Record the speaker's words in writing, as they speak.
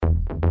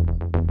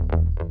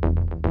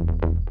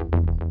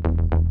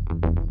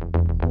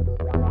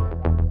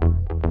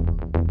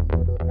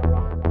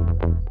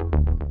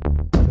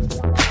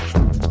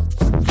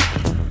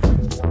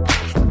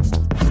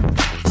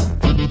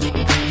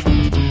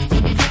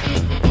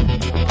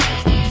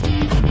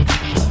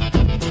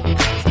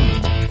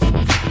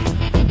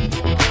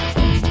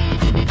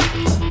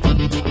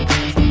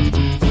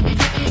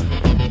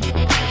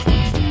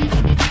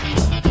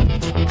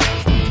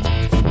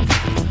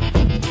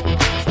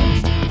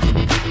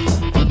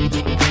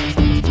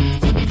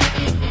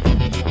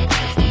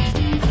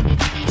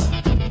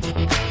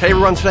Hey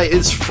everyone, today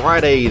is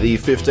Friday, the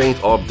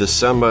 15th of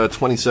December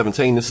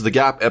 2017. This is the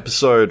GAP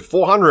episode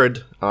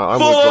 400. I'm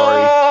Luke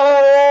Lawrie.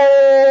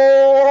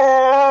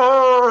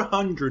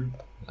 400.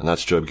 And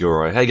that's Joab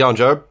Gilroy. How you going,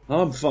 Joab?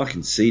 I'm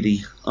fucking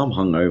seedy. I'm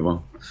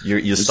hungover.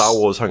 You're Star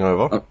Wars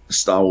hungover?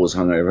 Star Wars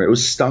hungover. It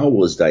was Star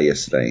Wars Day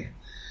yesterday.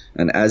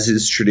 And as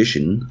is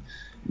tradition,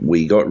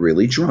 we got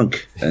really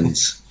drunk and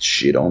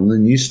shit on the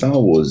new Star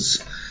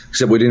Wars.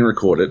 Except we didn't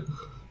record it.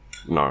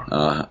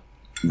 No.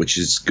 Which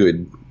is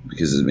good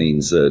because it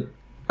means that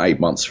 8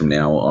 months from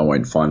now I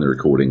won't find the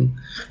recording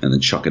and then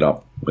chuck it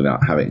up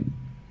without having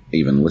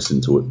even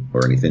listened to it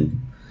or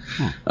anything.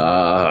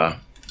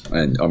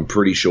 And I'm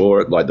pretty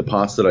sure, like the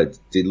parts that I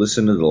did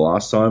listen to the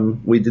last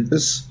time we did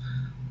this,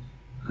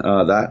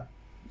 that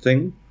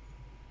thing,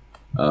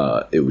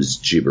 it was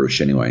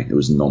gibberish anyway. It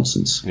was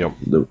nonsense. Yep.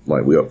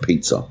 We got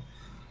pizza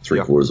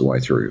three-quarters of the way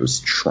through. It was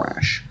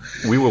trash.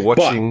 We were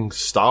watching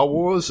Star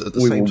Wars at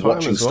the same time. We were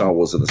watching Star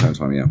Wars at the same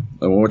time, yeah. And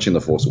we're watching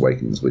The Force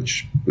Awakens,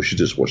 which we should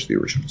just watch the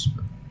originals.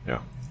 Yeah.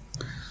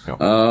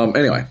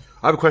 Anyway.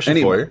 I have a question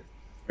for you.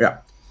 Yeah.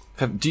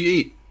 Do you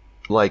eat,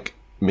 like,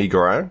 mee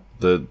goreng,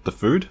 the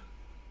food?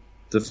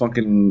 The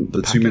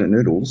 2-minute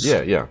noodles?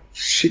 Yeah.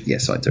 Shit,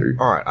 yes, I do.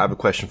 Alright, I have a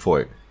question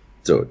for you.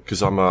 Do it.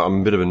 Because I'm a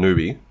bit of a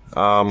newbie.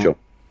 Sure.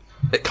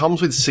 It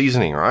comes with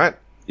seasoning, right?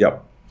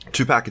 Yep.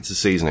 2 packets of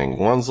seasoning.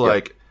 One's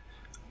like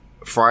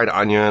fried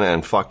onion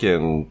and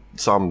fucking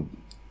some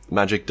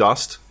magic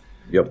dust.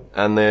 Yep.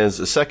 And there's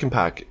a second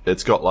pack.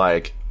 It's got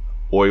like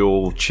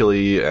oil,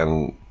 chili,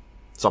 and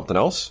something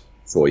else.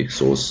 Soy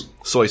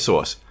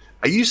sauce.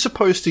 Are you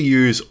supposed to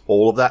use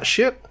all of that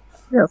shit?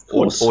 Yeah, of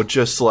course. Or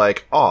just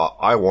like,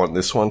 I want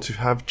this one to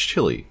have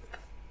chili.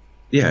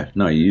 Yeah,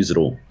 no, you use it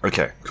all.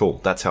 Okay, cool.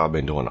 That's how I've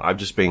been doing. I've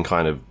just been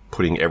kind of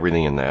putting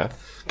everything in there.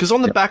 Because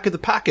on the back of the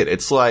packet,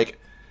 it's like,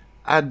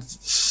 add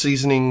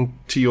seasoning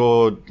to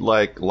your,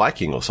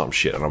 liking or some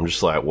shit. And I'm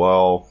just like,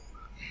 well,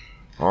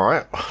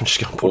 alright, I'm just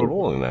gonna put it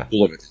all in there.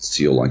 All of it's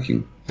to your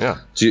liking. Yeah.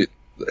 Do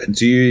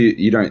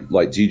you drain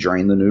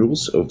the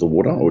noodles of the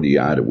water, or do you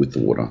add it with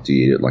the water? Do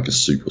you eat it like a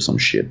soup or some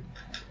shit?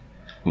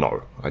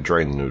 No, I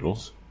drain the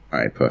noodles.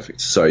 Alright, perfect.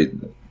 So,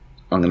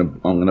 I'm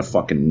gonna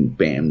fucking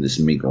bam this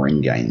mee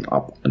goreng game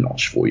up a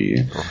notch for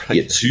you. Right.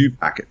 You get 2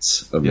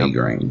 packets of mee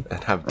goreng.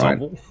 And have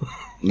double?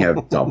 You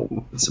have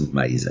double. It's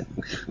amazing.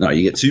 No,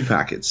 you get 2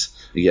 packets.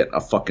 You get a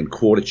fucking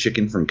quarter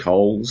chicken from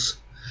Coles,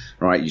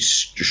 right? You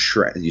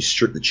strip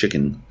the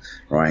chicken,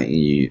 right? And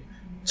you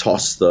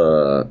toss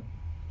the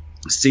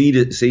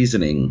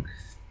seasoning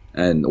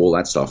and all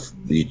that stuff.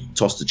 You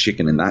toss the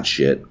chicken in that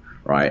shit,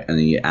 right? And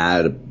then you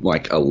add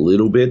like a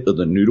little bit of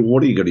the noodle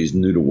water. You got to use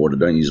noodle water.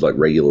 Don't use like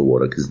regular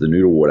water because the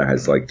noodle water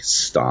has like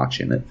starch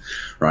in it,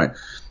 right?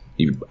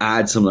 You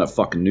add some of that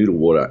fucking noodle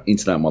water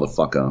into that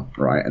motherfucker,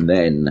 right? And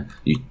then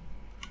you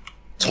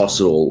toss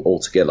it all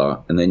together,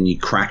 and then you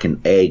crack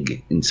an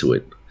egg into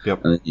it.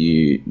 Yep. And then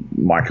you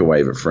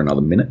microwave it for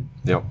another minute.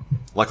 Yep.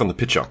 Like on the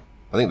picture.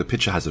 I think the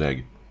picture has an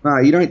egg. No,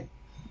 you don't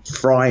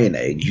fry an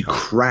egg. You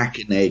crack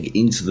an egg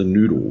into the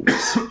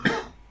noodles,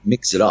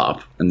 mix it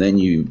up, and then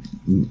you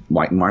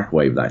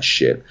microwave that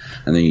shit,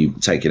 and then you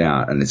take it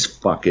out, and it's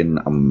fucking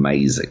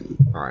amazing.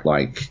 All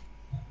right.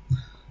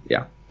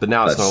 Yeah. But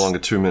now it's no longer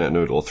 2-minute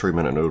noodle or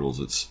 3-minute noodles.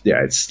 It's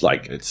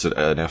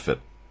an effort.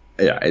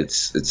 Yeah,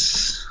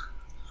 it's.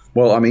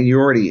 Well, I mean,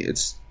 you're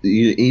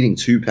eating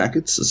 2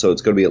 packets, so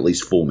it's got to be at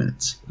least 4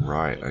 minutes.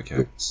 Right, okay.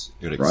 You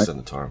got to extend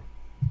the time.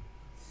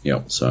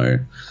 Yep, so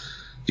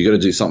you got to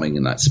do something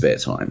in that spare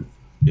time.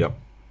 Yep.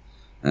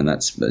 And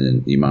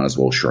you might as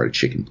well shred a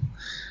chicken.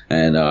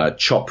 And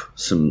chop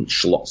some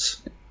shallots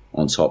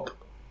on top.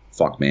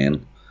 Fuck,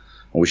 man.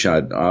 I wish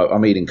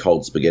I'm eating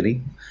cold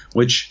spaghetti,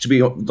 which, to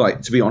be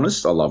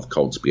honest, I love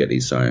cold spaghetti,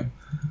 so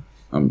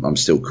I'm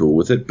still cool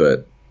with it,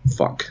 but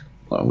fuck,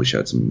 I wish I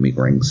had some meat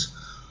rings.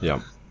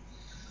 Yeah.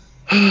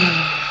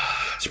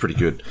 It's pretty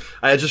good.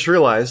 I just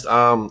realized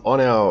on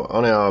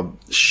our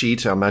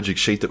sheet, our magic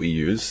sheet that we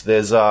use,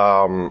 there's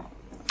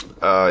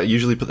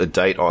usually put the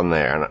date on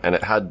there, and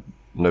it had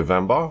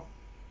November,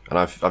 and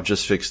I've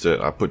just fixed it.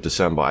 I put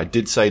December. I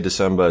did say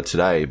December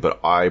today, but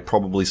I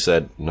probably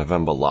said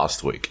November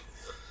last week.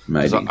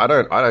 Maybe. I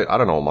don't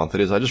know what month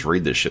it is. I just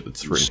read this shit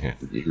that's written here.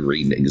 You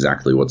read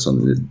exactly what's on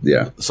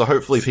the So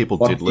hopefully people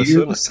did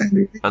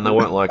listen, and they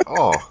weren't like,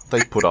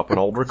 they put up an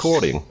old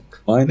recording.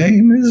 My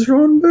name is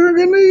Ron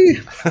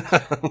Burgundy.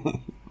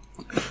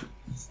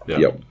 Yeah.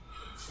 Yep.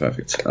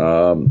 Perfect.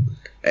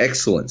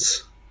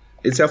 Excellence.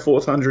 It's our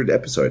 400th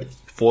episode.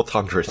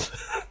 400th.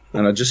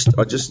 And I just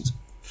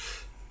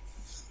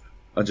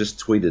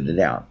tweeted it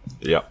out.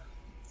 Yeah.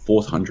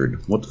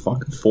 400. What the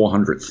fuck?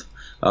 400th.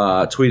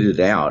 Tweeted it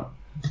out.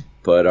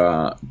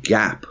 But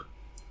GAP,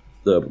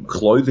 the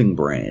clothing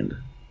brand,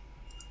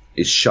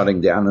 is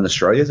shutting down in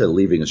Australia. They're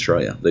leaving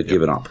Australia. They're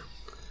giving up.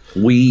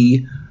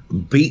 We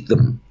beat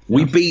them.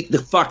 We beat the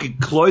fucking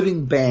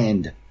clothing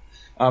brand.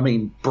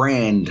 Damn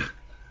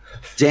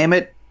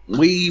it.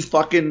 We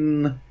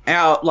fucking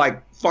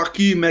fuck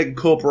you, mega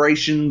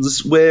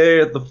corporations.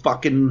 We're the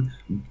fucking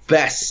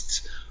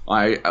best.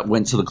 I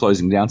went to the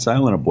closing down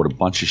sale and I bought a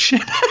bunch of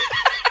shit.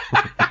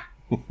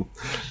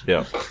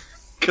 Yeah.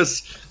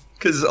 Because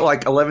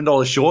like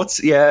 $11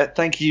 shorts, yeah,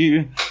 thank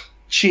you,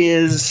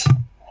 cheers.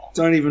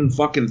 Don't even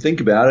fucking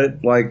think about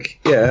it. Like,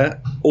 yeah,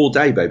 all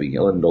day, baby,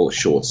 $11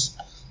 shorts.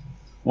 I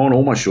want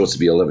all my shorts to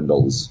be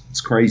 $11.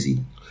 It's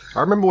crazy. I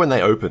remember when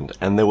they opened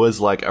and there was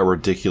like a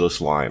ridiculous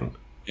line.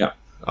 Yeah.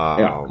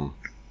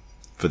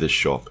 For this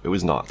shop. It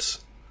was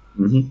nuts.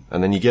 Mm-hmm.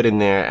 And then you get in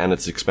there and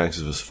it's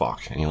expensive as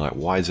fuck. And you're like,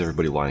 why is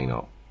everybody lining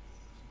up?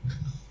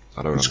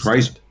 I don't know. It's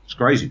crazy. It's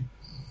crazy.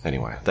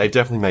 Anyway, they've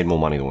definitely made more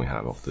money than we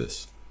have off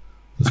this.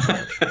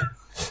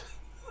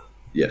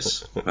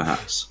 Yes,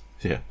 perhaps.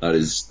 Yeah. That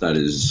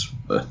is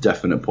a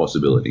definite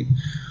possibility.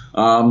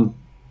 All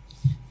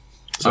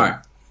right.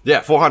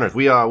 Yeah, 400th.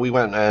 We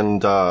went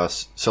and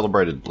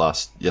celebrated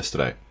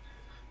yesterday.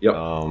 Yep.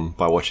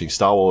 By watching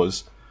Star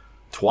Wars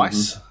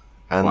twice,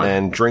 and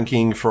then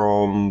drinking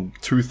from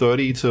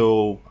 2:30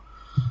 till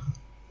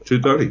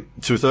 2:30.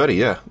 2:30.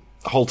 Yeah,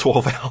 a whole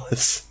 12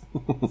 hours.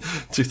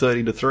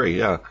 2:30 to 3.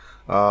 Yeah.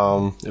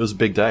 It was a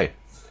big day.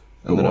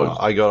 And then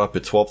I got up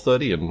at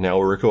 12:30, and now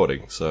we're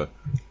recording. So,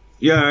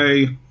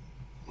 yay!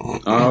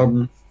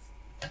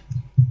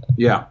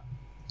 Yeah,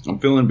 I'm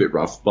feeling a bit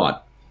rough,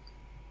 but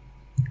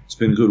it's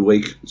been a good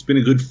week. It's been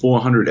a good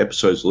 400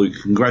 episodes, Luke.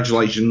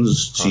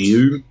 Congratulations to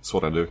you. That's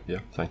what I do. Yeah,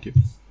 thank you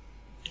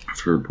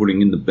for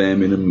putting in the bare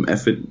minimum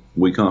effort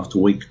week after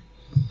week.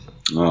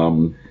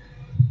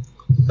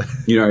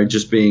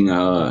 Just being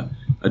a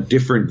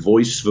different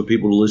voice for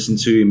people to listen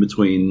to in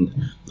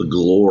between the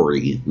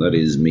glory that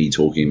is me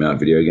talking about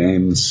video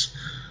games.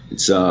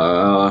 It's,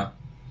 I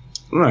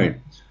don't know.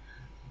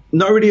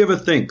 Nobody ever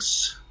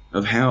thinks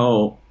of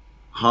how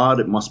hard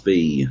it must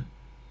be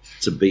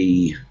to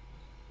be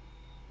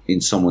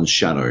in someone's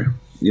shadow,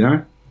 you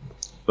know?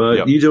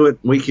 But you do it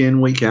week in,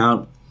 week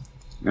out,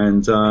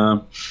 and,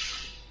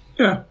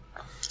 yeah.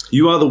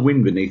 You are the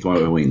wind beneath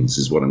my wings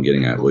is what I'm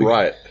getting at, Luke.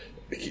 Right.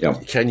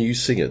 Yep. Can you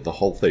sing it, the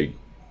whole thing?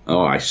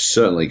 Oh, I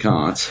certainly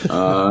can't.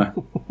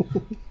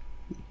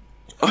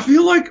 I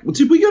feel like,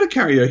 did we go to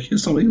karaoke or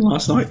something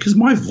last night? Because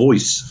my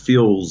voice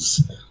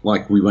feels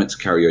like we went to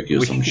karaoke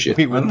or some shit.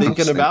 We were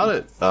thinking about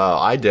it.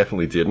 I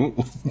definitely didn't.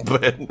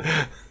 But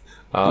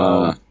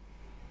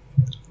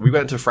we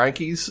went to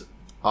Frankie's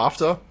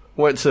after.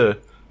 Went to,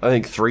 I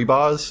think, 3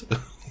 bars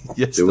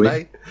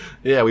yesterday.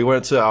 Yeah, we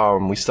went to,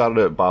 we started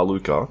at Bar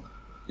Luca.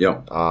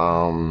 Yep.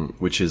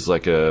 Which is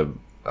like a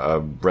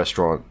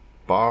restaurant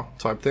bar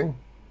type thing.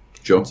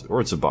 Sure.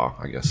 Or it's a bar,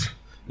 I guess.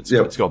 It's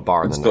got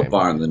bar in the name. It's got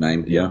bar in the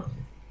name, yeah.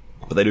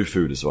 But they do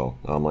food as well.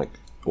 Like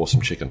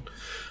awesome chicken.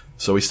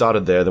 So we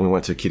started there, then we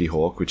went to Kitty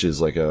Hawk, which is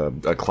like a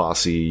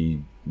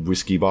classy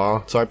whiskey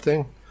bar type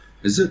thing.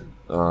 Is it?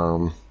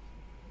 The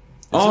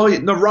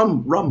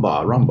rum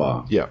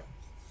bar. Yeah.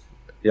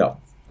 Yeah.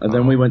 And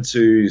then we went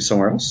to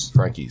somewhere else?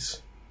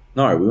 Frankie's.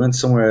 No, we went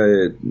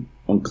somewhere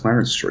on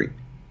Clarence Street.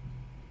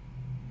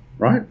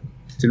 Right?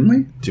 Didn't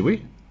we? Did we?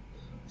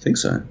 I think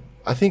so.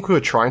 I think we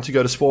were trying to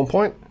go to Spawn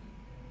Point.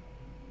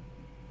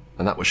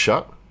 And that was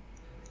shut.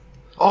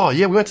 Oh,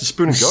 yeah, we went to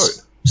Spoon and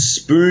Goat.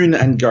 Spoon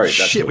and Goat.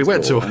 Shit, we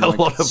went to a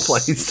lot of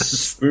places.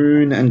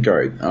 Spoon and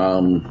Goat.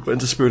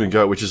 Went to Spoon and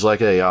Goat, which is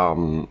like a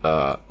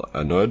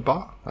nerd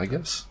bar, I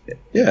guess.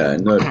 Yeah, a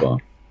nerd bar.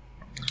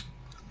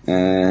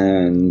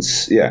 And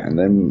and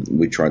then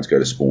we tried to go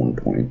to Spawn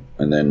Point,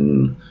 and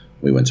then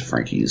we went to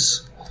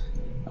Frankie's.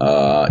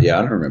 I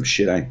don't remember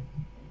shit, to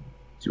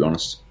be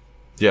honest.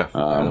 Yeah,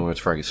 and then we went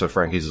to Frankie's. So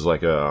Frankie's is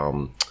like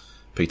a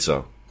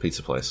pizza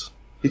place.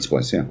 Pizza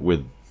place, yeah.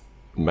 With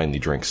mainly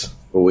drinks.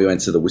 Well, we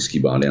went to the whiskey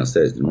bar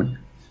downstairs, didn't we?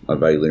 I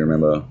vaguely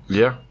remember.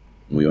 Yeah.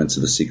 We went to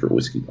the secret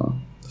whiskey bar.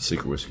 The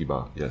secret whiskey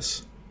bar,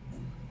 yes.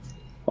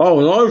 Oh,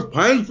 and I was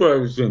paying for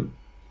everything.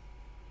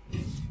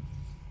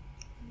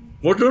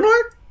 What did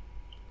I?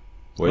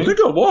 I think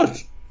I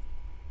was.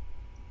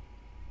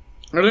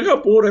 I think I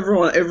bought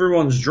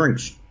everyone's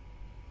drinks.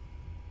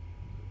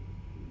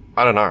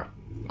 I don't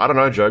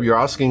know, Job. You're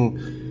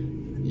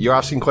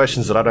asking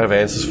questions that I don't have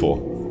answers for.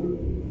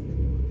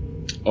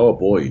 Oh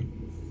boy.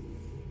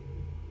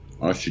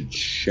 I should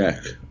check.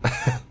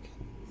 I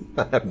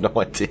have no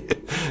idea.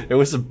 It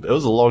was a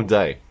long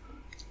day.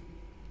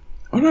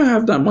 I don't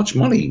have that much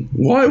money.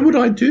 Why would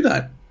I do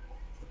that?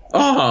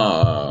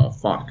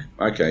 Fuck.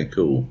 Okay,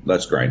 cool.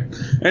 That's great.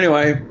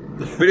 Anyway,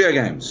 video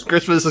games.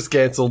 Christmas is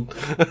cancelled.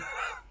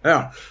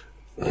 Yeah.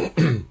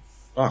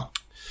 Fuck.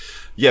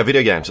 Yeah,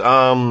 video games.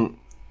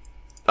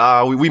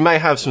 We may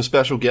have some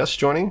special guests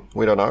joining.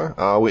 We don't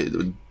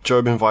know.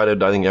 Job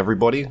invited, I think,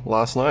 everybody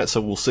last night,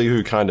 so we'll see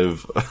who kind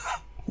of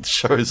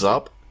shows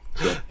up.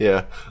 Sure.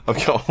 Yeah,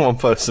 I've got one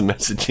person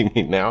messaging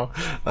me now,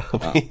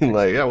 being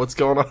like, "Yeah, what's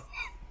going on?"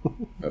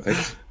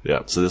 Perfect.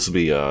 Yeah, so this will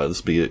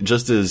be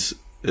just as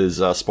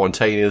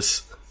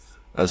spontaneous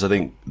as I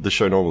think the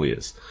show normally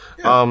is.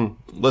 Yeah.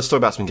 Let's talk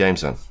about some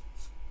games then.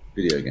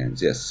 Video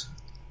games, yes.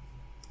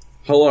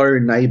 Hello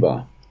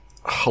Neighbor.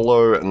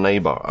 Hello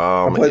Neighbor.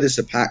 I played this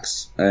at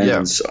PAX, and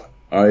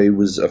I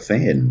was a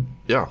fan.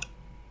 Yeah.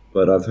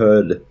 But I've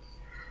heard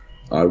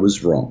I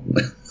was wrong.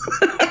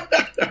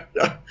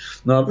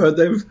 No, I've heard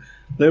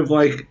they've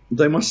like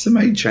they must have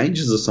made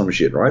changes or some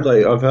shit, right?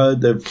 Like I've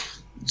heard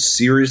they've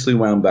seriously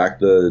wound back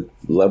the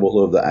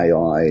level of the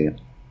AI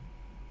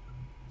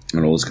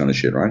and all this kind of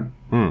shit, right?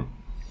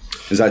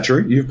 Is that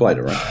true? You've played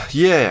it, right?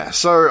 Yeah.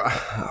 So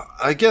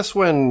I guess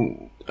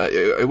when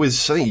it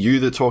was, I think you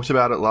that talked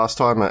about it last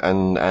time,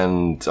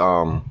 and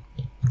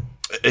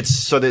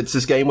it's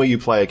this game where you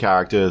play a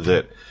character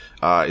that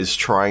is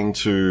trying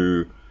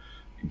to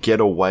get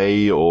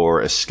away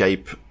or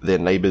escape their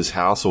neighbor's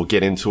house or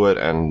get into it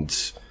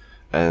and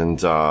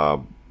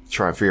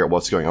try and figure out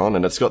what's going on.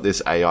 And it's got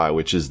this AI,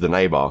 which is the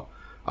neighbor,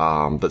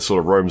 that sort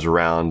of roams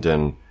around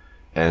and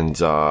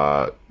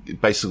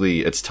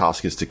basically its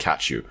task is to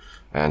catch you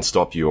and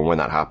stop you. And when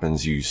that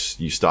happens, you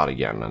start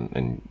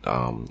again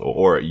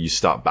or you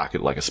start back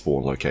at like a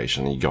spawn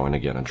location and you go in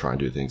again and try and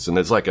do things. And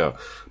there's like a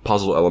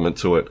puzzle element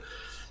to it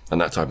and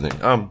that type of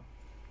thing.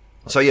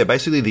 So yeah,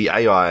 basically the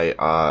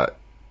AI,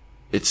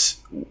 it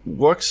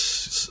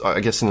works,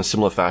 I guess, in a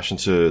similar fashion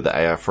to the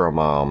AI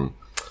from,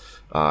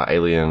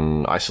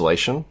 Alien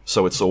Isolation.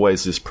 So it's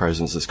always this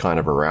presence that's kind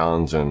of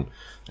around and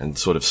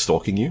sort of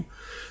stalking you.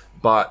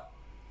 But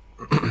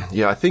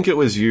yeah, I think it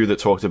was you that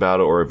talked about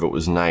it, or if it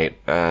was Nate,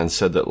 and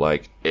said that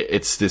like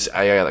it's this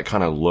AI that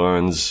kind of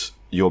learns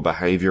your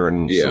behavior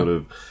and sort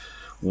of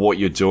what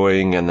you're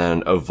doing, and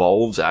then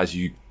evolves as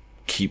you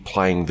keep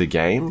playing the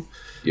game.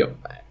 Yep.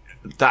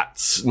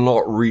 That's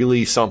not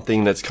really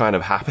something that's kind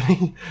of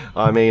happening.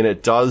 I mean,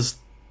 it does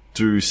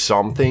do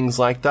some things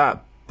like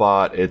that,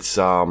 but it's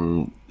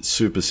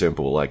super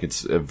simple. Like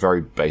it's a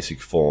very basic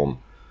form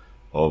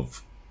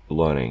of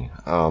learning.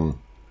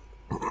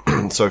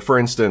 So for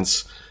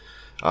instance,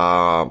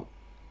 the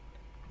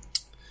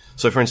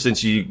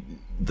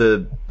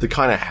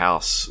kind of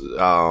house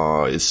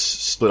is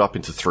split up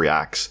into 3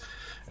 acts,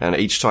 and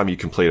each time you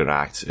complete an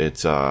act,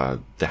 the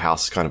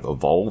house kind of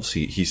evolves.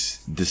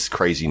 This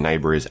crazy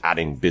neighbor is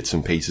adding bits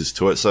and pieces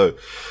to it. So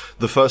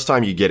the first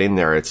time you get in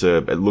there, it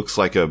looks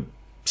like a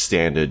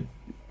standard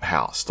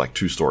house, like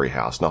 2-story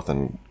house,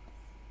 nothing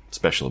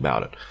special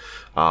about it.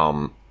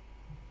 And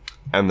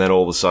then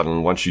all of a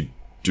sudden, once you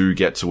do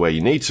get to where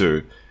you need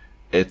to,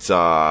 it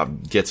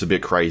gets a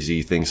bit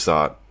crazy. Things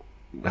start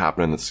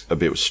happening that's a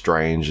bit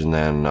strange, and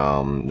then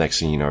next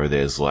thing you know,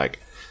 there's like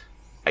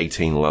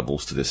 18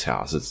 levels to this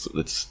house.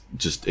 It's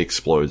just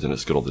explodes, and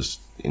it's got all this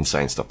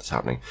insane stuff that's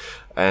happening.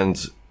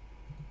 And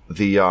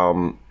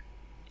the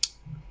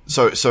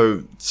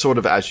so sort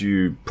of as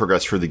you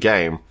progress through the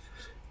game,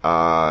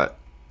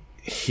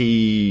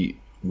 he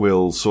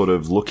will sort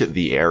of look at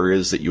the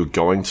areas that you're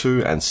going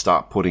to and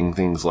start putting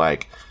things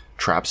like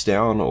traps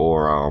down,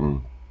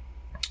 or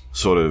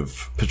sort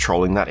of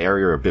patrolling that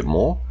area a bit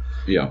more.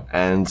 Yeah.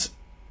 And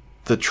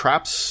the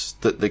traps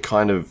that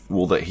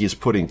that he's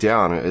putting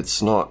down,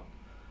 it's not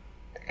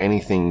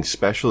anything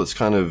special. It's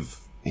kind of,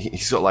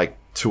 he's got like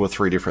 2 or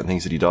 3 different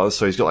things that he does.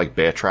 So he's got like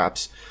bear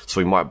traps, so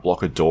he might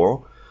block a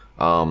door.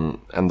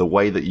 And the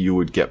way that you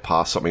would get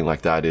past something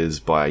like that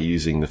is by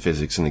using the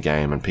physics in the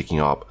game and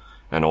picking up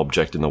an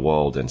object in the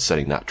world and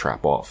setting that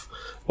trap off,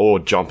 or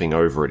jumping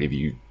over it if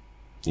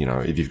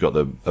you've got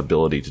the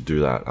ability to do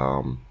that,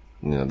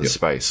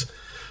 space.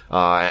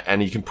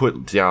 And you can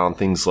put down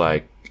things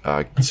like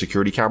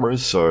security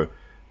cameras. So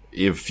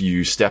if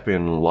you step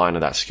in line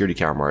of that security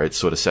camera, it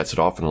sort of sets it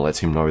off and it lets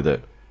him know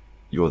that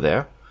you're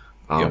there,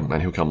 and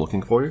he'll come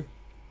looking for you.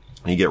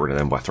 And you get rid of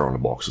them by throwing a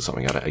box or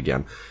something at it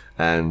again.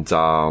 And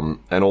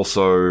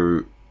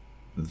also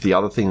the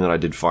other thing that I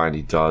did find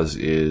he does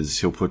is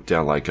he'll put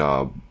down like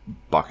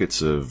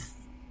buckets of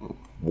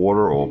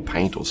water or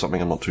paint or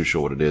something. I'm not too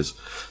sure what it is.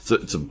 So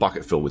it's a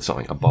bucket filled with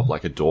something above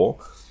like a door.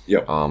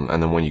 Yep. And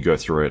then when you go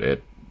through it,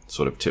 it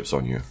sort of tips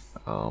on you.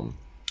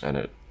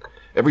 And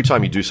every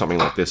time you do something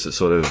like this, it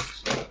sort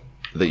of,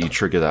 that you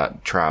trigger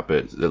that trap,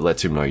 it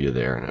lets him know you're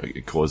there, and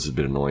it causes a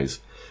bit of noise.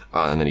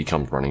 And then he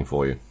comes running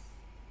for you.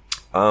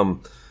 So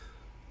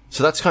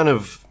that's kind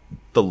of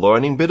the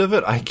learning bit of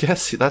it, I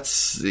guess.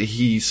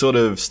 He sort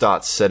of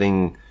starts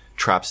setting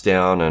traps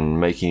down and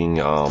making,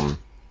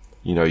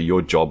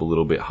 your job a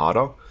little bit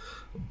harder.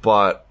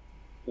 But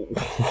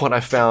what I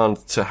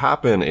found to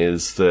happen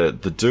is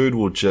that the dude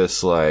will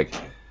just like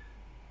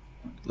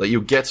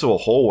you'll get to a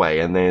hallway,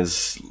 and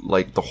there's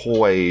like, the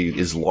hallway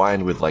is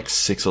lined with like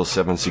 6 or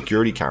 7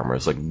 security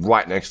cameras, like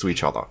right next to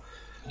each other.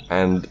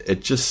 And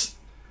it just,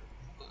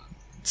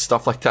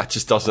 stuff like that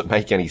just doesn't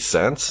make any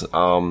sense.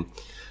 So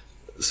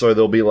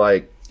there'll be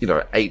like,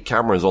 8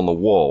 cameras on the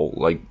wall,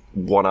 like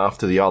one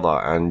after the other,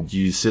 and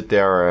you sit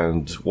there,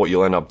 and what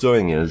you'll end up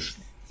doing is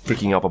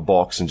picking up a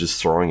box and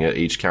just throwing at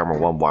each camera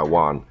one by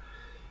one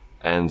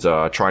and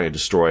trying to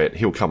destroy it.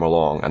 He'll come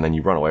along, and then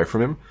you run away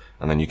from him,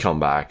 and then you come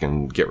back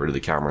and get rid of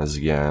the cameras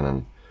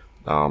again.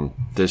 And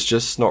there's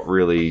just not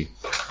really,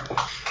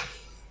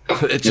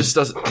 it just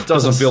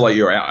doesn't feel like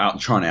you're out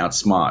trying to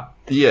outsmart.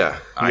 Yeah.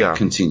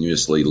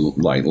 Continuously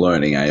like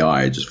learning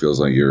AI. It just feels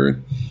like you're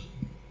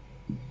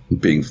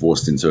being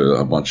forced into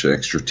a bunch of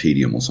extra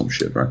tedium or some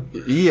shit, right?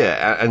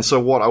 Yeah. And so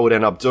what I would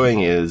end up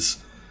doing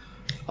is,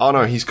 oh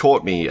no, he's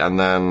caught me, and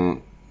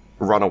then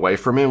run away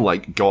from him,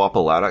 like go up a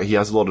ladder. He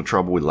has a lot of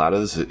trouble with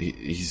ladders.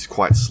 He's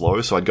quite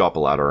slow, so I'd go up a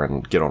ladder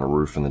and get on a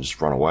roof and then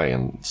just run away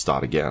and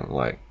start again.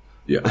 Like,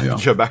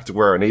 go back to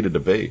where I needed to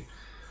be.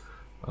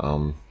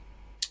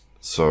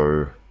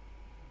 So,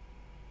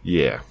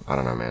 yeah, I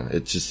don't know, man.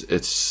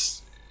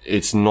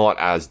 It's not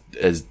as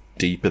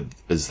deep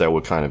as they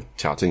were kind of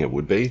touting it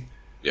would be.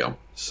 Yeah.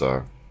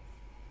 So,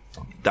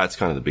 that's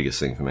kind of the biggest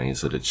thing for me, is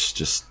that it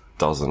just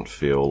doesn't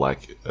feel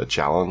like a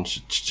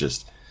challenge. It's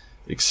just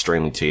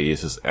extremely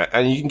tedious.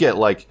 And you can get,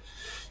 like,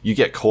 you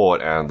get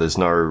caught and there's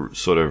no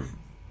sort of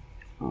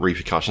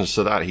repercussions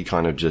to that.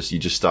 You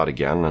just start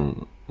again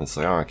and it's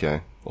like, oh,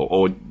 okay.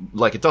 Or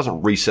like, it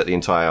doesn't reset the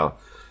entire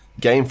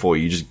game for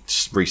you. You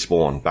just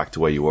respawn back to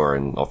where you were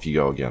and off you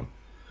go again.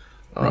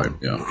 Right,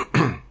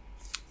 yeah.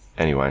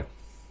 Anyway.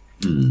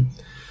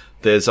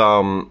 There's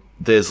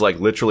like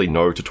literally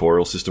no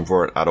tutorial system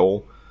for it at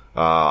all.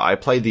 I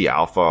played the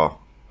alpha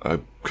a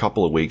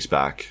couple of weeks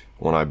back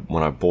when I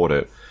bought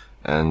it,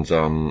 and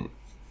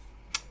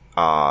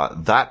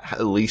that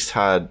at least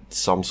had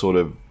some sort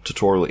of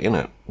tutorial in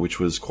it, which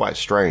was quite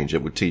strange.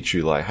 It would teach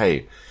you, like,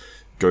 hey,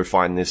 go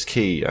find this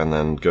key and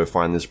then go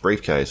find this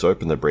briefcase,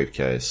 open the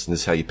briefcase, and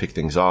this is how you pick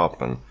things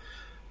up and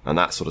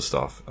that sort of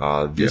stuff.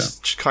 This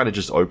kind of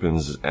just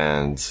opens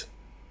and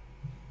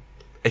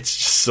it's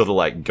just sort of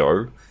like,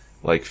 go,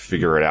 like,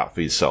 figure it out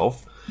for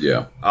yourself.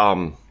 Yeah.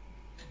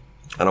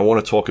 And I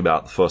want to talk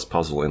about the first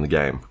puzzle in the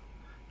game,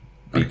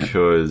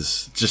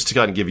 because just to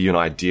kind of give you an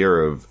idea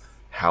of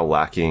how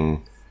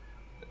lacking,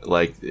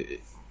 like,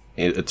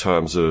 in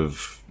terms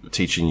of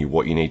teaching you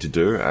what you need to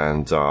do,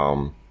 and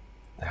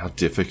how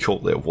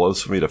difficult it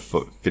was for me to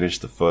finish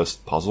the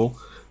first puzzle.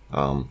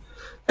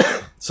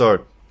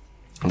 So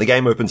the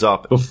game opens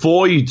up.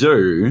 Before you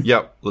do,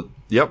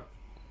 Yep.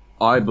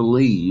 I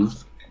believe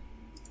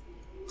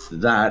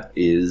that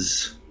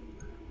is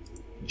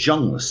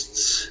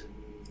Junglist's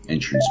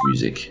entrance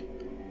music.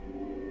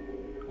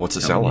 What's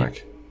it sound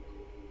like?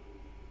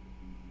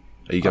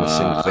 Are you going to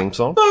sing the theme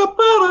song?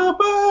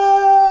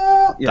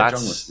 Yeah,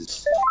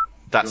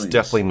 that's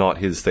definitely not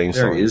his theme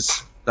song. There it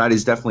is. That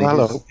is definitely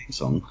his theme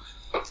song.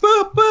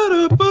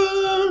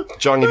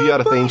 John, if you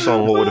had a theme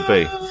song, what would it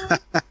be?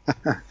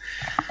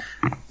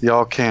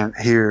 Y'all can't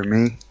hear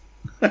me.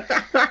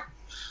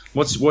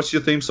 What's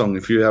your theme song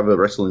if you have a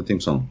wrestling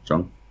theme song,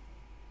 John?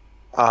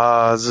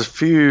 There's a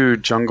few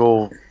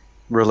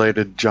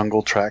jungle-related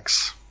jungle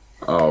tracks.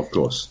 Oh, of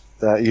course.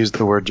 That use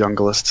the word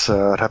junglist,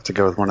 so I'd have to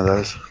go with one of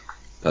those.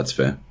 That's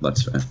fair.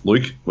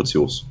 Luke, what's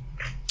yours?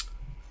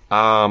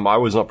 I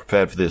was not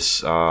prepared for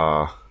this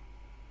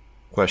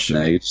question.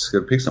 No, you just got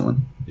to pick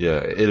someone.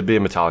 Yeah, it'd be a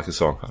Metallica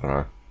song. I don't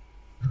know.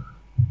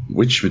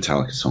 Which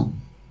Metallica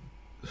song?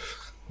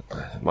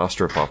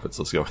 Master of Puppets.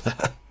 Let's go with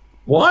that.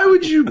 Why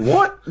would you?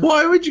 What?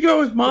 Why would you go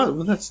with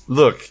Master?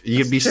 Look,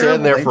 you'd be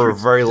standing there for a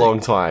very long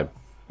time.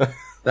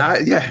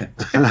 That, yeah.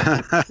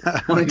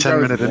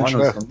 10-minute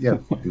intro. Yeah,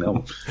 fucking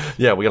hell.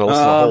 Yeah, we're gonna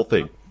listen to the whole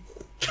thing.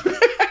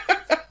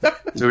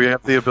 Do we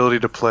have the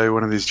ability to play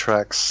one of these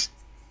tracks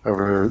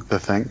over the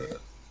thing?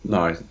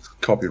 No,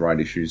 copyright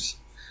issues.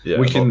 Yeah,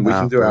 we can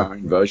do our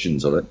own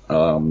versions of it.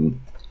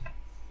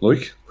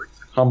 Luke,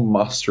 I'm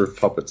Master of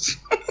Puppets.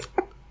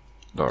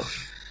 No.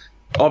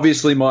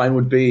 Obviously, mine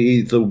would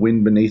be The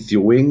Wind Beneath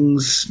Your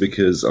Wings,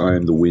 because I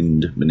am the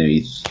wind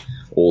beneath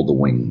all the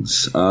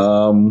wings.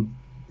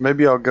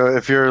 Maybe I'll go,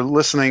 if you're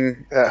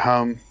listening at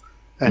home,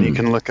 and you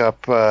can look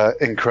up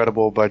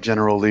Incredible by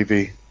General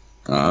Levy.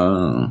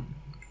 I'll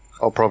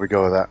probably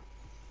go with that.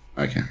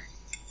 Okay.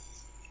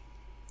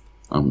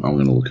 I'm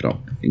going to look it up.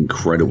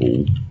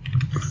 Incredible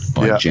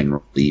by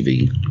General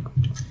Levy.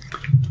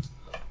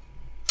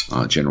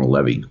 General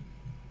Levy.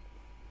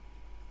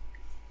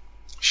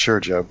 Sure,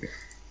 Job.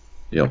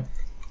 Yep.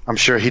 I'm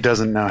sure he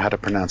doesn't know how to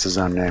pronounce his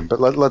own name, but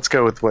let's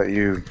go with what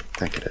you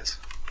think it is.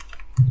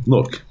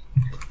 Look,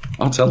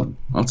 I'll tell him.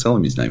 I'll tell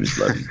him his name is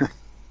Levy.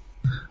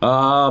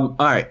 All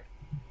right.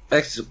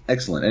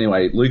 Excellent.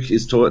 Anyway, Luke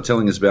is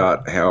telling us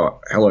about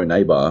how Hello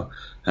Neighbor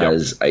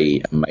has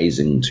a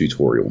amazing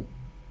tutorial.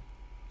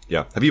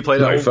 Yeah. Have you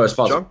played it? First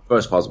puzzle. John?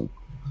 First puzzle.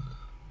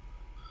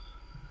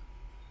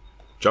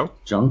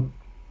 John?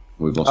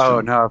 We've lost Oh,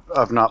 him. no,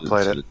 I've not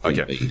played it.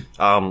 Okay.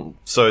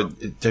 So,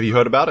 have you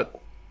heard about it?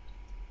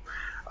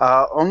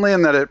 Only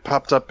in that it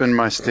popped up in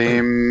my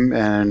Steam,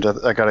 and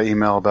I got an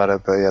email about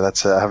it, but yeah,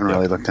 that's it. I haven't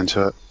really looked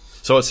into it.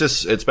 So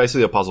it's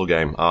basically a puzzle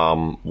game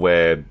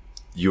where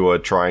you are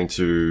trying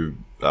to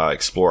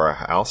explore a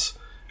house,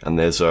 and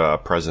there's a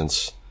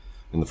presence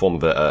in the form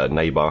of a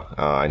neighbor,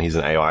 and he's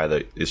an AI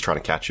that is trying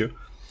to catch you,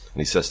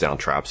 and he sets down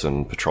traps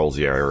and patrols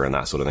the area and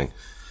that sort of thing.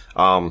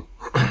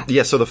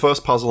 So the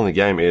first puzzle in the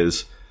game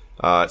is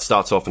it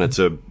starts off and it's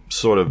a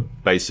sort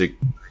of basic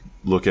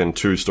looking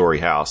 2-story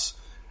house,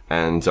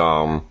 and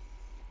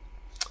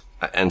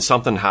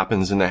something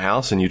happens in the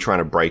house, and you're trying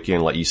to break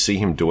in. Like, you see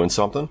him doing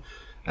something,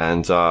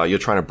 and you're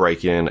trying to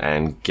break in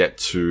and get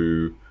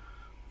to,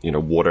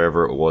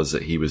 whatever it was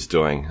that he was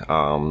doing,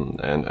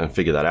 and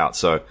figure that out.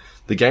 So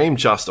the game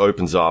just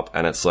opens up,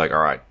 and it's like,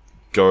 all right,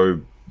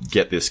 go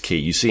get this key.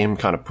 You see him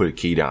kind of put a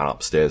key down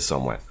upstairs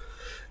somewhere.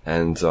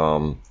 And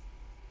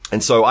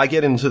so I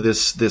get into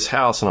this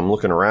house and I'm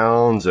looking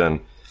around, and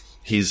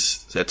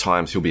at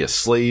times he'll be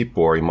asleep,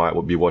 or he might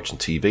be watching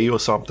TV or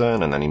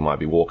something, and then he might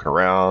be walking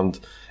around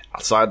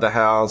outside the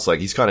house. Like,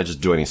 he's kind of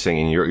just doing his thing,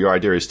 and your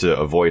idea is to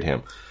avoid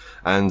him.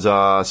 And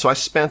so I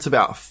spent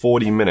about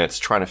 40 minutes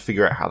trying to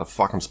figure out how the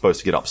fuck I'm supposed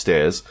to get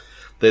upstairs.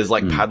 There's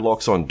like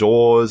padlocks on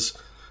doors.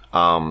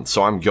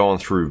 So I'm going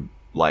through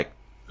like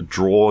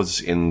drawers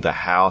in the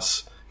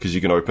house, because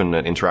you can open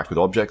and interact with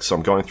objects. So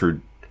I'm going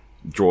through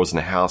drawers in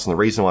the house. And the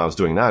reason why I was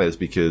doing that is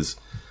because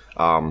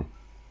when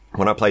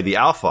I played the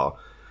alpha,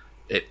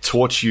 it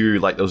taught you,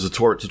 like, there was a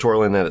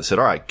tutorial in there that said,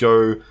 all right,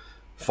 go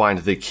find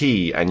the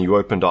key, and you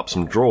opened up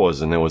some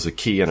drawers, and there was a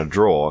key in a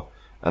drawer,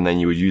 and then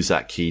you would use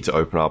that key to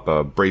open up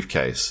a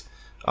briefcase.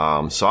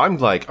 So I'm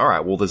like, all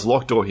right, well, there's a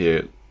locked door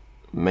here.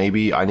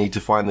 Maybe I need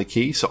to find the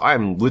key. So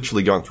I'm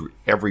literally going through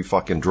every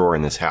fucking drawer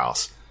in this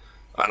house,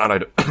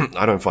 and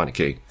I don't find a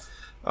key.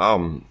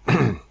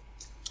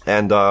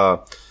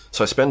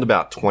 So I spend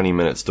about 20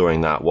 minutes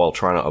doing that while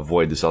trying to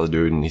avoid this other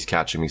dude, and he's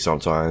catching me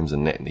sometimes,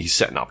 and he's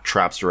setting up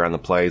traps around the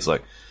place,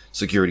 like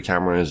security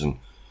cameras and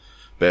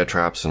bear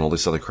traps and all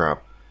this other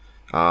crap.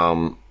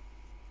 And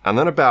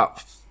then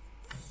about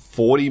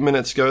 40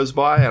 minutes goes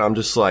by, and I'm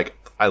just like,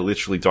 I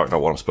literally don't know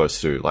what I'm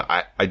supposed to do. Like,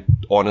 I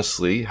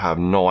honestly have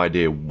no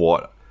idea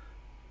what,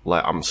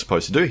 like, I'm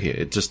supposed to do here.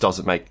 It just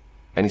doesn't make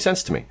any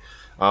sense to me.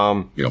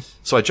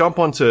 So I jump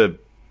onto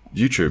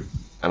YouTube,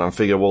 and I'm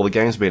figuring, well, the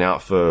game's been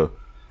out for,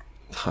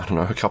 I don't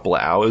know, a couple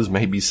of hours.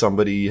 Maybe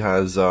somebody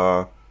is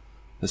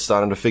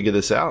starting to figure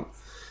this out.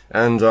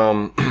 And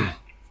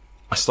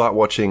I start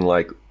watching,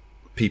 like,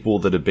 people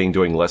that have been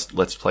doing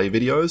Let's Play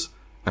videos,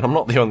 and I'm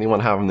not the only one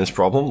having this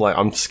problem. Like,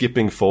 I'm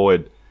skipping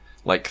forward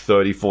like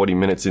 30, 40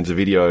 minutes into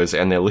videos,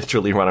 and they're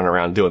literally running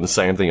around doing the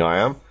same thing I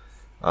am.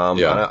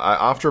 And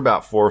after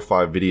about 4 or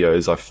 5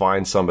 videos, I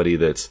find somebody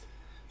that's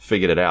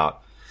figured it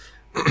out.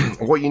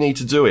 What you need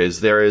to do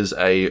is, there is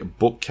a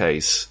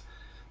bookcase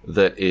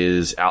that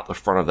is out the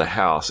front of the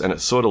house, and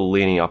it's sort of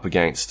leaning up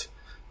against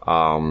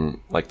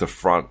like the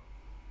front,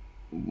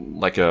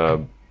 like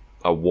a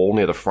wall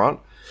near the front.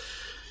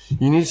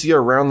 You need to go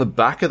around the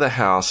back of the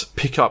house,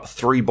 pick up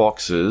 3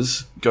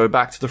 boxes, go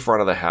back to the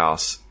front of the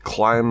house,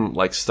 climb,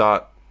 like,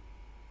 start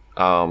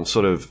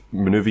sort of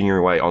maneuvering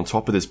your way on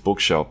top of this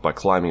bookshelf by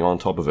climbing on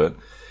top of it,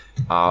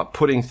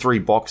 putting 3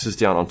 boxes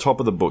down on top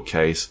of the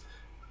bookcase,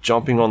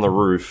 jumping on the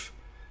roof,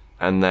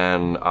 and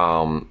then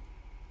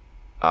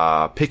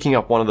picking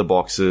up one of the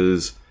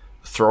boxes,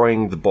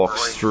 throwing the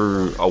box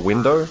through a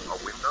window.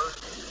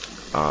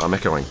 I'm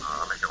echoing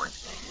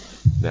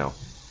now.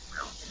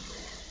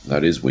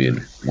 That is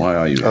weird. Why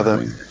are you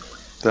echoing?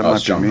 That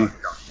might be me.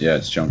 Yeah,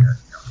 it's Junk.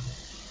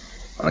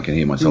 I can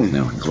hear myself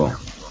now as well.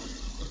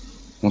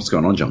 What's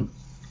going on, Junk?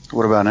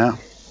 What about now?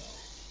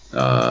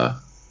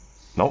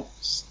 Nope.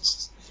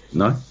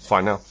 No?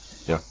 Fine now.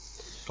 Yeah.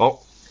 Oh.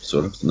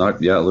 Sort of. No,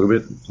 yeah, a little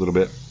bit. A little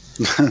bit.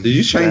 Did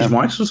you change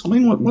mics or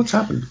something? What's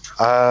happened?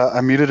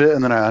 I muted it,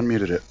 and then I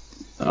unmuted it.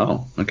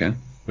 Oh, okay.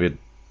 Weird.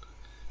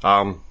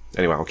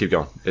 Anyway, I'll keep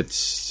going. It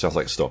sounds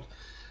like it stopped.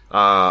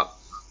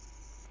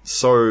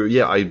 So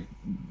yeah,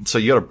 so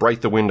you gotta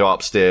break the window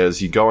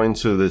upstairs, you go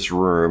into this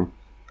room,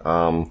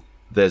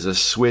 there's a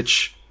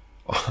switch.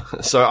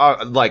 So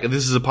like,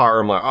 this is a part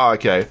where I'm like, oh,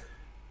 okay,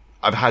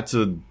 I've had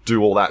to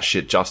do all that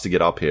shit just to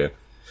get up here.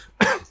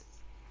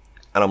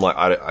 And I'm like,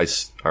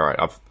 alright,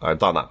 I've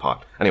done that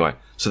part. Anyway,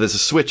 so there's a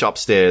switch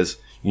upstairs,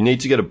 you need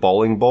to get a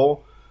bowling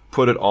ball,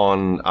 put it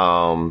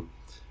on,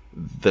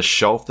 the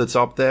shelf that's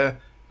up there,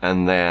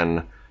 and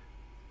then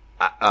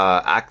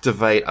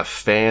activate a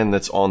fan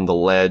that's on the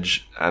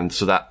ledge, and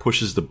so that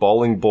pushes the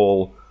bowling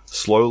ball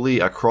slowly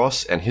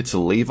across and hits a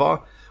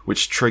lever,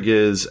 which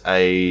triggers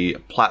a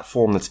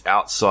platform that's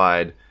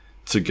outside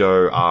to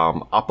go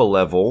up a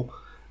level.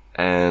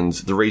 And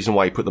the reason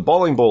why you put the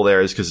bowling ball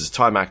there is because it's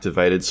time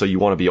activated, so you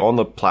want to be on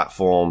the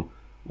platform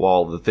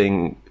while the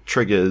thing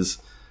triggers,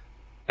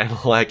 and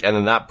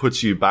then that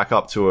puts you back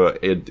up to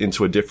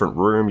into a different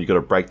room. You got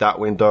to break that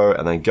window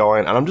and then go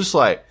in. And I'm just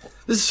like,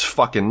 this is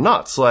fucking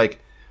nuts. Like,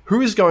 who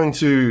is going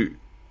to...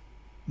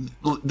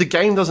 The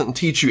game doesn't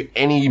teach you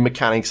any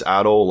mechanics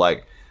at all,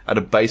 like, at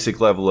a basic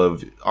level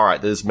of,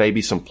 alright, there's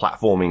maybe some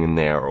platforming in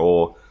there,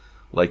 or,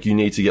 like, you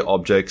need to get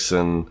objects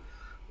and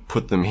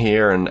put them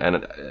here, and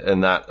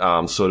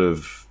that, sort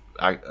of,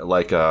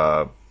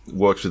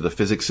 works with the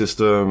physics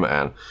system,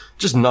 and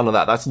just none of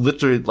that. That's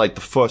literally, like,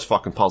 the first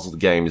fucking puzzle the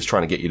game is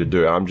trying to get you to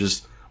do.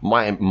 And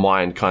my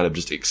mind kind of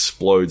just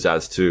explodes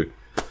as to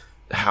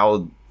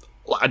how...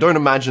 I don't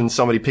imagine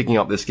somebody picking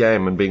up this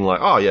game and being like,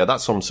 oh yeah,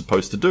 that's what I'm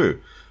supposed to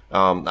do,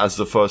 as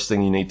the first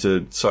thing you need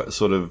to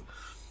sort of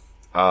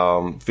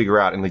figure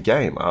out in the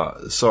game.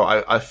 So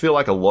I feel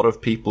like a lot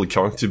of people are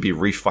going to be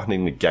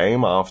refunding the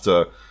game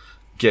after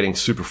getting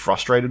super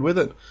frustrated with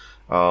it,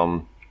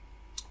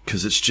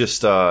 because it's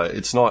just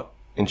it's not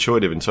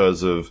intuitive in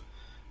terms of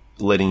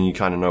letting you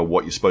kind of know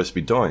what you're supposed to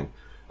be doing.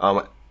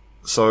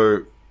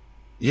 So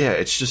yeah,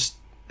 it's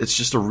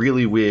just a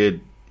really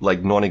weird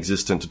like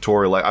non-existent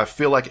tutorial. Like I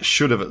feel like it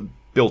should have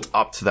built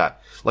up to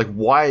that. Like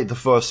why the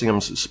first thing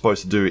I'm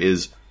supposed to do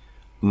is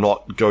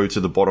not go to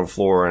the bottom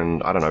floor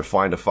and, I don't know,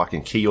 find a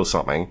fucking key or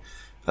something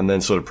and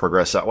then sort of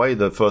progress that way.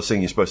 The first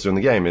thing you're supposed to do in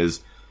the game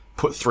is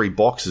put 3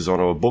 boxes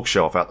onto a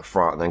bookshelf out the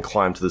front and then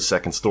climb to the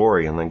second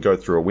story and then go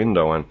through a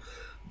window and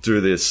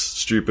do this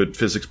stupid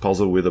physics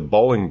puzzle with a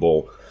bowling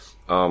ball.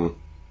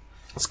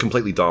 It's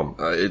completely dumb.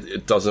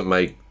 It doesn't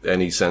make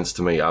any sense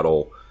to me at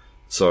all.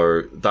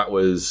 So that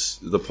was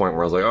the point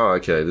where I was like, oh,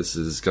 okay, this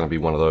is going to be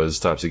one of those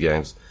types of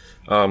games.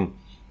 And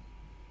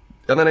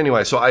then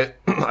anyway, so I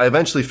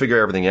eventually figure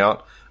everything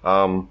out.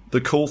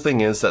 The cool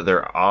thing is that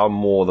there are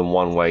more than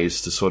one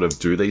ways to sort of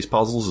do these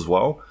puzzles as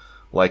well.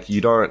 Like,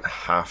 you don't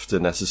have to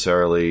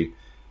necessarily,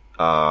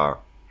 like,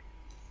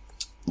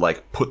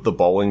 put the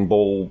bowling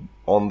ball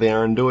on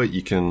there and do it.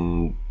 You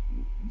can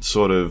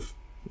sort of,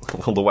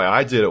 well, the way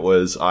I did it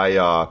was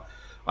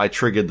I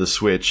triggered the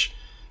switch,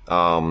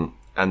 and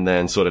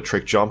then sort of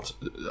trick jumped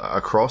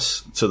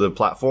across to the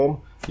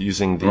platform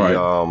using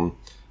the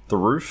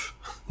roof,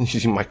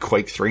 using my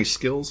Quake 3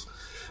 skills.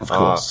 Of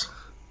course.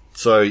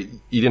 So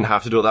you didn't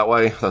have to do it that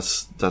way.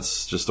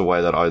 That's just the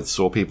way that I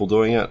saw people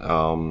doing it,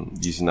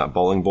 using that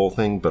bowling ball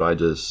thing. But I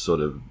just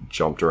sort of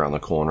jumped around the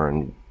corner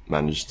and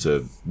managed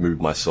to move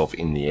myself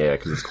in the air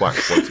because it's quite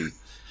floaty.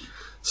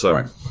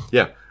 So,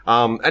 yeah.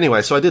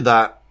 Anyway, so I did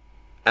that.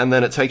 And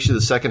then it takes you to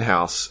the second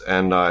house,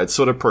 and it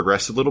sort of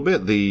progressed a little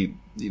bit.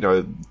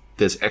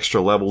 There's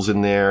extra levels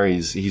in there.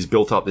 He's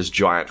built up this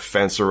giant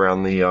fence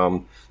around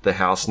the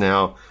house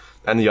now.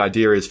 And the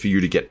idea is for you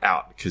to get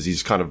out because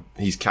he's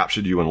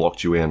captured you and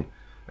locked you in,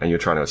 and you're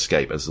trying to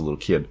escape as a little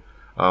kid.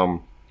 And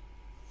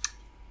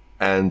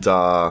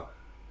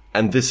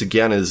this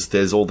again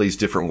there's all these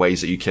different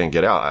ways that you can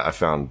get out. I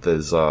found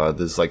there's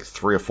like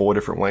 3 or 4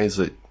 different ways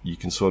that you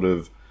can sort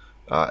of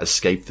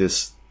escape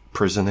this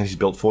prison that he's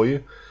built for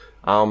you.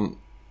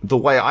 The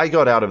way I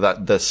got out of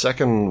that, the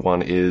second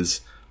one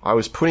is I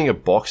was putting a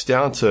box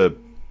down to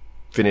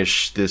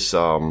finish this.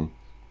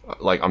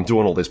 Like I'm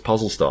doing all this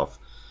puzzle stuff.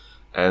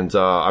 And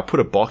I put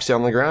a box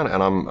down on the ground,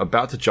 and I'm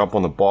about to jump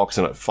on the box,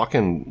 and it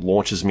fucking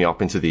launches me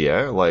up into the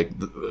air, like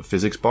the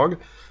physics bug.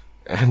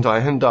 And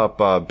I end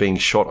up being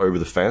shot over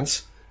the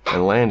fence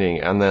and landing,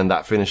 and then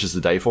that finishes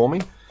the day for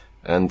me.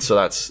 And so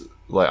that's,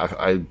 like,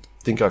 I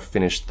think I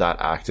finished that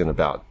act in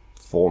about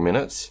 4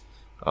 minutes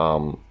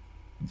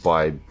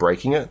by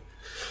breaking it.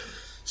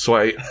 So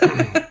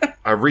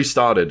I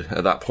restarted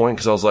at that point,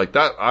 because I was like,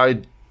 that's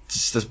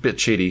a bit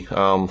cheaty.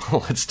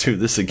 Let's do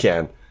this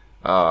again.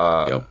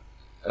 Yep.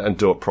 And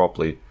do it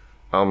properly.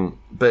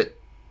 But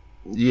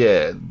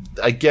yeah,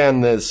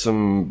 again, there's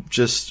some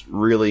just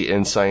really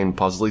insane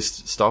puzzly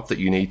stuff that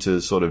you need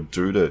to sort of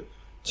do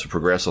to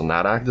progress on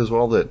that act as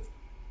well that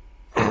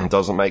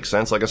doesn't make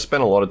sense. Like I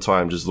spent a lot of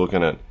time just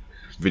looking at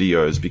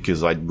videos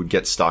because I would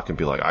get stuck and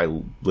be like, I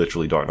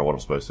literally don't know what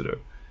I'm supposed to do.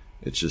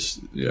 It's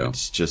just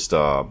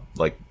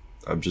like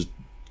I just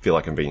feel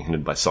like I'm being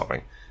hindered by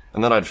something.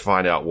 And then I'd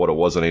find out what it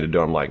was I need to do.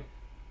 I'm like,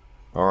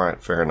 all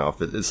right, fair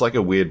enough. It's like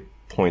a weird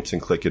point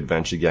and click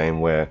adventure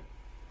game where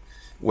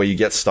you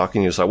get stuck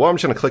and you're just like, well, I'm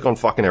just going to click on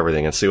fucking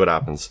everything and see what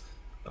happens.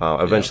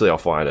 Eventually I'll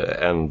find it.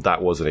 And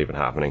that wasn't even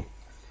happening.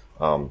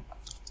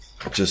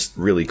 Just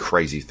really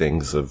crazy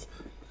things of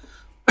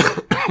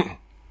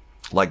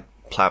like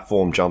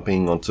platform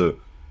jumping onto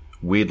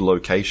weird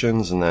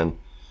locations and then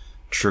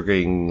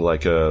triggering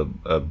like a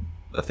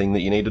thing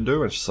that you need to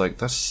do. It's just like,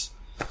 that's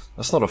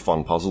not a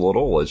fun puzzle at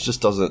all. It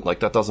just doesn't,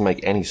 like, that doesn't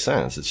make any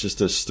sense. It's just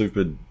a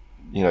stupid,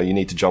 you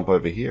need to jump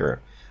over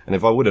here. And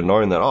if I would have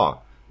known that,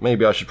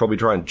 maybe I should probably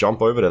try and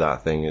jump over to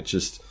that thing. It's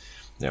just,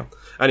 yeah.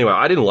 Anyway,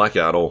 I didn't like it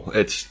at all.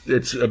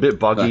 It's a bit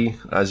buggy,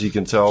 as you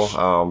can tell,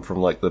 from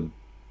like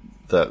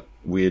that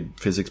weird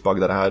physics bug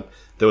that I had.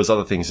 There was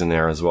other things in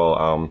there as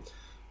well.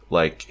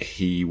 Like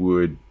he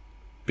would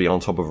be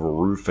on top of a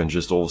roof and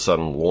just all of a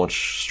sudden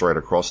launch straight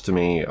across to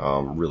me,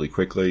 really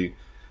quickly.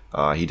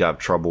 He'd have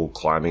trouble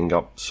climbing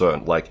up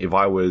certain, like if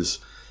I was,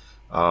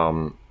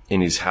 in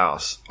his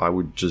house, I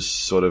would just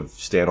sort of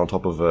stand on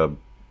top of a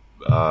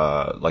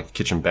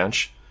kitchen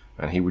bench,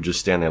 and he would just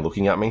stand there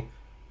looking at me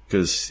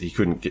because he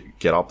couldn't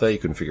get up there. He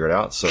couldn't figure it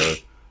out. So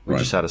we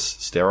just had a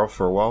stare off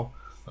for a while.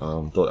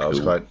 Thought that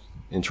was quite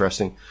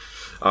interesting.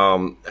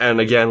 And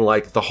again,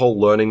 like the whole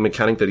learning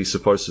mechanic that he's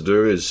supposed to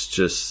do is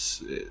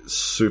just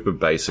super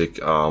basic.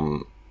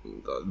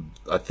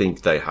 I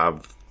think they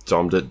have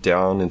dumbed it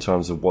down in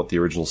terms of what the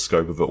original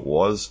scope of it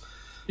was.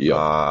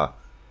 Yeah.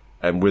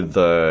 And with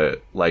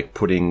the, like,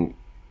 putting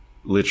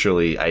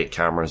literally 8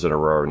 cameras in a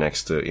row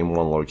next to in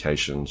one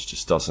location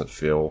just doesn't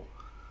feel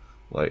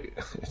like,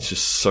 it's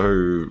just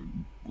so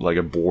like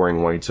a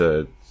boring way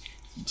to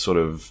sort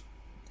of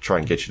try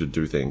and get you to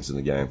do things in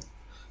the game.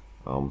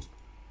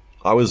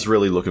 I was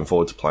really looking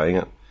forward to playing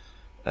it,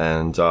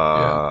 and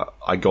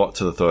I got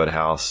to the third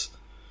house,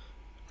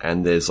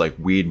 and there's like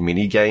weird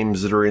mini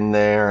games that are in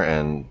there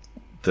and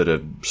that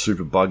are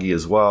super buggy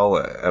as well.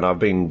 And I've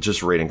been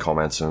just reading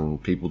comments,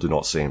 and people do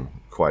not seem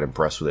quite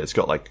impressed with it. It's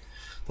got like,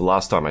 the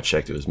last time I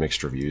checked, it was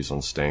mixed reviews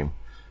on Steam.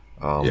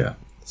 So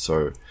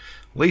So at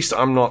least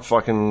I'm not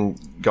fucking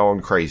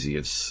going crazy.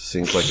 It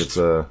seems like it's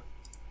a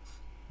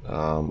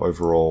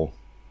overall,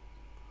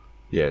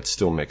 yeah, it's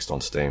still mixed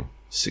on Steam.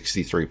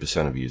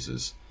 63% of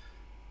users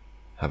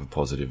have a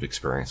positive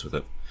experience with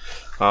it.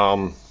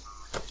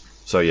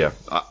 So yeah,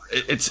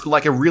 it's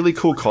like a really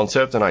cool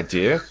concept and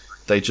idea.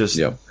 They just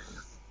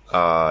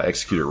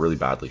execute it really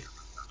badly.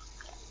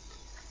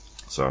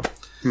 So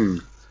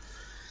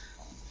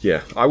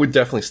yeah, I would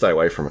definitely stay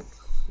away from it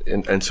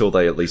until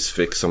they at least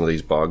fix some of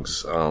these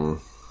bugs,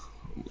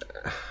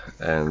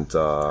 and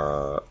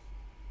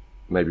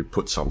maybe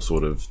put some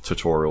sort of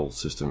tutorial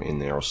system in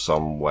there or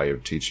some way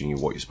of teaching you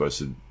what you're supposed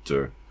to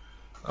do.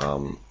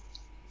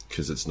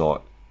 Because it's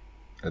not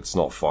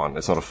fun.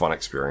 It's not a fun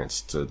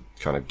experience to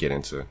kind of get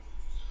into.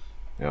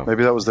 Yeah.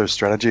 Maybe that was their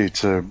strategy,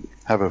 to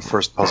have a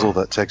first puzzle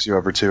that takes you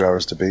over 2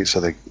 hours to beat,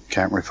 so they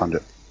can't refund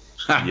it.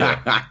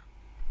 Yeah.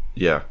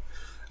 Yeah.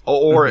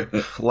 Or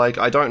like,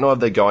 I don't know if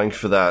they're going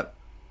for that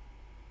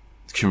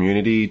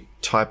community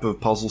type of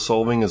puzzle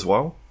solving as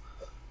well.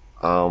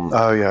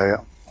 Oh,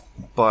 yeah.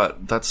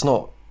 But that's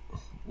not,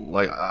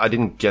 like, I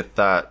didn't get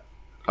that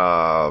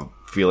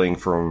feeling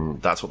from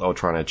that's what they were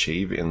trying to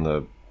achieve in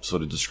the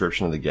sort of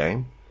description of the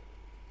game.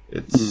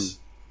 It's,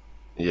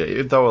 yeah,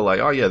 if they were like,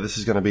 oh yeah, this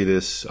is going to be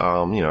this,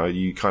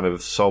 you kind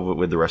of solve it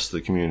with the rest of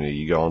the community.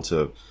 You go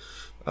onto,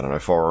 I don't know,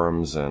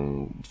 forums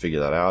and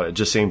figure that out. It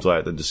just seems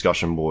like the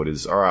discussion board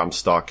is, all right, I'm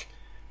stuck.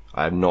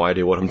 I have no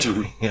idea what I'm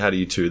doing. How do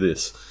you do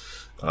this?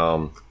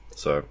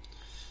 So,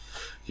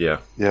 yeah.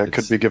 Yeah, it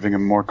could be giving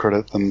them more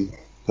credit than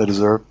they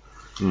deserve.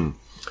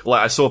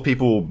 Like, I saw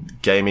people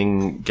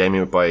gaming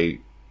it by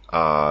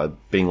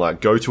being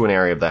like, go to an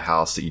area of the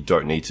house that you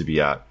don't need to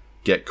be at,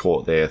 get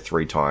caught there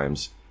 3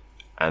 times,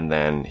 and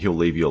then he'll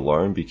leave you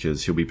alone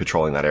because he'll be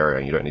patrolling that area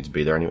and you don't need to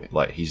be there anyway.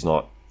 Like, he's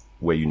not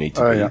where you need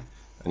to be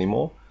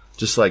anymore.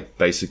 Just like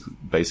basic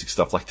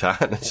stuff like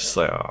that. It's just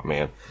like, oh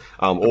man.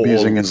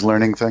 Abusing his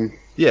learning thing.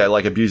 Yeah,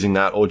 like abusing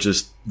that, or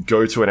just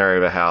go to an area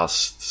of a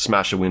house,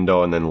 smash a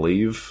window and then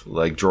leave.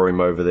 Like, draw him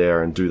over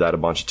there and do that a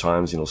bunch of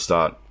times and he'll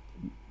start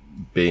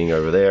being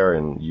over there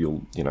and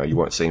you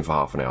won't see him for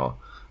half an hour.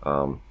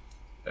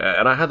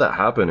 And I had that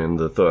happen in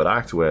the third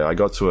act where I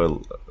got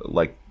to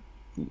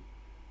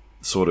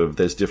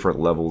there's different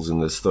levels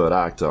in this third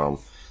act,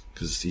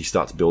 because he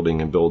starts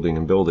building and building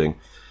and building.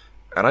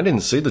 And I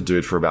didn't see the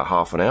dude for about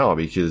half an hour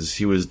because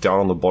he was down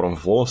on the bottom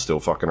floor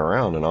still fucking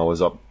around, and I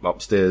was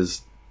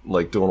upstairs,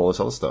 like, doing all this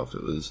other stuff.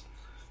 It was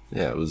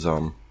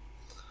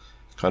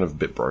kind of a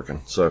bit broken.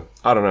 So,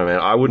 I don't know,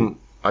 man.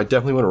 I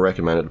definitely wouldn't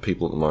recommend it to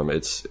people at the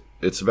moment.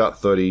 It's about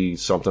 30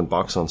 something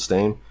bucks on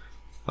Steam,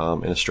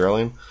 in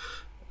Australian,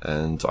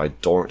 and I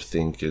don't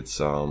think it's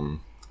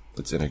in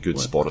a good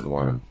spot at the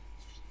moment.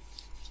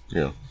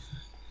 Yeah.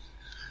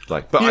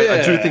 Like, but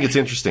I do think it's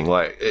interesting.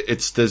 Like,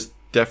 there's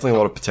definitely a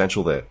lot of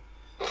potential there.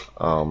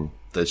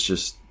 That's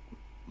just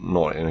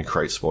not in a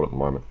great spot at the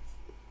moment.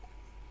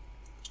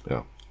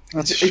 Yeah.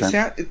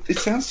 It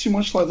sounds too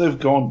much like they've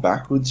gone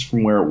backwards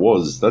from where it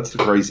was. That's the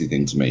crazy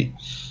thing to me.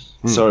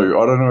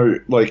 So, I don't know,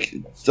 like,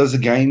 does the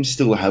game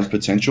still have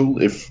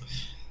potential if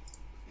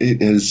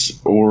it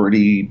has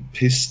already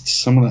pissed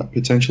some of that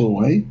potential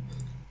away?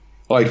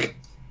 Like,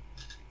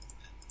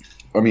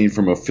 I mean,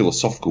 from a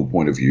philosophical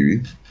point of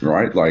view,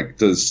 right? Like,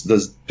 does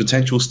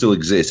potential still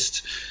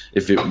exist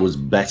if it was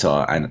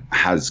better and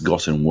has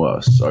gotten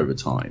worse over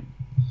time?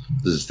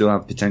 Does it still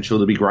have potential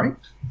to be great?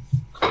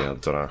 Yeah, I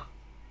don't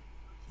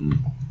know.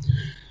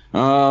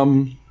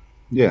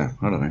 Yeah,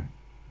 I don't know.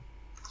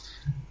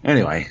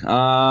 Anyway,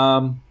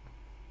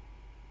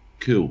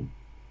 cool.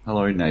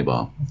 Hello,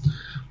 neighbor.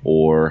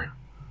 Or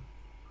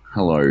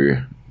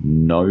hello,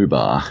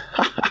 Nobar.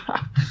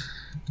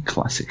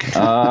 Classic.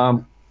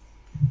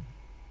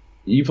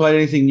 You played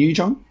anything new,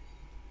 John?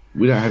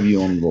 We don't have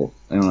you on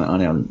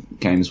our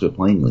games we're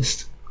playing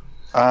list.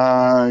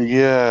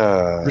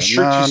 Yeah.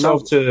 Restrict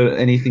yourself to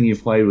anything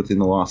you've played within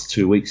the last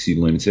 2 weeks,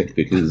 you lunatic,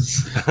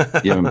 because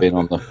you haven't been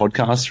on the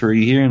podcast for a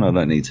year, and I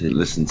don't need to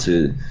listen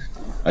to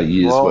a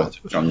year's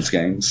worth of John's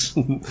games.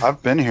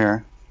 I've been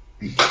here.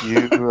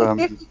 You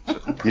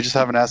just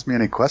haven't asked me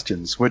any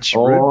questions. Which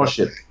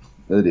shit.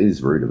 It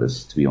is rude of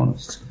us, to be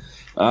honest.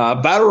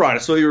 Battlerite. I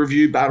saw you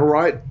review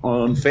Battlerite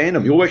on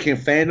Fandom. You're working at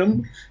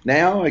Fandom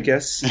now, I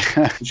guess.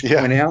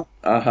 Point out.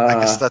 I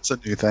guess that's a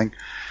new thing.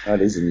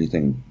 That is a new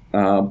thing.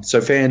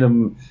 So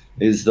Fandom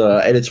is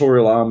the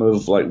editorial arm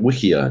of like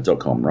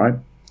Wikia.com, right?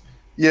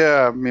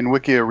 Yeah, I mean,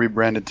 Wikia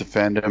rebranded to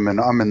Fandom,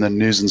 and I'm in the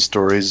news and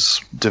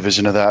stories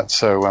division of that.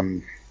 So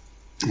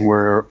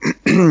we're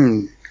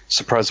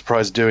surprise,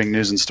 surprise, doing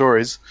news and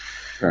stories.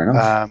 Fair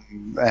enough.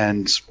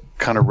 And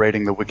kind of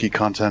rating the wiki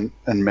content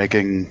and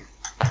making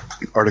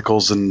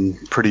articles and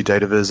pretty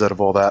data viz out of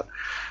all that.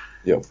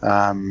 Yep.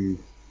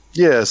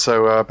 Yeah.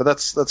 So, but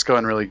that's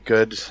going really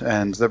good,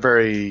 and they're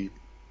very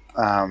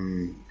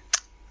AAA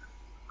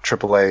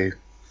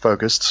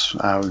focused.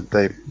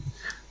 They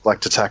like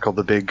to tackle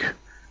the big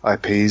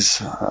IPs,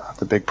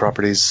 the big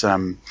properties.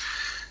 So,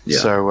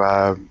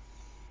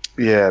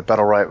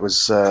 Battlerite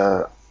was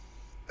an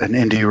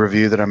indie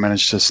review that I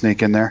managed to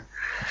sneak in there.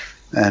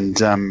 And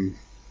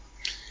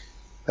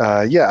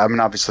yeah, I mean,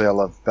 obviously, I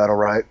love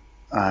Battlerite.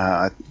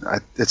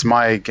 It's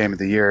my game of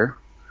the year,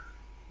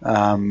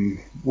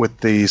 with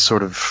the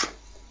sort of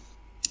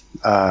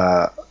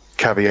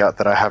caveat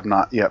that I have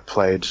not yet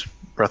played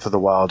Breath of the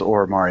Wild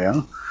or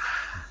Mario.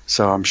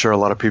 So I'm sure a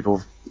lot of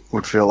people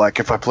would feel like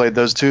if I played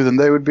those two, then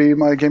they would be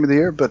my game of the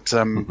year. But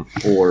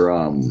or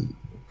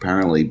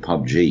apparently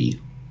PUBG.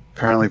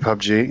 Apparently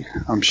PUBG.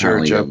 I'm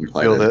sure Joe would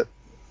feel that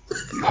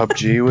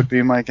PUBG would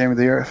be my game of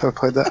the year if I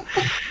played that.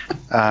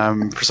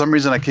 For some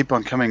reason, I keep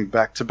on coming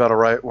back to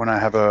Battlerite when I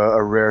have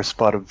a rare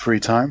spot of free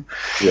time.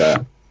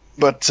 Yeah.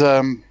 But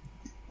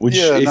which,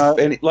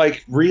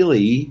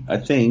 really, I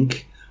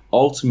think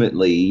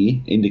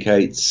ultimately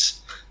indicates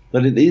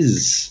that it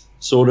is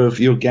sort of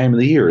your game of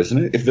the year, isn't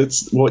it? If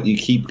it's what you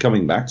keep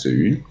coming back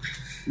to,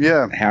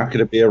 yeah. How could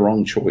it be a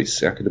wrong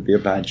choice? How could it be a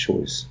bad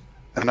choice?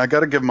 And I got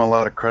to give them a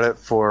lot of credit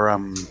for,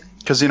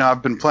 because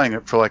I've been playing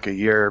it for like a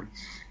year.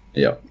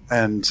 Yeah.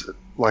 And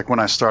like when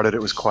I started,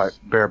 it was quite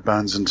bare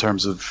bones in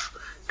terms of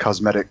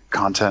cosmetic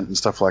content and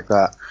stuff like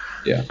that.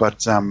 Yeah.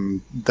 But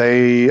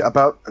they,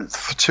 about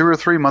 2 or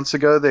 3 months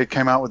ago, they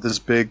came out with this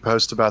big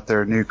post about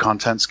their new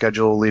content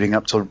schedule leading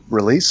up to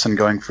release and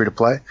going free to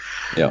play.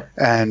 Yeah.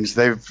 And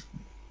they've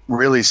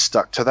really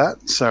stuck to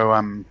that.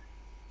 So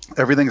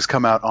everything's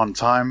come out on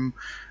time.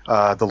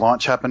 The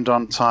launch happened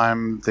on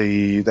time.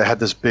 They had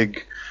this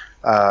big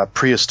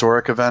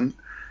prehistoric event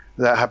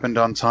that happened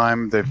on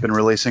time. They've been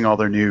releasing all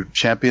their new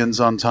champions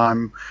on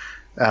time.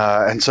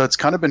 And so it's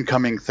kind of been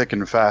coming thick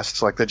and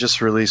fast. Like they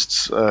just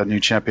released a new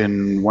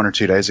champion 1 or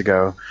 2 days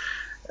ago.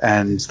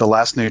 And the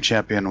last new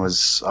champion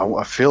was,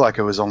 I feel like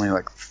it was only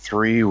like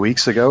 3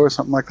 weeks ago or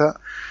something like that.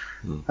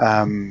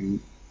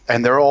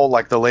 And they're all,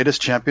 like, the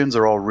latest champions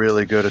are all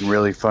really good and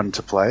really fun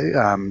to play.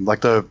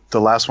 Like the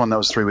last one that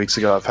was 3 weeks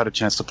ago, I've had a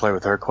chance to play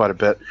with her quite a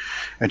bit.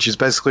 And she's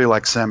basically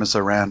like Samus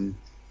Aran.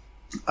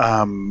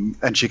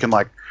 And she can,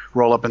 like,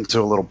 roll up into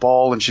a little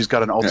ball, and she's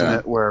got an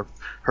ultimate where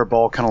her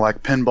ball kind of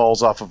like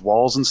pinballs off of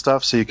walls and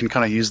stuff, so you can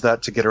kind of use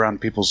that to get around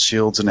people's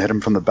shields and hit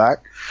them from the back.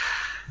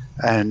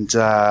 And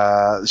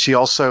she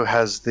also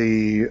has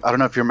I don't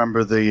know if you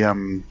remember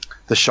the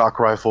shock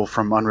rifle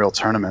from Unreal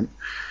Tournament.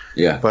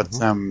 Yeah. But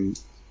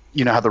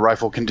you know how the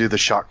rifle can do the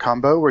shock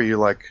combo where you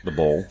like the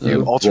ball,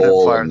 you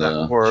alternate fire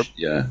that orb.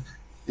 Yeah.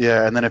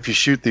 Yeah, and then if you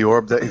shoot the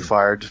orb that you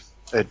fired,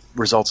 it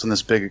results in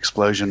this big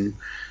explosion.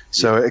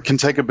 So it can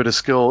take a bit of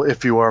skill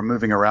if you are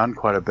moving around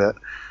quite a bit.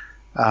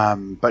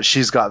 But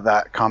she's got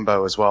that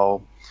combo as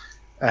well.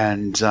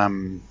 And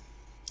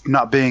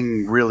not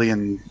being really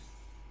in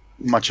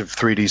much of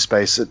 3D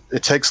space,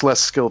 it takes less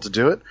skill to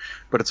do it,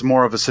 but it's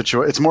more of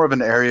it's more of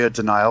an area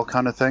denial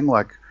kind of thing.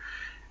 Like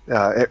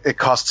it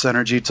costs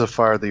energy to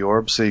fire the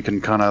orb, so you can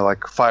kind of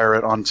like fire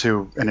it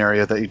onto an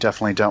area that you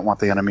definitely don't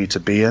want the enemy to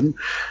be in.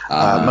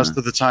 Most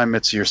of the time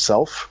it's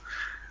yourself.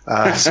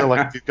 So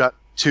like if you've got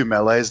 2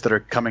 melees that are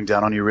coming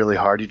down on you really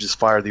hard, you just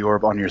fire the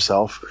orb on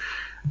yourself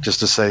just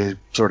to say,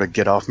 sort of,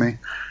 get off me.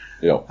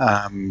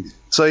 Yeah.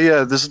 So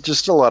yeah, this is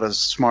just a lot of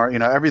smart,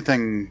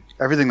 everything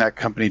that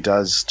company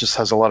does just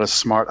has a lot of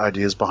smart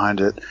ideas behind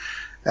it.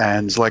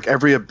 And like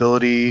every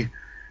ability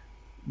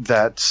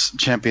that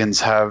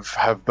champions have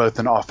both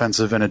an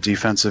offensive and a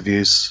defensive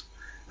use.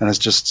 And it's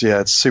just,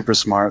 it's super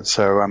smart.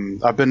 So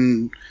I've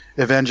been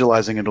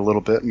evangelizing it a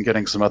little bit and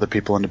getting some other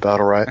people into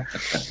Battlerite.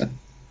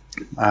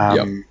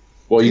 Yep.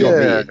 Well, you got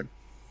me in.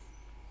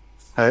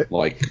 Hey?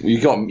 Like you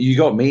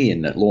got me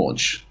in at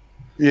launch.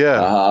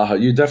 Yeah.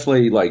 You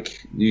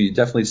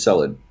definitely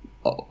sell it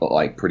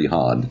like pretty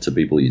hard to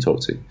people you talk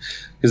to,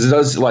 because it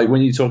does, like,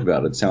 when you talk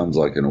about it, it sounds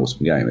like an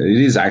awesome game. It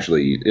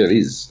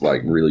is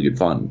like really good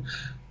fun,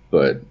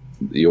 but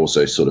you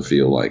also sort of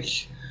feel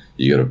like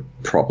you got to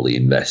properly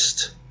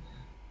invest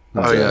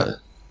to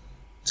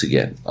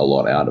get a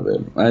lot out of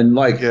it, and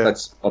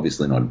that's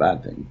obviously not a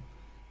bad thing.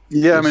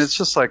 Yeah, I mean, it's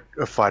just like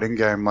a fighting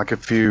game. Like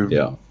if you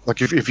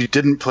if you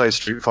didn't play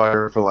Street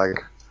Fighter for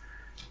like,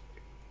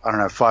 I don't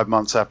know, 5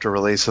 months after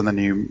release, and then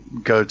you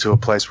go to a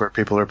place where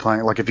people are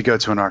playing, like if you go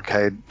to an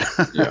arcade,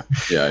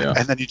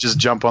 and then you just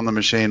jump on the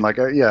machine, like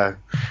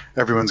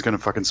everyone's gonna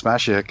fucking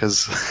smash you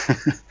because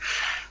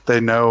they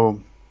know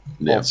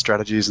all the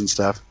strategies and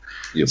stuff.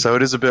 Yep. So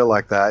it is a bit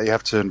like that. You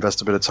have to invest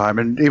a bit of time,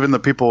 and even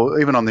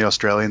on the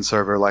Australian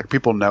server, like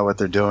people know what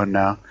they're doing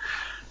now.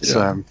 Yeah.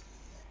 So.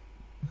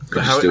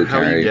 How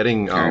are you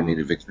getting me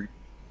to victory?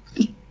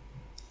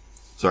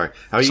 Sorry,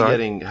 how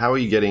are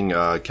you getting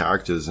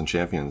characters and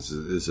champions?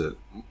 Is it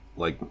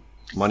like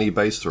money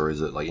based, or is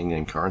it like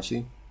in-game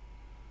currency?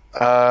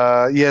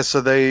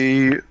 So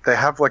they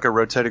have like a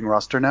rotating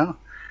roster now,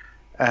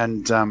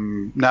 and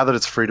now that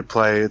it's free to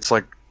play, it's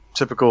like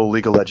typical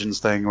League of Legends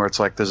thing where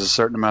it's like there's a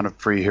certain amount of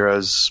free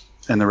heroes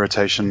in the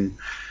rotation,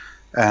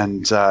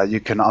 and you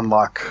can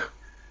unlock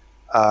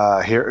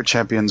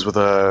champions with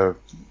a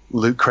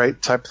loot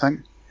crate type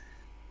thing.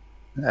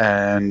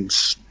 And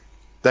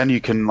then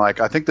you can, like,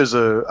 I think there's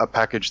a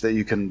package that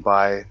you can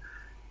buy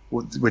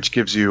which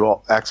gives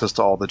you access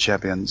to all the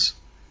champions.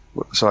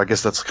 So I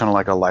guess that's kind of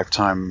like a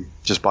lifetime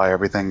just buy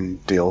everything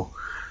deal.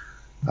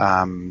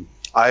 And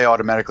I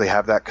automatically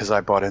have that because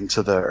I bought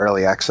into the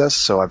early access,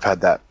 so I've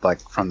had that like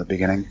from the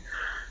beginning.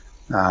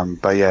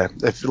 But yeah,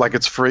 if like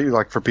it's free,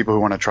 like for people who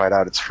want to try it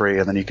out, it's free,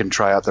 and then you can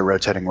try out the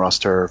rotating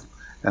roster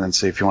and then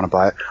see if you want to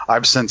buy it.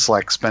 I've since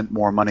like spent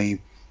more money,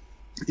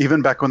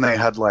 even back when they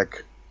had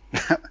like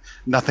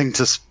nothing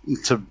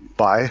to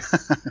buy.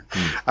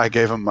 I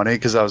gave them money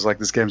because I was like,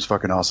 this game's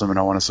fucking awesome, and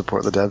I want to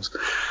support the devs.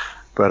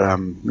 But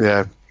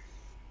yeah,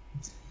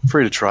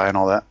 free to try and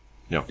all that.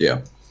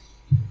 Yeah.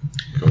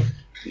 Cool.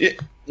 Yeah,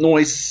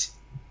 nice.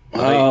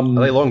 Are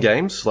they long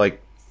games?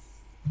 Like,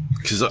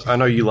 because I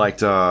know you liked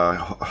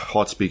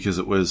HOTS because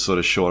it was sort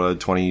of shorter,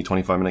 20,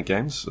 25-minute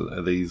games.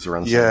 Are these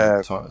around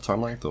the same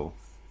time length? Or?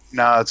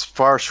 No, it's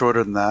far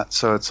shorter than that.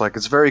 So it's like,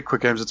 it's very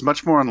quick games. It's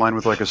much more in line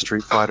with like a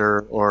Street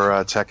Fighter or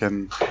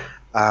Tekken.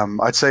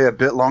 I'd say a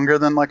bit longer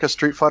than like a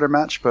Street Fighter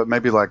match, but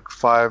maybe like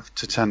 5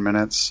 to 10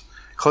 minutes,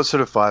 closer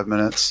to 5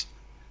 minutes.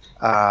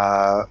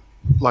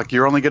 Like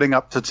you're only getting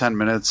up to 10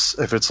 minutes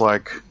if it's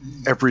like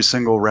every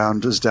single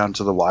round is down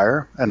to the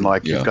wire and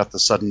like you've got the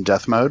sudden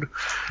death mode.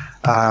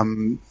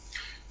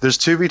 There's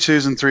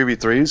 2v2s and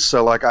 3v3s.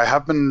 So like I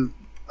have been,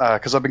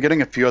 because I've been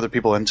getting a few other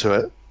people into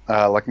it,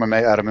 like my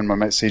mate Adam and my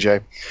mate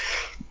CJ.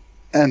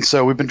 And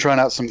so we've been trying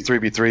out some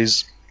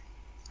 3v3s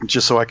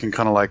just so I can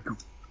kind of like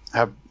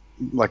have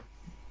like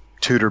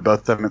tutor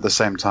both them at the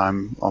same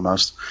time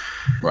almost.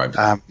 Right.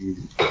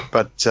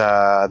 But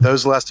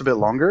those last a bit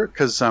longer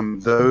because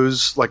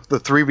those, like the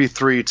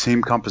 3v3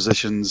 team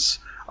compositions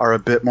are a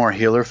bit more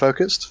healer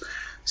focused.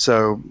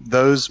 So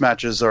those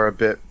matches are a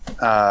bit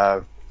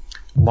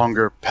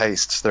longer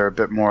paced. They're a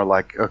bit more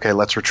like, okay,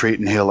 let's retreat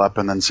and heal up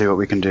and then see what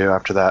we can do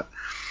after that.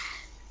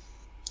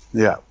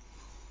 Yeah.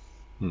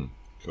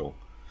 Cool.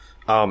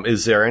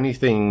 Is there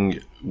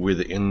anything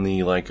within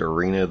the like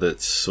arena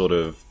that's sort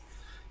of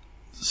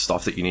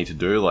stuff that you need to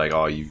do? Like,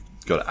 oh, you've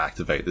got to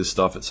activate this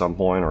stuff at some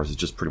point, or is it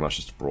just pretty much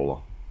just a brawler?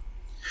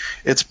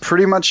 It's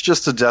pretty much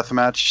just a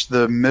deathmatch.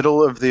 The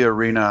middle of the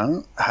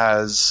arena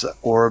has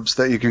orbs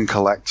that you can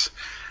collect.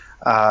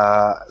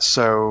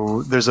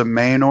 So there's a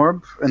main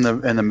orb in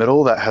the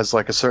middle that has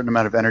like a certain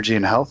amount of energy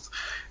and health,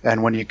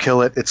 and when you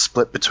kill it, it's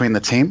split between the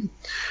team.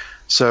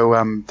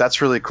 So that's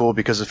really cool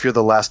because if you're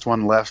the last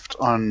one left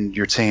on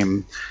your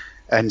team,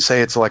 and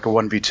say it's like a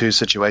 1v2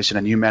 situation,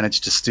 and you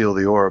manage to steal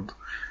the orb,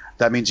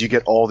 that means you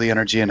get all the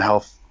energy and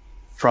health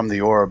from the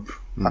orb,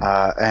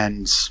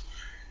 and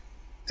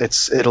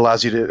it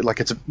allows you to like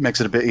it makes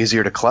it a bit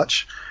easier to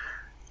clutch.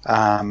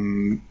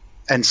 And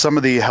some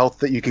of the health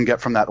that you can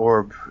get from that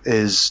orb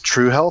is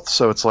true health.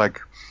 So it's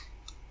like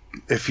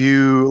if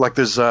you like,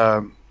 there's how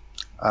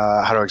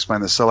do I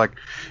explain this? So like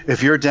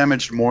if you're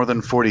damaged more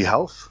than 40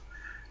 health,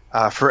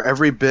 for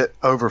every bit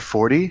over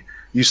 40,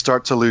 you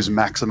start to lose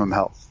maximum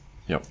health.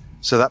 Yep.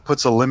 So that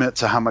puts a limit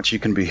to how much you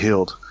can be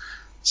healed.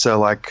 So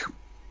like,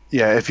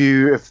 yeah,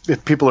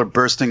 if people are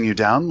bursting you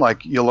down,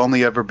 like you'll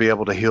only ever be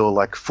able to heal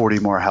like 40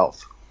 more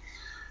health.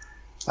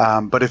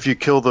 But if you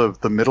kill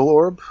the middle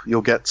orb,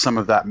 you'll get some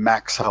of that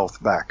max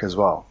health back as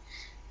well.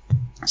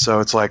 So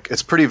it's like,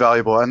 it's pretty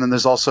valuable. And then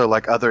there's also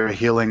like other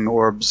healing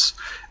orbs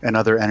and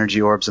other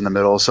energy orbs in the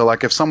middle. So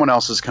like if someone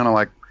else is kind of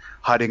like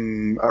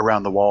hiding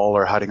around the wall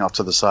or hiding off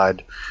to the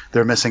side,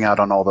 they're missing out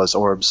on all those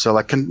orbs. So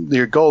like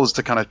your goal is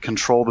to kind of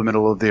control the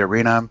middle of the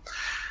arena.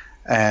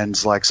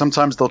 And like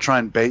sometimes they'll try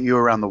and bait you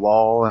around the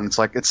wall, and it's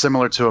like it's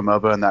similar to a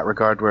MOBA in that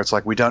regard, where it's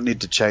like we don't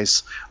need to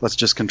chase. Let's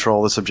just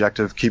control this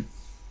objective, keep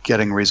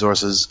getting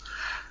resources,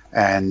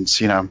 and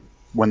you know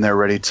when they're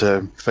ready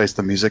to face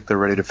the music, they're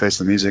ready to face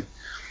the music.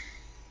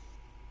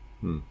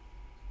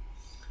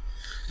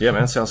 Yeah,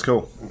 man, sounds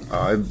cool.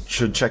 I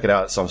should check it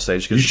out at some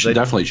stage. You should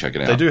definitely check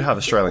it out. They do have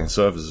Australian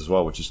servers as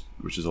well, which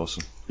is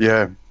awesome.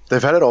 Yeah,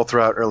 they've had it all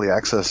throughout early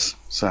access.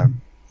 So.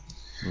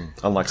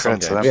 Unlike some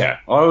games. Yeah,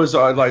 I've always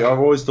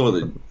thought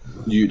that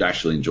you'd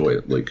actually enjoy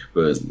it, Luke.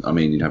 But I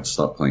mean, you'd have to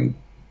start playing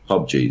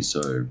PUBG.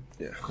 So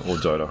yeah, or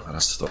Dota. I'd have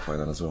to stop playing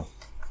that as well.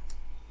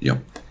 Yep.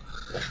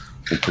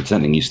 Or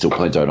pretending you still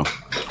play Dota.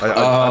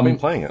 I've been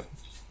playing it.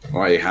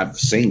 I have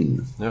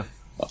seen. Yeah.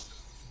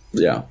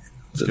 Yeah.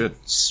 It's good.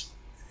 It's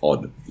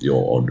odd. You're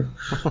odd.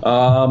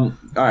 All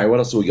right. What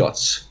else do we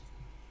got?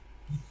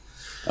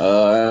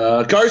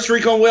 Ghost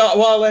Recon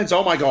Wildlands.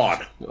 Oh my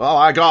god. Oh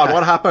my god.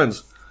 What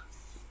happens?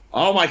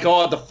 Oh my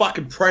god, the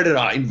fucking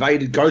Predator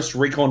invaded Ghost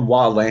Recon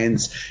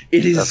Wildlands.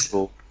 It is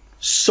cool.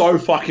 So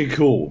fucking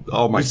cool.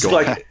 Oh my god.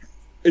 Like,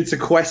 it's a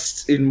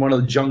quest in one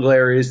of the jungle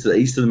areas to the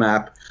east of the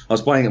map. I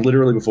was playing it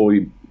literally before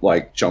we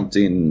like jumped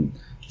in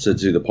to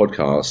do the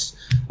podcast.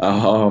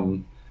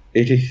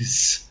 It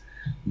is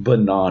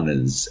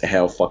bananas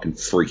how fucking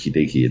freaky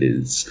deaky it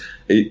is.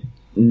 It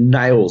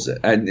nails it.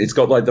 And it's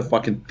got like the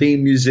fucking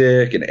theme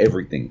music and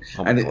everything.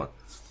 Oh my god.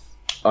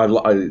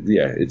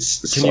 It's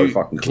so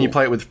fucking cool. Can you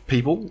play it with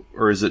people,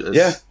 or is it?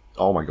 Yeah.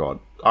 Oh my god!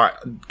 All right,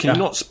 can you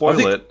not spoil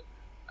it?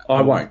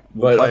 I won't.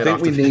 But I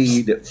think we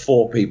need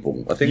 4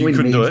 people. I think we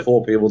need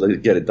 4 people to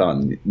get it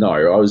done. No,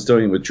 I was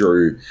doing it with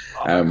Drew.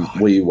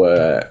 We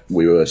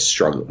were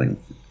struggling.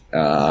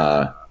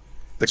 The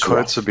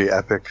quotes would be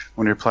epic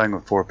when you're playing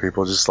with 4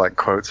 people. Just like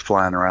quotes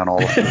flying around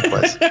all over the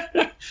place.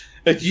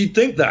 You'd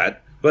think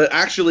that, but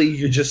actually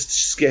you're just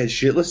scared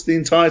shitless the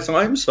entire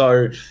time.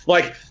 So,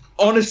 like,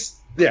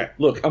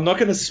 look, I'm not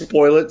going to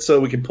spoil it so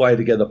we can play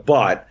together,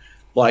 but,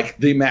 like,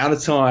 the amount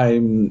of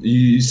time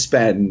you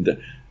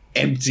spend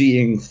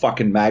emptying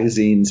fucking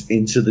magazines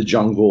into the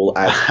jungle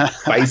at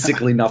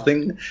basically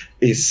nothing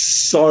is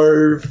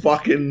so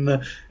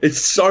fucking... It's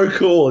so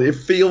cool. It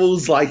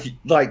feels like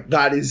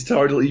that is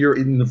totally... You're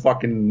in the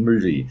fucking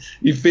movie.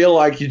 You feel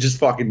like you're just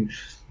fucking...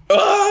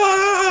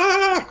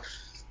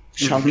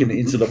 chunking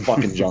into the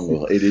fucking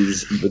jungle. It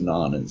is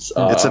bananas.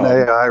 It's an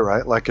AI,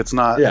 right? Like, it's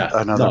not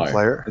another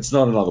player? It's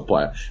not another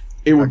player.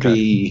 It would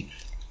be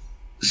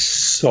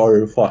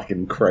so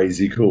fucking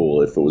crazy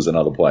cool if it was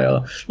another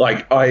player.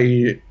 Like,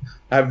 I've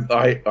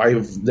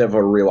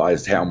never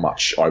realized how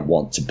much I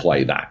want to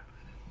play that.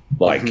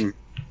 Like,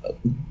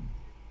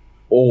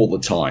 all the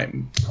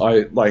time.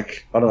 I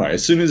don't know,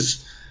 as soon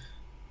as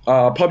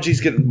PUBG's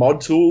getting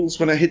mod tools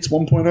when it hits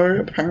 1.0,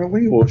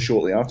 apparently, or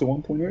shortly after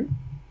 1.0.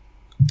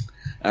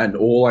 And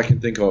all I can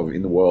think of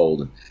in the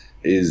world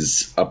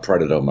is a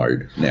Predator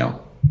mode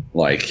now.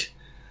 Like,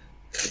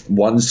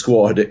 one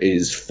squad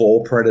is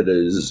 4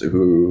 Predators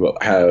who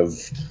have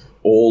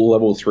all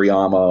level 3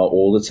 armor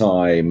all the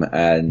time,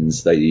 and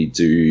they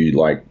do,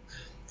 like,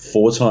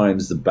 4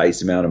 times the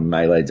base amount of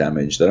melee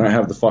damage. They don't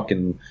have the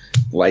fucking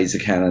laser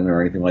cannon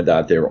or anything like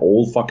that. They're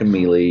all fucking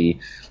melee.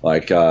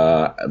 Like,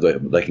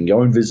 they can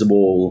go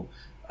invisible.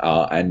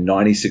 And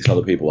 96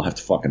 other people have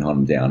to fucking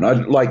hunt them down.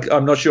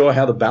 I'm not sure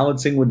how the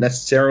balancing would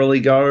necessarily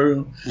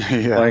go.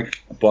 Yeah.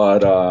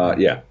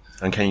 Yeah.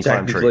 And can you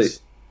climb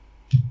trees?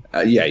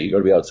 Yeah, you got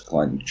to be able to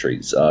climb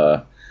trees.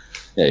 Yeah,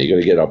 you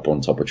got to get up on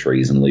top of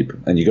trees and leap,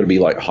 and you got to be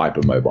like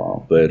hyper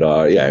mobile. But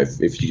yeah,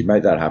 if you can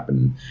make that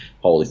happen,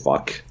 holy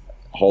fuck,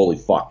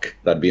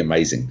 that'd be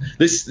amazing.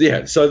 It's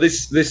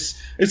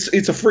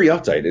a free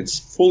update. It's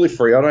fully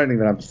free. I don't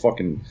even have the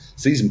fucking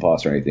season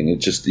pass or anything.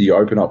 It's just you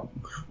open up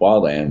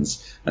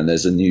Wildlands and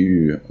there's a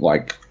new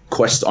like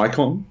quest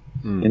icon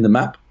in the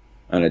map,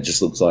 and it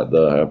just looks like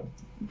the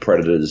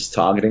Predator's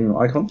targeting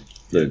icon,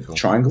 the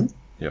triangle.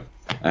 Yeah,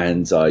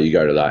 and you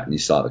go to that and you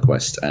start the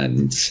quest,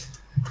 and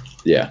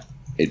yeah,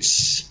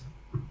 it's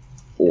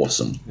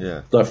awesome.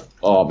 Yeah.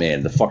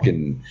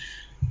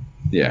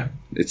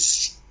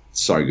 It's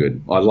so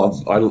good.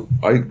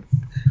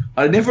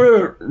 I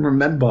never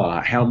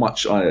remember how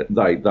much I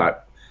like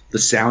that. The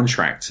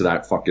soundtrack to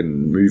that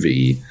fucking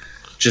movie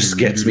just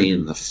gets me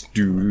in the...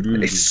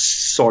 It's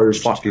so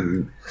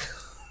fucking...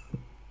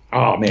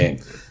 Oh, man.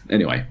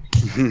 Anyway.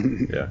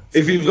 Yeah.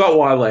 If you've got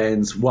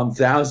Wildlands,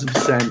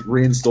 1000%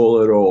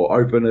 reinstall it or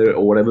open it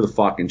or whatever the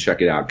fuck and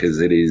check it out,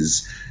 because it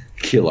is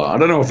killer. I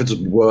don't know if it's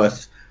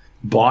worth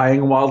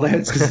buying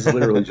Wildlands because it's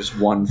literally just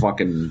one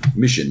fucking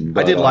mission.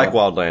 But, I did like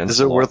Wildlands.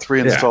 Is it worth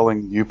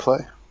reinstalling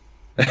Uplay?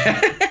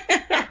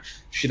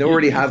 Should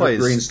already have it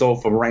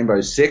reinstalled for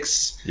Rainbow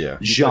Six. Yeah.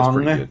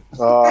 Jung.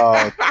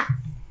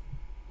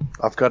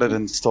 I've got it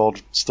installed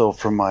still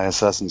from my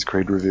Assassin's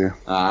Creed review.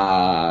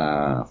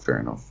 Fair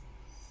enough.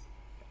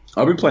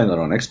 I've been playing that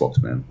on Xbox,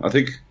 man. I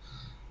think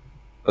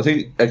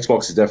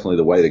Xbox is definitely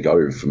the way to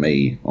go for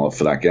me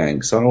for that game,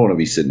 because I don't want to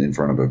be sitting in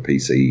front of a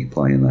PC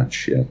playing that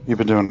shit. You've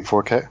been doing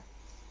 4K?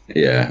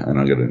 Yeah, and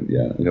I got it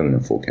in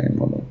 4K and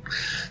whatnot.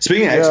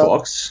 Speaking of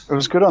Xbox... It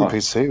was good on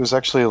PC. It was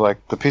actually,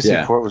 like, the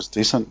PC port was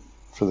decent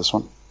for this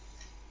one.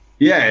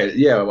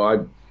 Yeah, well, I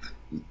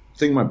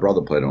think my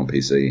brother played it on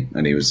PC,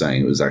 and he was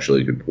saying it was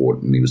actually a good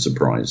port, and he was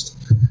surprised,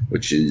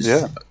 which is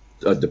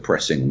a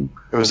depressing...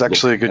 It was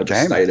actually a good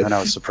game, and I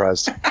was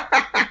surprised.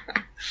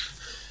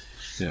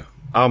 Yeah.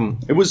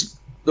 It was...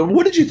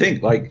 What did you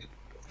think? Like,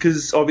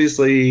 because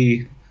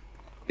obviously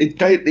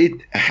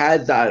it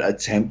had that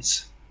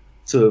attempt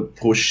to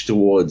push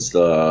towards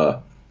the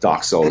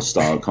Dark Souls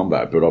style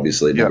combat, but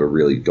obviously it never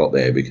really got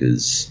there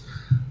because...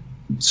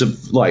 So,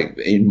 like,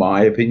 in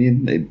my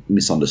opinion, it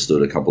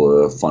misunderstood a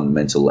couple of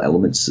fundamental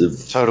elements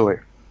of... Totally.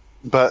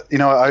 But, you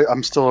know,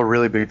 I'm still a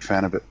really big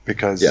fan of it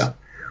because,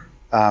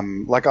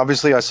 like,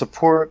 obviously I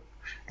support,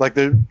 like,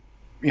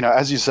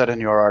 as you said in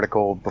your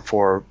article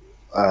before,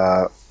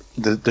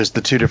 there's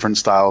the 2 different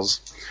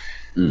styles.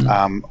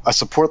 I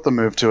support the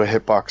move to a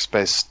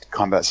hitbox-based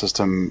combat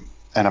system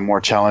and a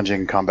more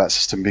challenging combat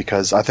system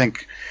because I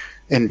think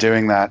in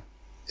doing that,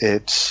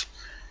 it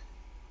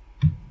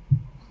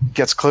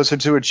gets closer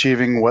to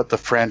achieving what the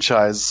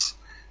franchise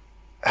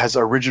has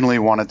originally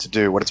wanted to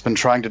do, what it's been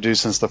trying to do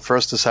since the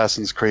first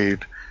Assassin's Creed,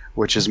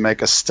 which is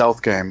make a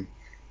stealth game.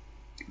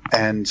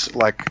 And,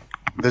 like,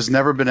 there's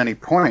never been any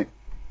point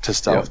to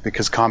stealth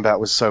because combat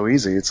was so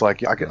easy. It's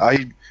like,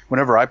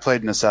 whenever I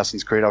played an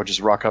Assassin's Creed, I would just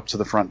rock up to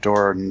the front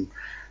door and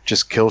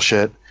just kill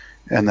shit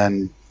and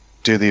then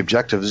do the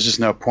objective. There's just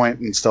no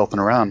point in stealthing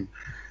around.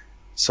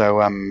 So,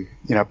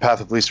 path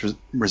of least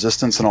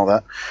resistance and all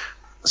that.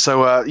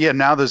 So,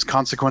 now there's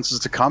consequences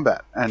to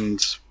combat.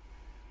 And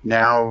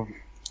now,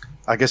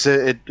 I guess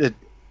it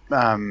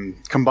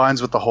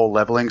combines with the whole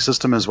leveling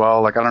system as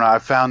well. Like, I don't know, I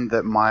found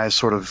that my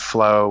sort of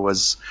flow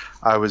was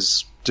I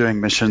was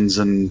doing missions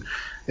and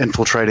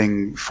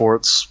infiltrating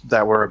forts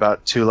that were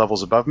about 2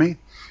 levels above me.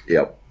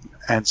 Yep.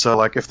 And so,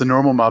 like, if the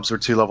normal mobs were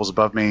 2 levels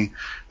above me,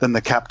 then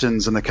the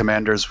captains and the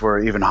commanders were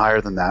even higher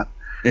than that.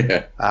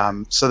 Yeah.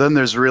 So then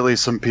there's really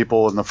some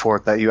people in the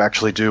fort that you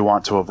actually do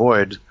want to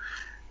avoid.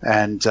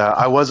 And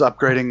I was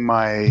upgrading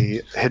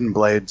my hidden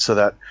blade so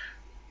that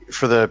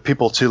for the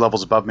people 2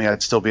 levels above me,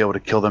 I'd still be able to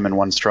kill them in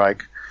one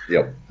strike.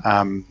 Yep.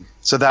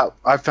 So that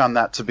I found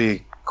that to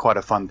be quite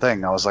a fun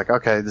thing. I was like,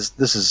 okay,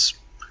 this is,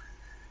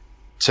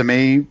 to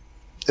me,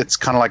 it's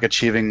kind of like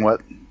achieving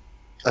what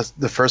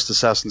the first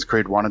Assassin's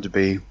Creed wanted to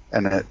be,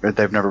 and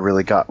they've never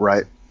really got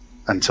right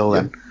until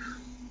then.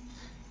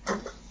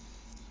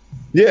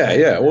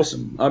 Yeah,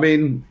 awesome. I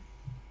mean,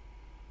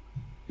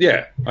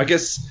 yeah, I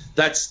guess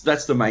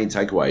that's the main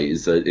takeaway,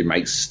 is that it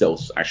makes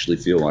stealth actually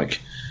feel like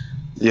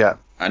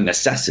a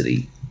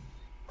necessity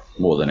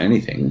more than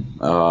anything.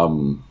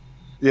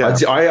 Yeah, I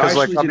because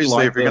actually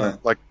obviously, if you're the-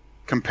 gonna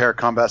compare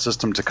combat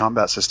system to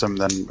combat system,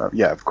 then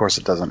of course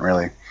it doesn't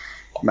really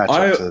match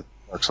up to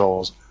Dark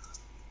Souls.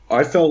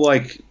 I felt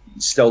like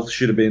stealth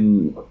should have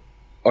been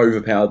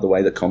overpowered the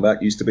way that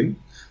combat used to be.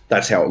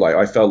 That's how,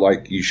 I felt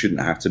like you shouldn't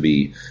have to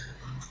be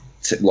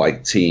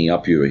teeing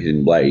up your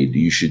hidden blade.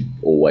 You should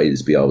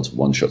always be able to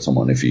one-shot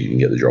someone if you can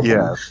get the drop on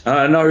them. And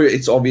I know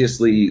it's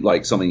obviously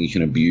something you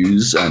can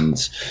abuse, and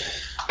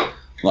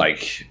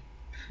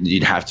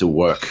you'd have to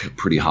work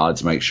pretty hard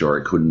to make sure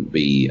it couldn't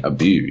be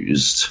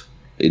abused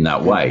in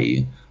that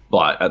way.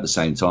 But at the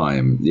same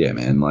time, yeah,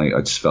 man, I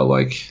just felt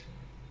like,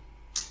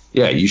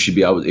 yeah, you should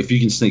be able, if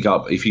you can sneak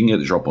up, if you can get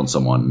the drop on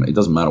someone, it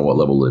doesn't matter what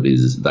level it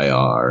is they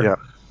are,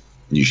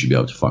 you should be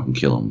able to fucking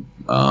kill them.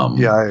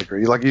 I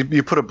agree.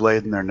 You put a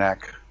blade in their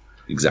neck.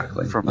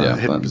 Exactly. From a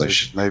hidden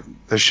position.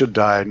 They should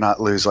die,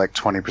 not lose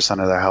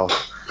 20% of their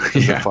health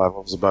because they're 5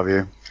 levels above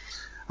you.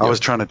 I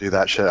was trying to do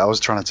that shit. I was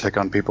trying to take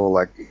on people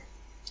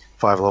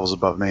 5 levels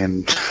above me,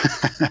 and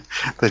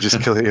they just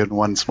kill you in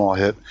one small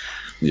hit.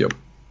 Yep.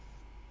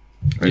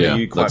 Are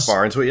you quite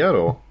far into it yet,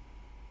 or?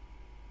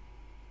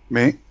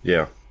 Me?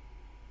 Yeah.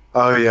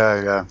 Oh,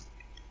 yeah.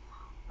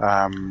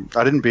 I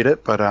didn't beat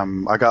it, but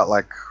I got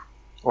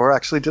or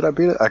actually, did I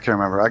beat it? I can't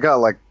remember. I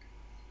got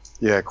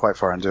quite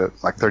far into it,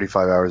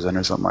 35 hours in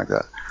or something like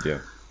that. Yeah.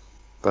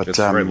 But it's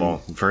a very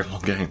long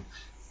game.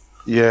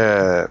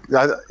 Yeah.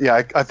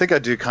 I think I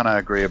do kind of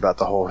agree about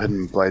the whole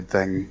hidden blade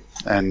thing,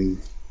 and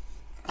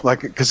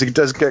because it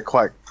does get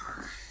quite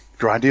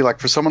grindy.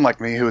 For someone like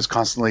me who is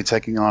constantly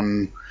taking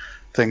on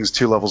things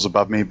 2 levels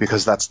above me,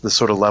 because that's the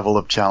sort of level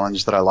of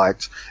challenge that I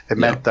liked, it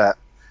meant that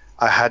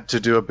I had to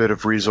do a bit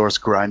of resource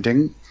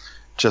grinding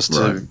just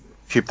to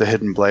keep the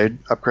hidden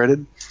blade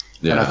upgraded.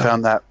 Yeah. And I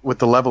found that with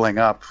the leveling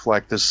up,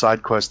 there's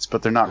side quests,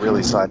 but they're not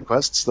really side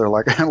quests. They're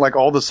like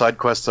all the side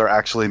quests are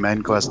actually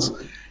main quests,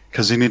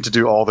 because you need to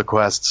do all the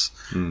quests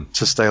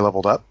to stay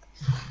leveled up.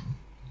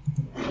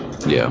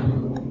 Yeah.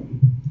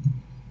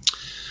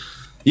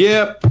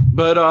 Yeah,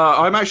 but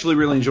I'm actually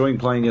really enjoying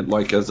playing it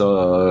as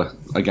a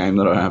game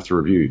that I don't have to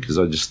review, because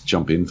I just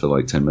jump in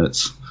for 10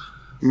 minutes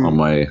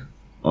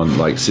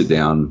on sit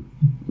down,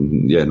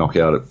 knock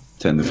out a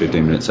 10 to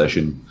 15 minute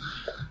session,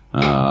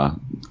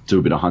 do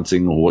a bit of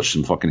hunting or watch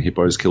some fucking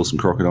hippos kill some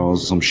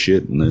crocodiles or some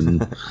shit, and then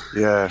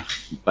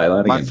bail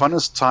out again. My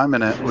funnest time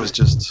in it was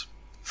just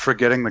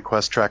forgetting the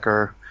quest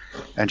tracker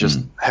and just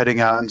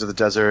heading out into the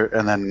desert,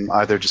 and then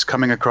either just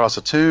coming across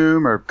a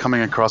tomb or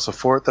coming across a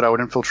fort that I would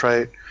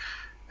infiltrate,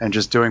 and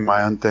just doing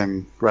my own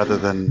thing rather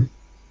than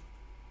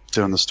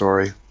doing the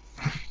story.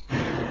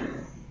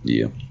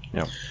 Yeah.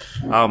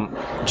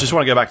 Just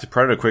want to go back to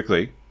Predator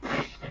quickly.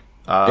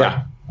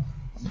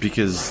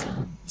 Because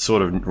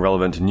sort of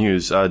relevant to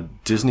news,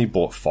 Disney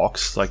bought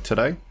Fox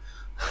today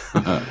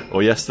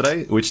or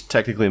yesterday, which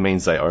technically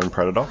means they own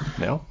Predator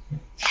now.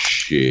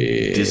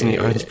 Shit. Disney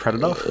owns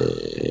Predator.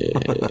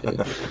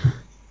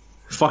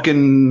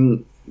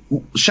 Fucking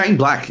Shane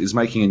Black is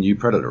making a new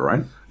Predator,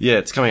 right? Yeah,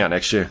 it's coming out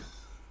next year.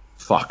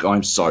 Fuck,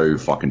 I'm so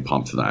fucking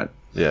pumped for that.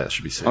 Yeah, it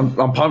should be sick. I'm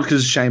pumped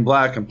because Shane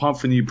Black. I'm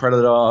pumped for new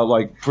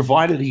Predator.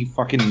 Provided he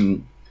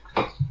fucking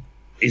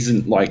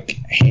isn't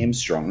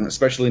hamstrung,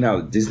 especially now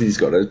that Disney's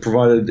got it.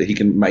 Provided that he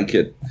can make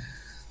it,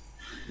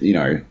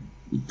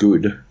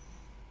 good.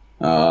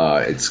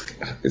 I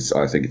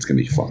think it's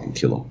gonna be fucking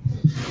killer.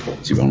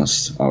 To be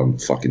honest, I'm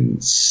super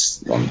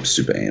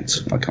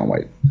amped. I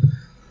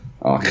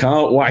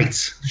can't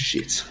wait.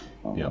 Shit.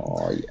 Oh yeah.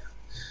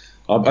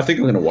 I think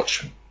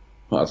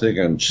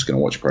I'm just going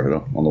to watch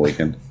Predator on the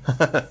weekend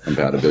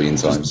about 1 billion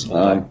times.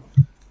 I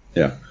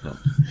was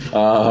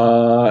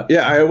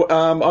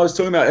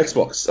talking about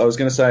Xbox. I was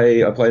going to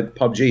say I played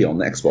PUBG on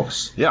the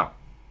Xbox. Yeah.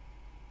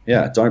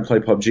 Yeah, don't play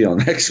PUBG on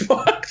the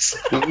Xbox.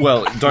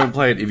 Well, don't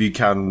play it if you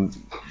can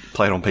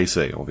play it on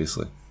PC,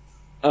 obviously.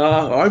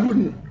 I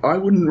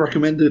wouldn't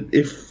recommend it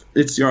if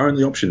it's your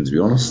only option, to be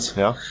honest.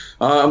 Yeah.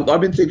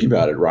 I've been thinking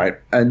about it, right?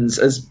 And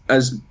as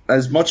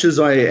much as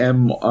I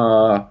am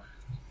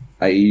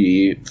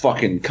a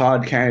fucking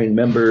card-carrying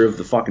member of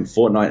the fucking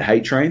Fortnite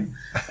hate train,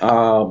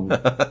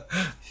 I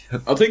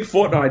think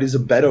Fortnite is a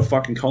better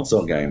fucking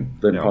console game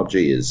than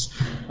PUBG is.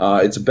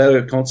 It's a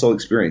better console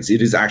experience.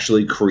 It is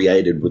actually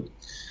created with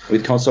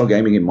with console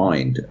gaming in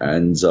mind.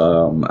 And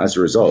as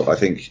a result, I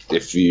think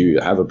if you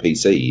have a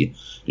PC,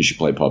 you should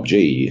play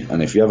PUBG.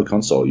 And if you have a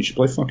console, you should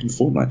play fucking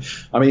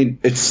Fortnite. I mean,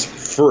 it's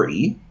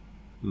free.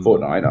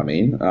 Fortnite, I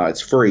mean.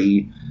 It's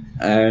free.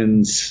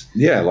 And,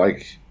 yeah,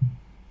 like,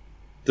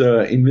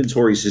 the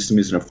inventory system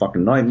isn't a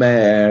fucking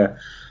nightmare.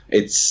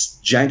 It's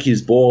janky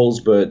as balls,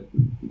 but,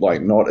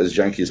 like, not as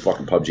janky as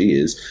fucking PUBG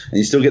is. And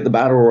you still get the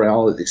Battle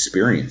Royale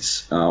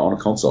experience on a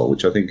console,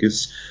 which I think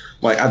is,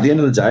 like, at the end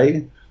of the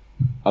day,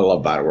 I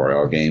love Battle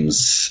Royale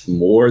games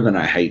more than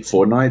I hate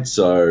Fortnite.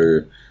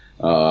 So,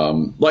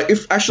 like,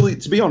 if actually,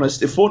 to be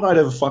honest, if Fortnite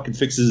ever fucking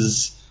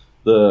fixes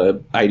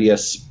the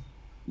ADS,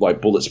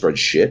 like, bullet spread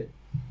shit,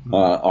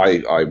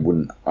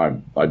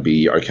 I'd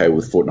be okay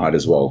with Fortnite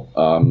as well.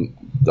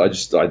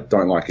 I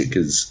don't like it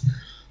because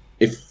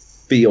it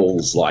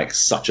feels like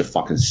such a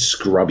fucking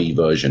scrubby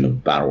version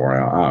of Battle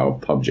Royale,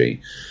 PUBG.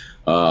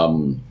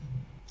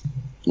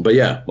 But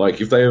yeah, like,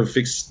 if they ever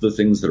fix the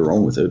things that are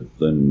wrong with it,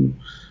 then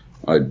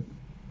I'd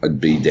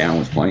be down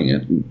with playing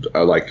it. I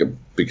like it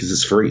because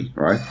it's free,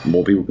 right?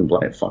 More people can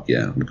play it. Fuck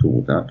yeah, I'm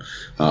cool with that.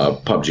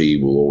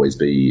 PUBG will always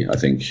be, I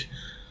think,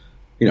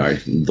 you know,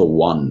 the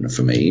one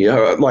for me.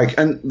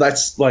 And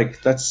that's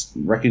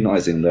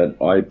recognizing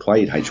that I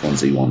played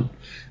H1Z1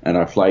 and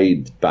I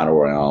played Battle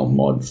Royale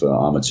mod for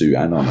Arma 2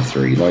 and Arma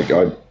 3. Like,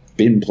 I've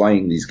been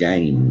playing these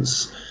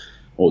games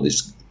or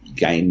this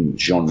game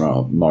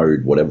genre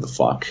mode, whatever the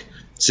fuck,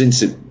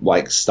 since it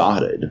like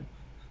started.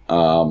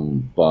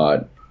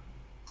 But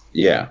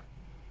yeah,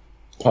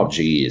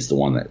 PUBG is the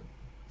one that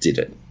did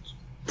it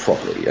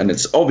properly, and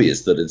it's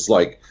obvious that it's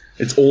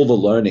all the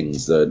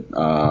learnings that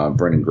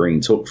Brendan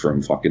Green took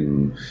from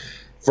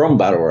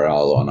Battle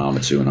Royale on Arma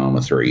 2 and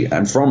Arma 3,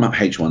 and from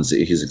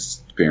H1Z, his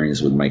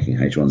experience with making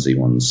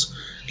H1Z1's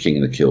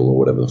King of the Kill or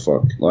whatever the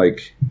fuck.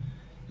 Like,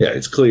 yeah,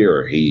 it's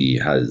clear he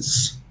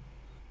has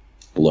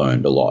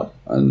learned a lot,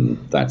 and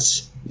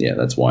that's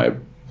why it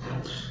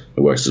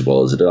works as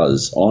well as it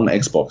does. On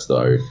Xbox,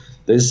 though,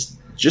 there's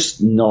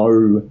just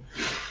no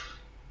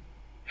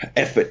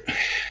effort.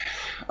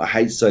 I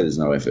hate to say there's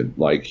no effort.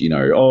 Like, you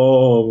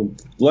know,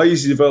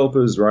 lazy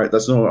developers, right?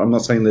 I'm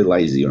not saying they're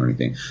lazy or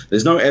anything.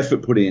 There's no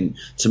effort put in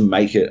to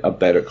make it a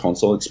better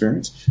console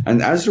experience.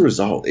 And as a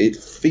result, it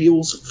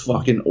feels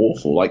fucking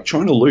awful. Like,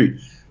 trying to loot.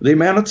 The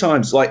amount of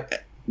times,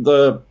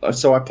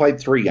 so I played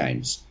 3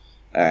 games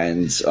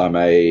and I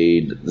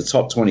made the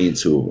top 20 in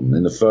 2 of them.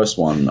 In the first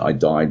one, I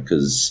died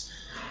because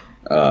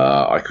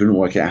I couldn't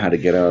work out how to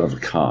get out of a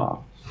car.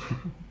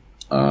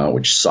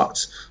 Which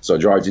sucked. So I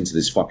drove into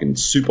this fucking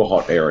super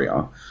hot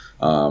area,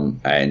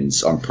 and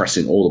I'm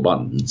pressing all the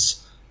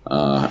buttons,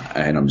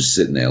 and I'm just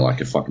sitting there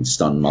like a fucking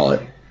stunned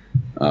mullet,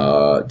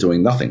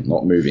 doing nothing,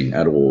 not moving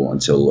at all,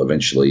 until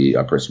eventually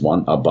I pressed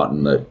a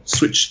button that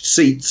switched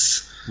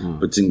seats,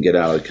 but didn't get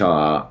out of the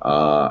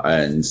car,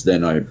 and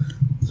then I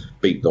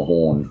beat the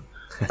horn,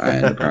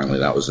 and apparently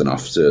that was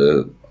enough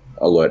to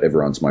alert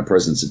everyone to my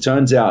presence. It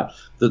turns out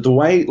that the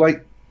way,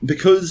 like,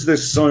 because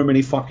there's so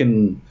many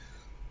fucking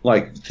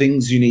like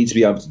things you need to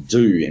be able to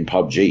do in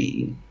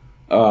PUBG,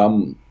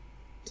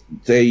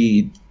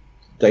 they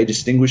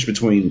distinguish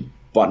between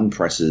button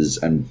presses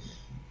and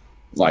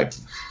like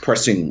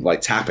pressing,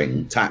 like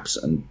taps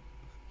and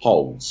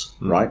holds,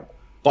 right?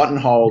 Button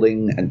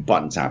holding and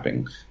button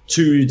tapping,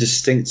 2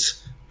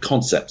 distinct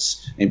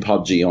concepts in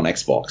PUBG on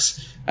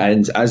Xbox.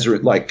 And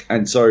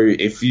so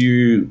if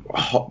you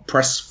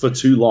press for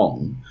too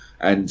long,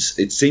 and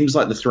it seems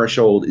like the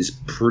threshold is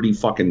pretty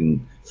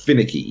fucking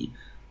finicky,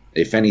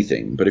 if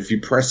anything, but if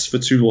you press for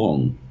too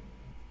long,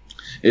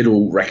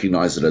 it'll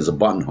recognize it as a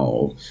button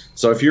hold.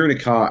 So if you're in a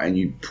car and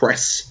you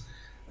press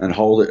and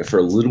hold it for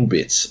a little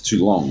bit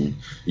too long,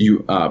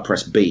 you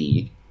press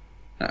B,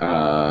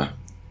 it'll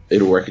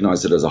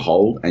recognize it as a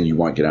hold and you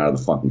won't get out of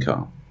the fucking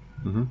car.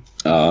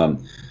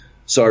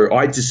 So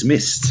I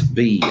dismissed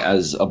B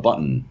as a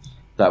button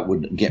that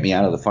would get me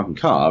out of the fucking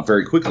car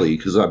very quickly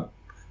because I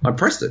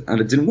pressed it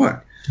and it didn't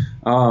work.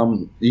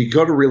 You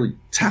got to really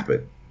tap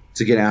it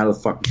to get out of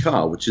the fucking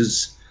car, which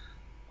is,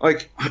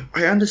 like,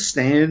 I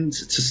understand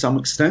to some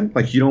extent.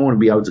 Like, you don't want to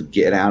be able to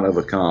get out of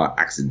a car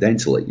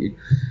accidentally,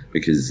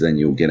 because then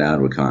you'll get out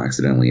of a car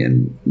accidentally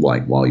and,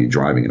 like, while you're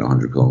driving at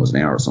 100 kilometers an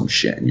hour or some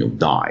shit and you'll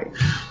die.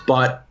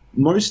 But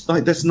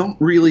that's not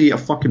really a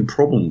fucking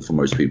problem for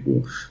most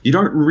people. You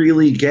don't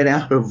really get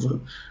out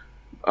of,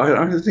 I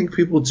don't think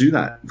people do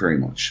that very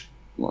much.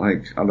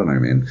 Like, I don't know,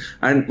 man.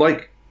 And,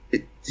 like,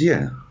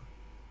 yeah.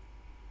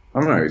 I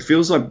don't know. It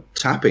feels like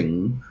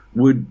tapping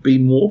would be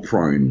more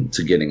prone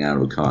to getting out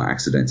of a car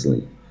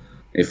accidentally,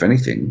 if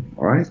anything,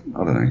 right?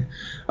 I don't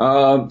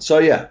know. So,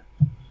 yeah.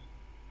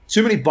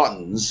 Too many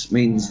buttons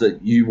means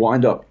that you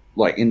wind up,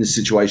 like, in this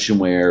situation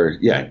where,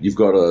 yeah, you've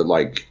got to,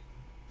 like,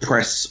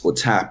 press or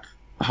tap,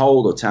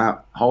 hold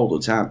or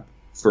tap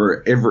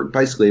for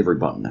basically every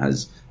button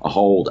has a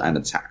hold and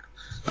a tap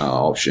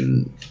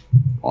option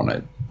on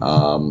it,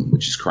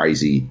 which is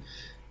crazy.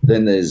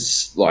 Then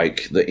there's,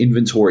 like, the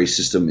inventory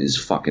system is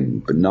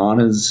fucking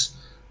bananas.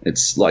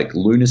 It's like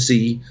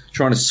lunacy,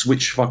 trying to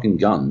switch fucking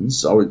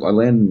guns. I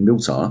landed in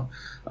Milta,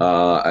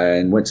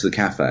 and went to the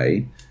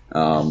cafe,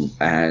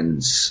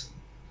 and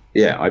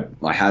yeah,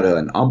 I had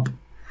an ump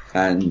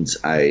and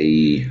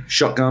a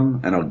shotgun,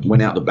 and I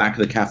went out the back of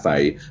the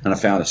cafe and I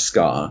found a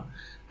scar,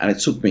 and it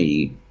took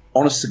me,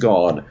 honest to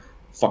God,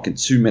 fucking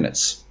 2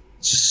 minutes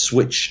to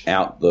switch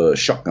out the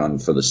shotgun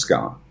for the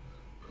scar.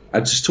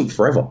 It just took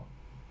forever,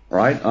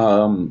 right?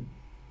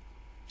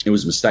 It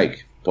was a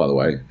mistake, by the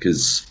way,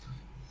 because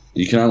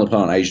you can only play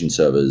on Asian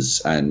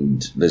servers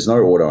and there's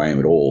no auto aim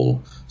at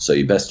all, so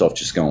you're best off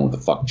just going with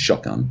a fucking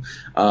shotgun.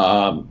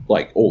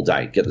 Like all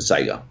day, get the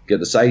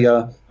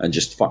Sega and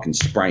just fucking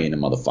spraying the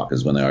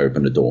motherfuckers when they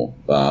open the door.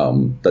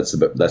 That's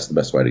the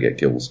best way to get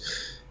kills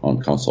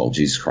on console.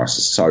 Jesus Christ,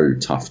 it's so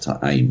tough to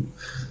aim.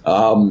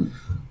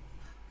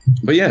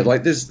 But yeah,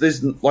 like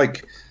there's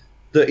like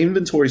the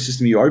inventory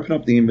system. You open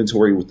up the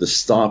inventory with the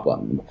start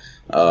button,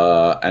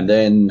 and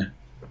then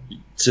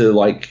to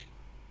like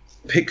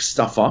pick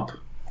stuff up,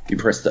 you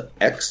press the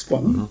X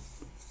button.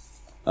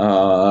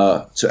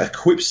 To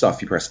equip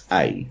stuff, you press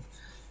A.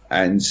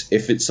 And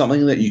if it's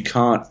something that you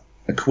can't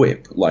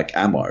equip, like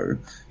ammo,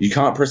 you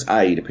can't press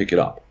A to pick it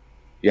up.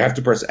 You have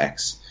to press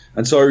X.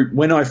 And so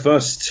when I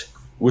first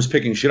was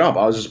picking shit up,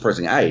 I was just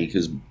pressing A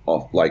because,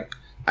 like,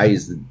 A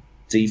is the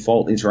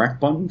default interact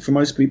button for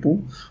most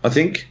people, I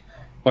think.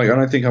 Like, I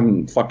don't think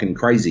I'm fucking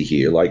crazy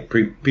here. Like,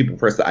 people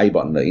press the A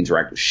button to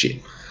interact with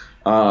shit.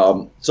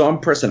 So I'm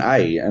pressing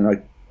A, and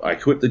I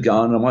equip the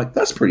gun. I'm like,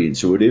 that's pretty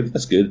intuitive.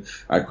 That's good.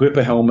 I equip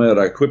a helmet.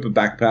 I equip a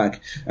backpack.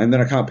 And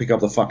then I can't pick up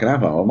the fucking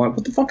ammo. I'm like,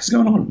 what the fuck is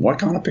going on? Why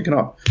can't I pick it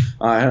up?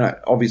 And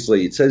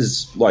obviously, it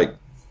says, like,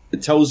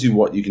 it tells you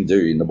what you can do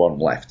in the bottom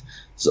left.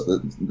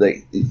 So,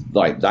 like,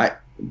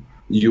 that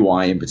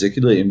UI in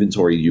particular,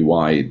 inventory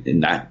UI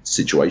in that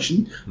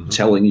situation,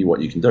 telling you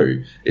what you can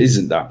do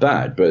isn't that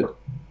bad. But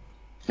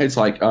it's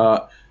like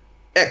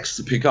X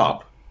to pick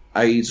up,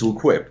 A to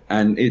equip,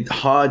 and it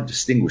hard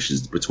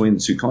distinguishes between the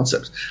two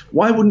concepts.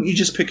 Why wouldn't you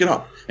just pick it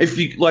up? If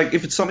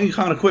it's something you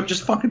can't equip,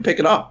 just fucking pick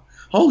it up.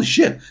 Holy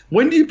shit.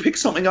 When do you pick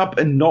something up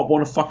and not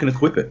want to fucking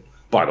equip it,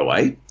 by the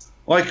way?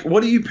 Like,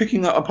 what are you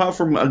picking up apart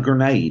from a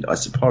grenade, I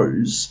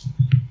suppose?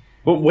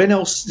 But when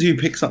else do you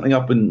pick something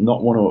up and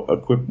not want to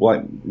equip?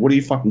 Like, what are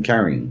you fucking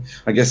carrying?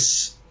 I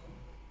guess...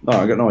 Oh,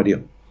 I got no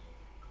idea.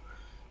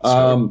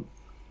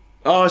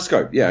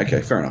 Scope. Yeah,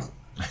 okay, fair enough.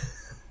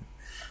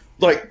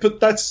 Like, but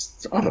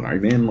that's, I don't know,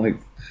 man. Like,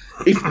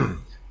 if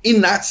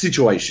in that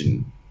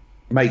situation,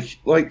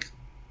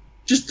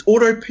 just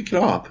auto pick it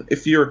up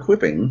if you're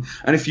equipping,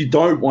 and if you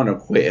don't want to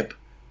equip,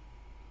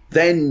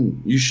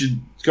 then you should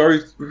go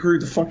through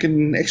the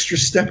fucking extra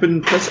step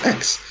and press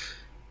X.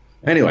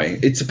 Anyway,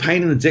 it's a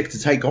pain in the dick to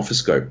take off a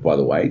scope, by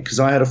the way, because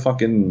I had a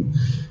fucking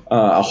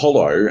a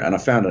holo, and I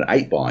found an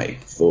 8x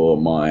for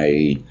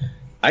my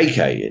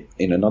AK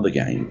in another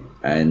game,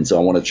 and I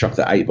want to chuck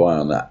the 8x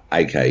on that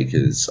AK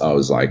because I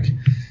was like,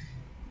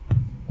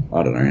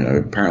 I don't know,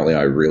 apparently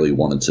I really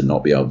wanted to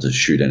not be able to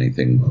shoot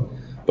anything,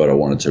 but I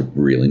wanted to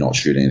really not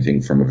shoot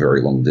anything from a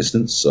very long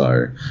distance,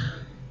 so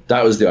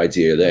that was the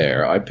idea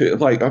there.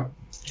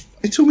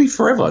 It took me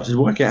forever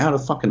to work out how to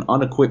fucking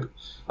unequip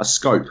a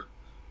scope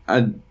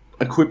and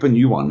equip a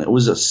new one. It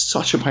was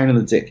such a pain in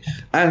the dick,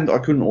 and I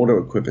couldn't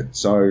auto-equip it,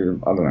 so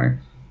I don't know.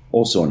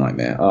 Also a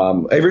nightmare.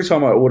 Every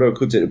time I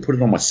auto-equipped it, put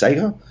it on my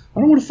Sega. I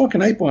don't want a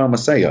fucking 8x on my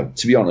Sega,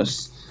 to be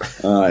honest.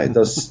 It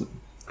does.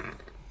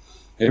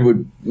 It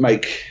would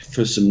make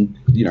for some,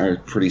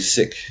 pretty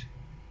sick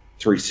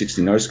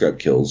 360 no-scope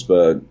kills,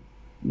 but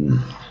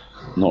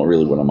not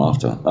really what I'm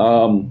after.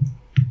 No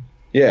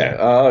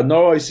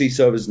OC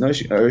servers, no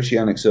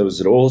Oceanic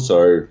servers at all,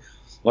 so,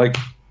 like,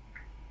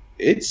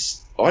 it's...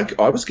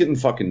 I was getting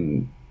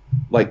fucking,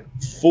 like,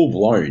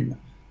 full-blown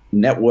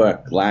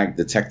network lag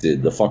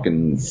detected, the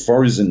fucking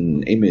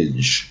frozen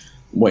image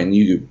when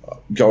you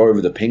go over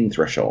the ping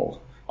threshold.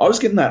 I was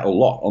getting that a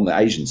lot on the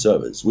Asian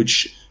servers,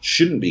 which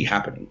shouldn't be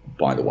happening,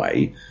 by the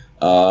way.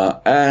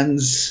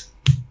 And,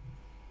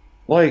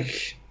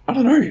 like, I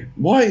don't know.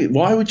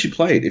 Why would you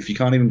play it if you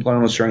can't even play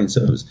on Australian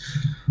servers?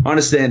 I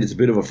understand it's a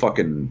bit of a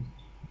fucking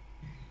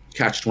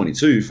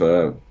catch-22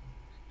 for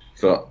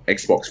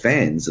Xbox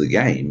fans of the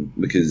game,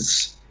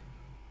 because,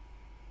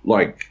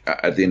 like,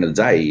 at the end of the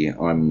day,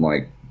 I'm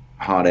like,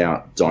 hard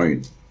out,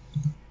 don't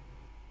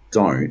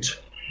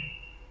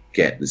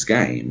get this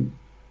game,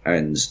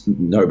 and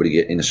nobody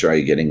in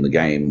Australia getting the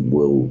game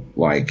will,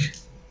 like,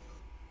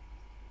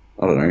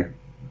 I don't know,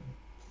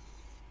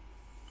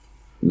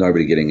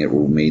 nobody getting it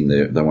will mean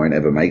that they won't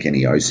ever make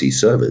any OC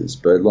servers,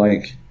 but,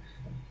 like,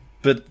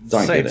 but at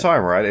the same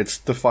time, right, it's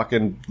the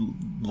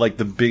fucking, like,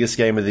 the biggest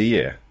game of the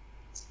year.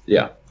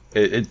 Yeah.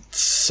 It's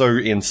so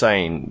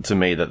insane to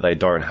me that they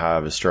don't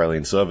have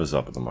Australian servers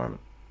up at the moment.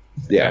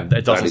 Yeah. And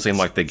it doesn't seem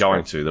like they're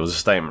going to. There was a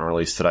statement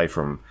released today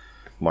from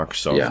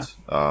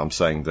Microsoft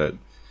saying that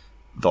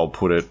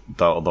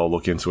they'll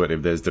look into it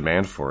if there's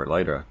demand for it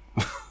later.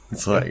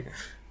 It's like,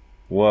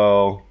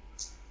 well,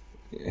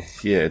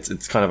 yeah,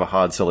 it's kind of a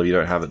hard sell if you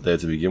don't have it there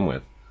to begin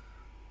with.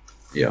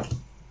 Yeah.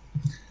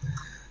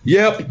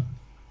 Yep.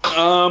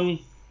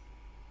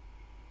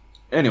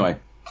 Anyway,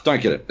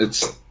 don't get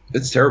it.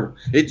 It's terrible.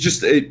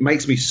 It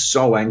makes me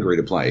so angry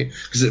to play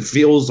because it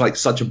feels like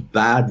such a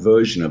bad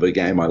version of a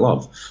game I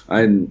love.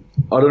 And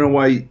I don't know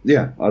why.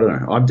 Yeah, I don't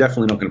know. I'm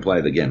definitely not going to play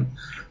it again.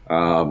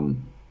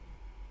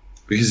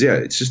 Because, yeah,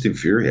 it's just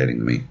infuriating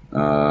to me.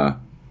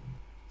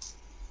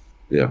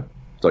 Yeah,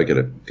 don't get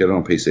it. Get it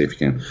on PC if you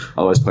can.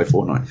 Otherwise, play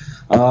Fortnite.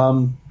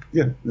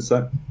 Yeah, that's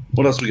that.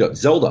 What else we got?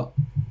 Zelda.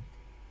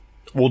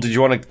 Well, did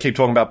you want to keep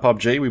talking about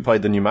PUBG? We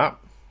played the new map.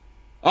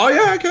 Oh,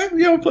 yeah, okay.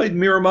 Yeah, we played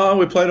Miramar.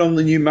 We played on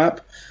the new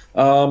map.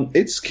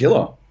 It's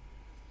killer.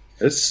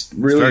 It's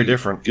really very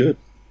different. Good.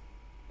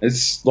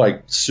 It's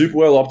like super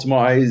well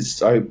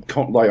optimized.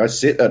 I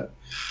sit at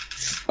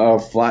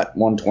flat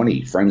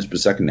 120 frames per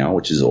second now,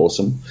 which is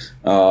awesome.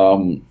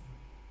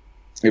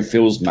 It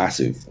feels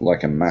massive,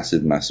 like a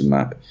massive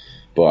map.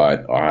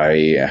 But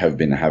I have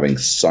been having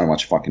so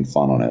much fucking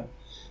fun on it.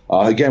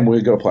 Again,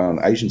 we're going to play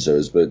on Asian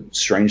servers, but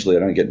strangely, I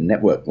don't get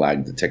network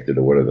lag detected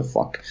or whatever the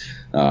fuck,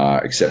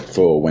 except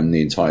for when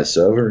the entire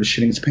server is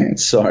shitting its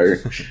pants. So,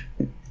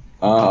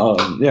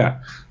 yeah.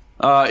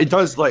 It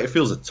does, like, it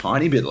feels a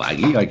tiny bit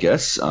laggy, I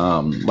guess.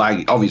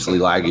 Obviously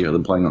laggier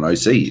than playing on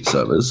OC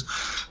servers.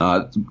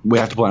 We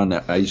have to play on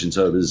the Asian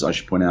servers, I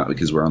should point out,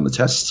 because we're on the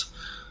test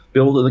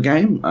build of the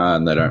game,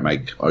 and they don't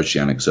make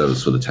Oceanic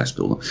servers for the test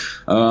builder.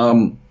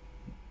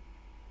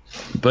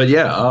 But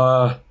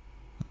yeah,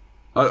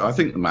 I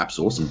think the map's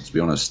awesome, to be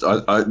honest.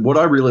 What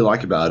I really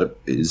like about it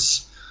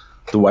is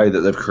the way that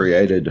they've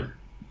created,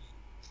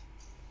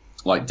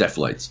 like,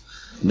 deflates,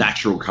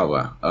 natural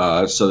cover,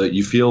 so that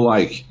you feel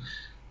like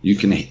you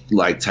can,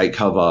 like, take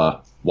cover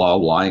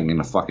while lying in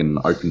a fucking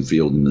open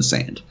field in the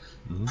sand.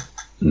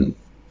 Mm-hmm.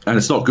 And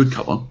it's not good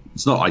cover.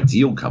 It's not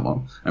ideal cover,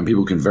 and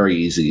people can very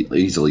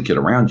easily get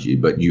around you,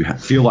 but you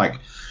feel like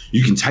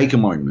you can take a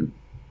moment,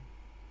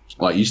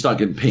 like, you start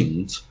getting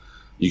pinged,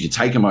 you can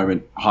take a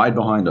moment, hide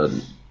behind a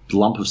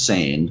lump of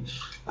sand,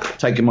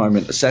 take a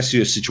moment, assess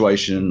your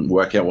situation,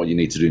 work out what you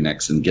need to do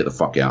next, and get the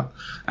fuck out,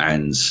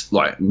 and,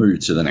 like, move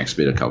to the next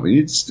bit of cover.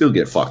 You'd still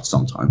get fucked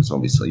sometimes,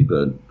 obviously,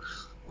 but,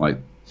 like,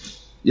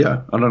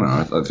 yeah, I don't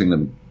know. I think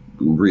they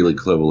really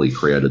cleverly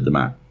created the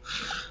map.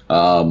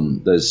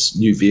 There's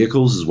new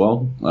vehicles as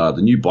well.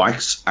 The new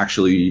bikes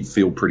actually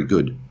feel pretty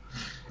good.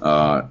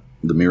 The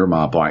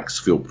Miramar bikes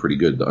feel pretty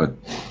good.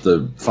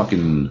 The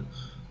fucking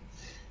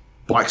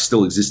bikes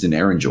still exist in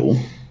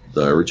Erangel,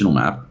 the original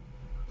map,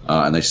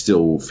 and they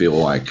still feel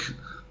like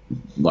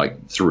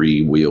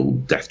 3-wheel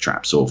death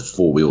traps or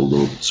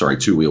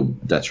 2-wheel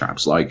death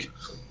traps. Like,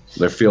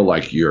 they feel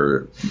like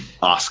you're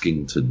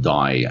asking to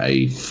die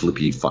a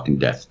flippy fucking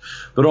death.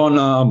 But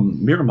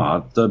on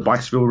Miramar, the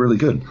bikes feel really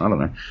good. I don't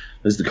know.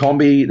 There's the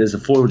Combi, there's the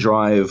 4-wheel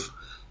drive,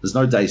 there's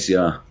no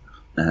Dacia,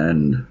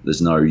 and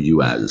there's no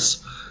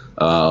UAZ.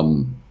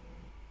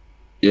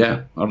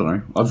 Yeah, I don't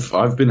know.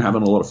 I've been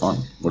having a lot of fun.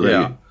 What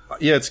about you?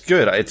 Yeah, it's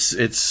good.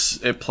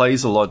 It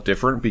plays a lot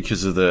different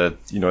because of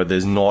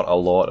there's not a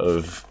lot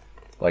of,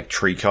 like,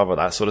 tree cover,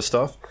 that sort of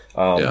stuff.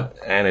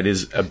 And it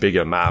is a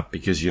bigger map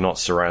because you're not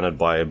surrounded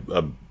by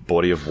a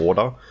body of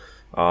water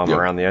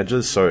around the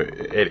edges. So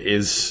it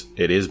is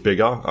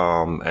bigger.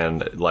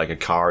 And, like, a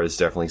car is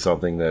definitely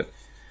something that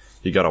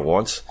you're gonna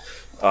want.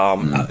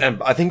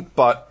 And I think,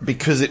 but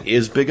because it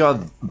is bigger,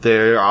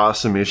 there are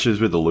some issues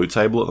with the loot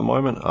table at the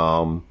moment.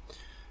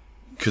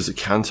 Because it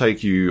can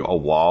take you a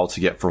while to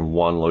get from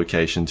one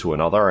location to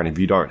another, and if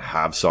you don't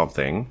have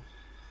something,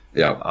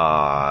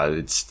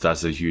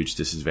 that's a huge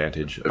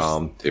disadvantage.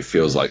 It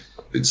feels like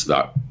it's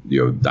that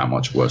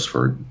much worse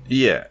for it.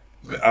 Yeah.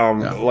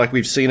 Like,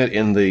 we've seen it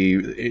in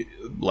the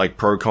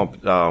pro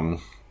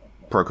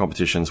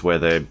competitions where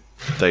they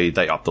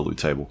up the loot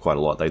table quite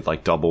a lot. They,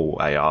 like, double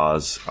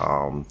ARs.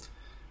 I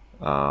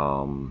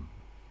don't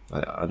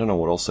know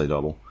what else they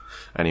double.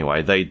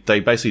 Anyway, they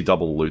basically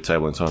double the loot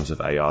table in terms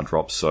of AR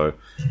drops. So,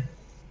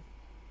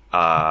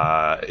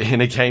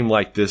 in a game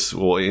like this,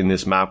 or in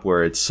this map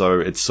where it's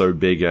so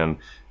big and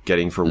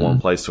getting from one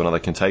place to another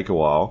can take a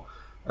while.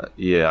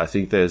 I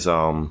think there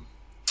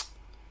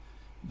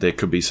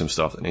could be some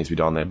stuff that needs to be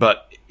done there.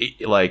 But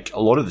like,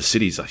 a lot of the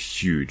cities are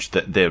huge.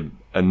 They're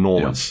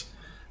enormous. Yeah.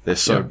 They're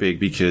so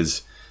big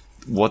because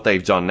what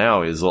they've done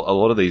now is a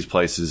lot of these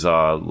places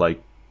are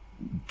like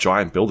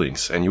giant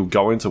buildings, and you'll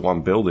go into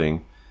one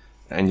building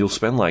and you'll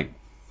spend like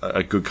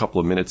a good couple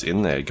of minutes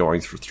in there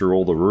going through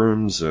all the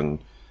rooms and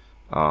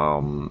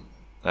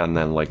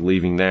then like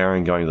leaving there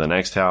and going to the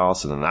next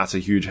house, and then that's a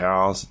huge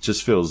house. It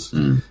just feels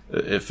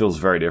it feels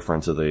very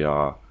different to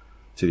the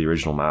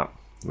original map,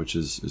 which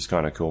is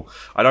kind of cool.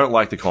 I don't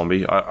like the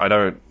combi. I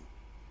don't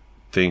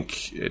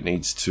think it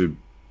needs to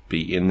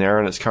be in there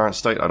in its current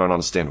state. I don't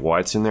understand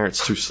why it's in there.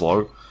 It's too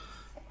slow.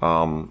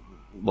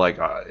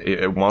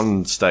 At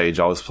one stage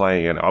I was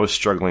playing and I was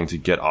struggling to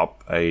get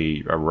up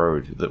a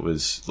road that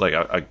was like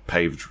a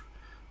paved,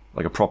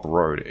 like a proper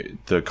road.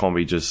 The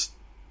combi just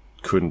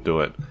couldn't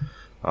do it.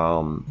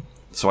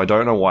 So I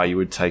don't know why you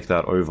would take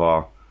that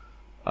over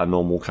a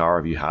normal car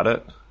if you had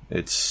it.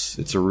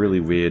 It's a really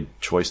weird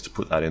choice to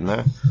put that in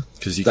there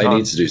because they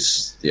need to do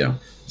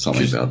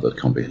something about the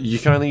combi. You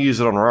can only use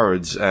it on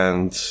roads,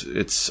 and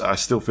I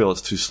still feel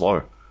it's too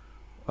slow.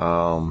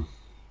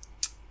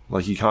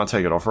 Like, you can't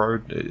take it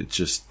off-road. It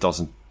just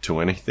doesn't do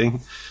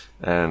anything.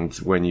 And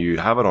when you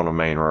have it on a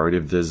main road,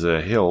 if there's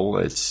a hill,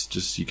 it's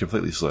just, you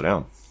completely slow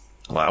down.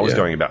 Like, I was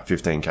going about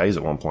 15 Ks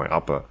at one point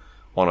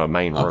on a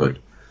main road.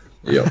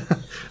 Yeah.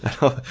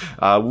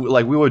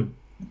 Like,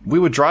 we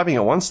were driving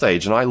at one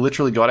stage, and I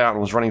literally got out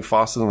and was running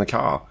faster than the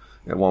car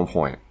at one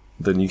point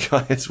than you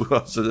guys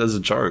were. So there's a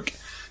joke.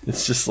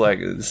 It's just like,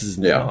 this is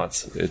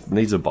nuts. It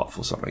needs a buff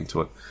or something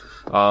to it.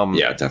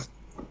 Yeah, definitely.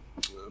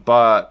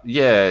 But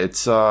yeah,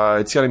 it's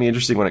going to be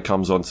interesting when it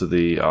comes onto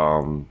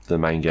the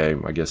main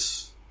game. I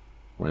guess,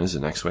 when is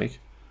it, next week?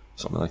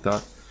 Something like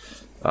that.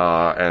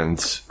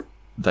 And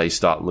they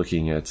start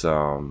looking at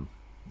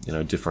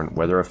different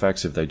weather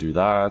effects if they do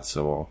that,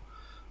 or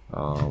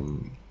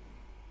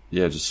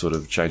just sort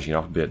of changing it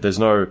up a bit. There's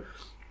no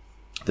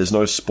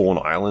spawn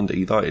island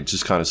either. It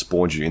just kind of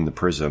spawns you in the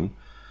prison,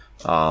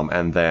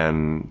 and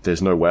then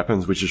there's no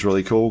weapons, which is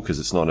really cool because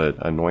it's not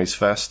a noise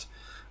fest.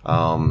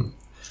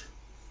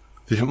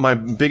 My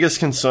biggest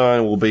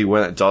concern will be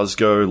when it does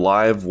go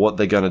live, what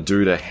they're going to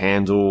do to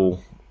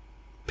handle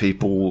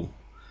people.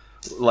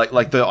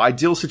 Like the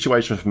ideal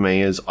situation for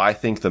me is, I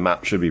think the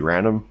map should be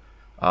random.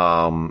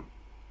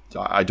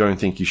 I don't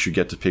think you should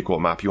get to pick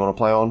what map you want to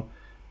play on.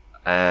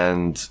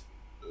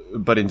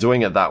 But in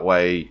doing it that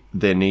way,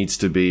 there needs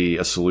to be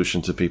a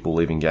solution to people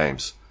leaving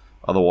games.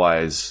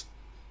 Otherwise,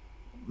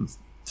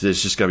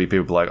 there's just going to be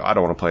people like, I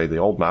don't want to play the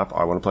old map,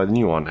 I want to play the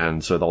new one.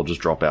 And so they'll just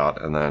drop out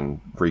and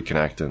then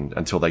reconnect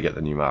until they get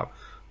the new map.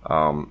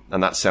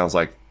 And that sounds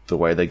like the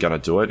way they're going to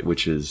do it,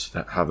 which is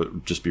have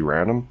it just be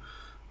random.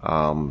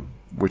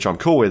 Which I'm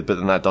cool with, but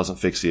then that doesn't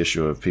fix the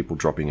issue of people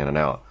dropping in and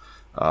out.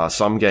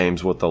 Some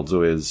games, what they'll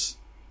do is,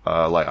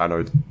 like I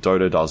know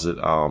Dota does it,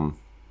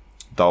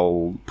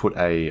 they'll put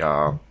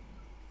a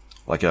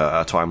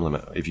time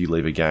limit if you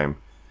leave a game,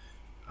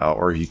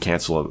 or if you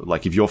cancel it.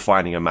 Like, if you're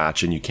finding a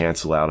match and you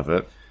cancel out of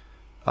it,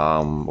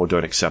 or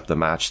don't accept the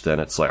match, then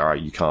it's like, all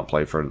right, you can't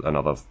play for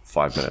another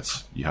 5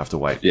 minutes. You have to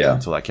wait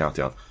until that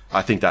countdown.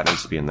 I think that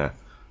needs to be in there.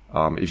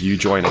 If you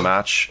join a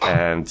match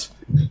and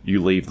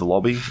you leave the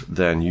lobby,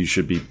 then you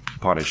should be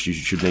punished. You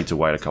should need to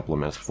wait a couple of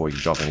minutes before you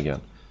jump in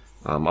again.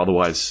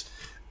 Otherwise,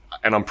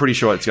 and I'm pretty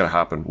sure it's going to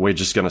happen, we're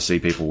just going to see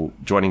people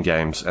joining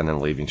games and then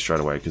leaving straight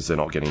away because they're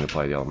not getting to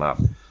play the other map.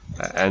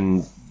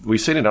 And we've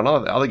seen it on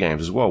other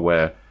games as well,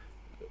 where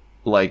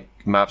like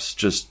maps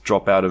just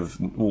drop out of,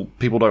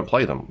 people don't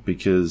play them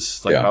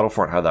because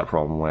Battlefront had that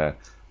problem where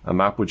a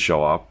map would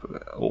show up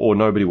or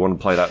nobody wanted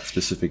to play that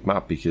specific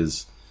map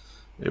because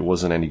it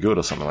wasn't any good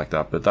or something like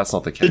that. But that's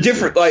not the case. The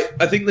different,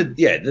 I think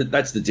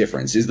that's the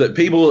difference, is that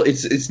people,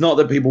 it's not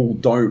that people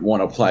don't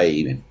want to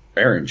play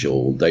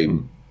Erangel,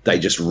 they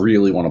just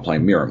really want to play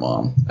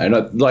Miramar. And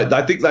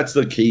I think that's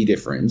the key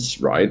difference,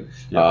 right?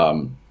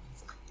 Yeah.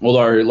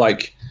 Although,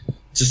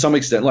 to some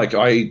extent,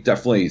 I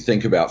definitely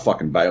think about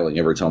fucking bailing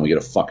every time we get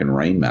a fucking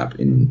rain map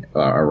in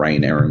a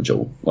rain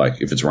Erangel.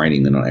 Like, if it's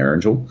raining, then on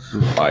Erangel,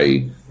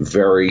 I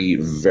very,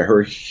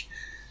 very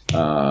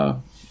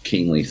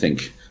keenly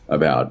think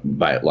about,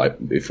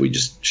 if we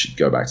just should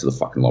go back to the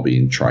fucking lobby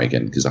and try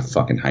again, because I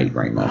fucking hate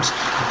rain maps.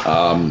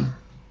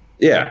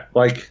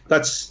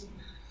 That's,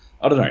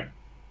 I don't know.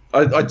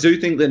 I do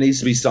think there needs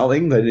to be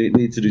something. They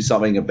need to do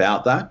something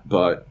about that,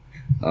 but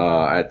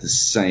at the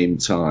same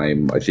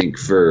time, I think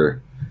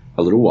for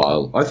a little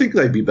while, I think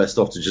they'd be best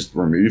off to just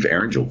remove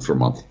Erangel for a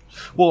month.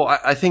 Well,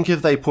 I think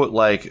if they put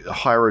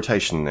high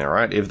rotation in there,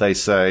 right? If they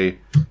say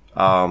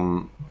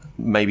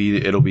maybe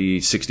it'll be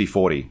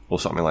 60-40 or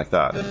something like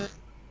that,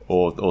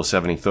 or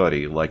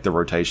 70-30, like the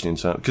rotation in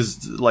terms,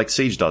 because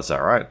Siege does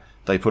that, right?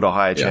 They put a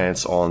higher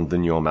chance on the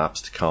newer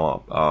maps to come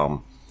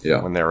up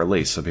when they're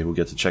released, so people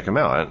get to check them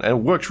out, and it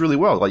works really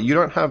well. Like, you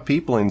don't have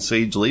people in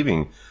Siege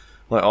leaving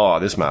like, oh,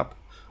 this map.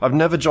 I've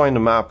never joined a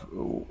map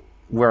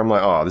where I'm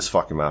like, oh, this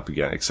fucking map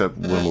again, except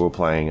when we were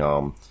playing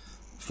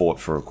Fort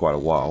for quite a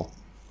while,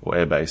 or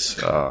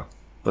Airbase,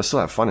 but I still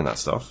have fun in that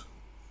stuff.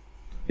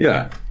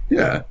 Yeah.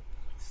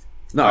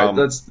 No,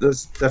 that's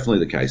definitely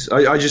the case.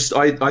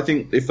 I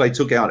think if they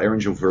took out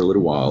Erangel for a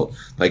little while,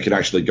 they could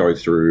actually go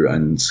through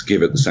and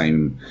give it the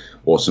same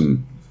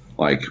awesome,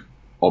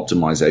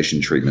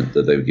 optimization treatment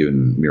that they've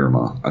given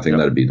Miramar. I think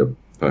that'd be the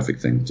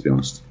perfect thing, to be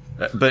honest.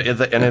 But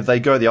if they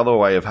go the other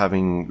way of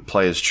having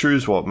players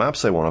choose what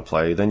maps they want to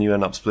play, then you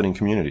end up splitting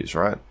communities,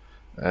 right?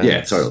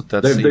 And totally.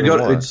 That's even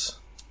worse.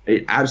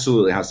 It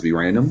absolutely has to be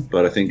random,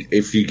 but I think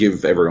if you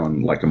give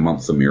everyone a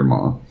month of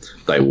Miramar,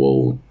 they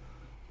will.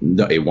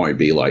 It won't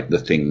be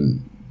the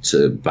thing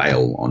to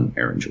bail on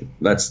Erangel.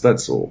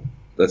 That's all.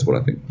 That's what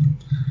I think.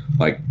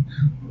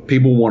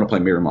 People want to play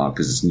Miramar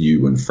because it's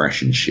new and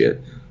fresh and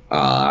shit.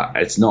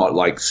 It's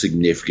not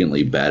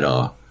significantly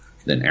better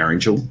than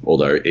Erangel,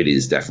 although it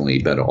is definitely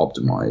better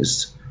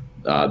optimized.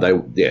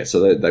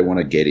 So they want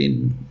to get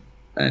in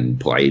and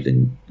play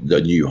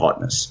the new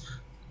hotness.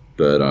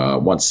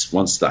 But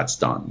once that's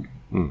done,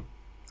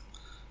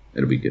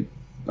 it'll be good.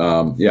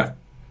 It'll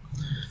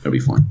be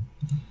fine.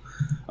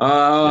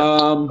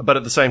 But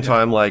at the same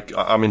time,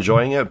 I'm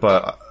enjoying it,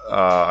 but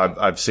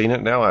I've seen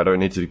it now. I don't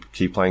need to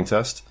keep playing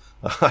test.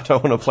 I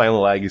don't want to play on the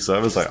laggy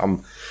servers. Like,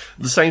 I'm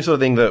the same sort of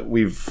thing that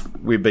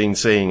we've been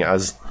seeing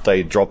as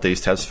they drop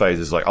these test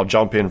phases. Like, I'll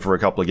jump in for a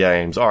couple of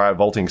games. All right,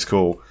 vaulting's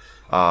cool.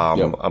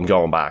 I'm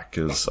going back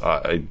because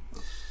I'm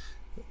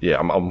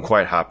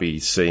quite happy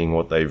seeing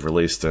what they've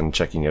released and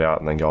checking it out,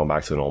 and then going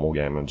back to the normal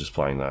game and just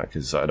playing that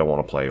because I don't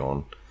want to play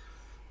on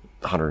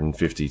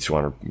 150,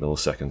 200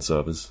 millisecond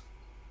servers.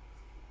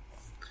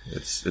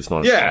 It's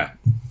not. Yeah,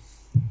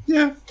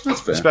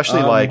 that's fair.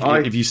 Especially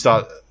if you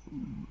start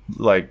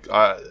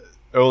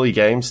early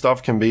game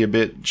stuff can be a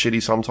bit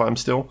shitty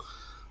sometimes. Still,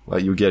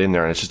 like you get in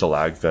there and it's just a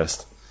lag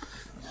fest,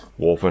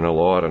 warping a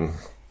lot, and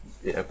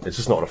it's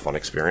just not a fun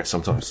experience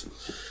sometimes.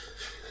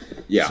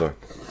 Yeah. So,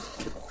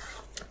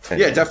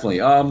 yeah,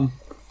 definitely.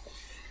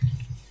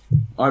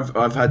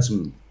 I've had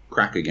some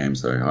cracker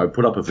games though. I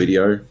put up a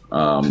video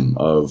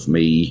of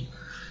me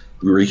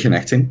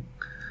reconnecting.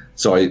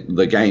 So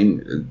the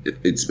game,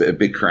 it's a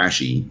bit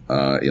crashy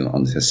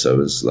on the test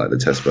servers. Like the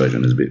test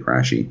version is a bit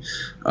crashy.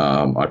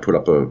 I put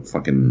up a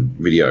fucking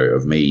video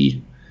of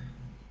me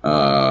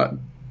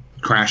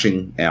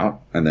crashing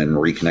out and then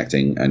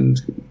reconnecting.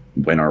 And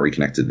when I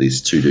reconnected,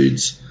 these two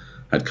dudes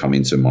had come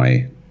into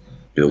my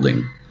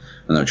building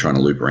and they were trying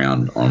to loop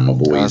around on my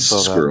boys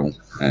Squirrel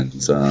and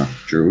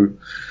Drew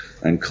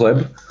and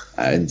Kleb,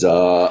 and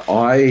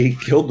I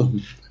killed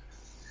them.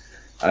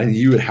 And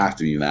you would have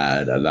to be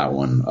mad at that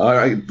one.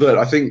 But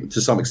I think to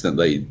some extent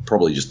they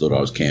probably just thought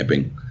I was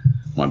camping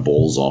my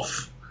balls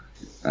off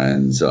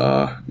and,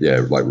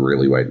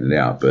 really waiting it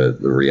out.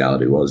 But the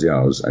reality was, I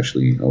was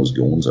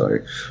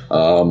gonzo.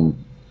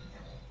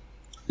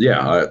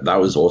 That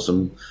was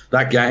awesome.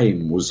 That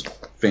game was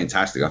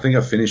fantastic. I think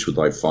I finished with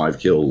like 5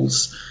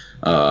 kills,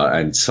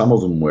 and some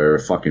of them were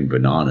fucking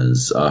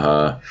bananas.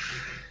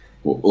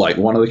 Like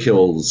one of the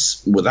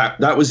kills,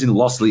 that was in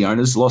Los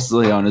Leones. Los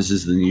Leones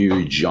is the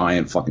new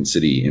giant fucking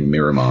city in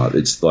Miramar.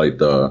 It's like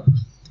I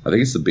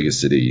think it's the biggest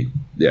city.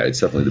 Yeah,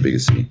 it's definitely the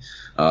biggest city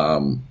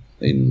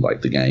in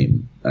like the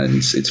game, and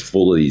it's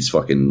full of these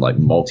fucking like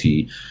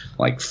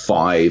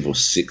 5 or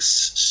 6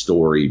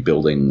 story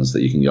buildings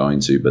that you can go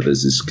into. But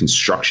there's this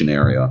construction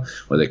area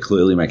where they're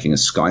clearly making a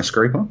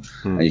skyscraper,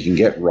 and you can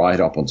get right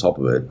up on top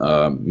of it.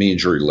 Me and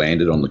Drew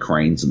landed on the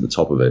cranes at the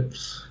top of it.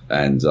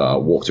 And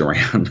walked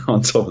around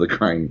on top of the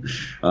crane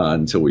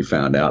until we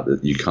found out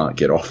that you can't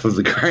get off of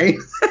the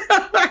crane.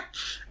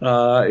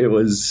 It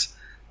was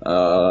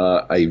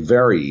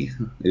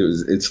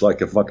it's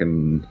like a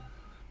fucking,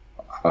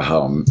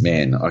 oh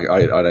man,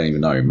 I don't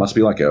even know. It must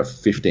be like a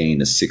 15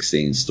 to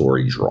 16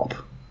 story drop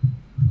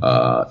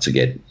to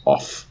get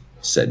off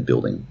said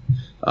building.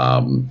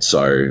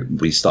 So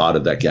we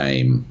started that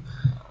game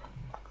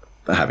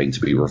having to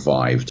be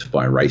revived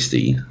by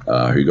Raisty,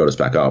 who got us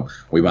back up.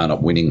 We wound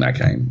up winning that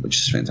game, which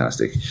is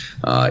fantastic.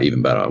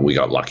 Even better, we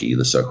got lucky.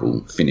 The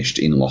circle finished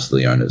in Los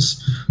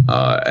Leones,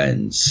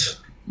 and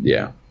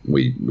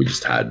we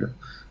just had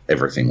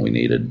everything we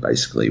needed.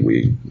 Basically,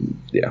 we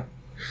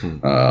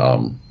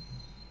were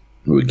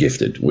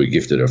gifted. We were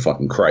gifted a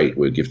fucking crate.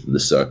 We were gifted the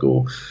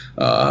circle.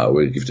 We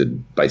were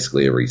gifted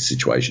basically every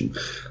situation.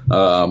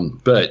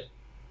 But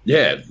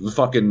yeah,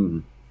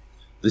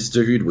 this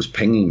dude was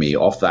pinging me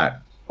off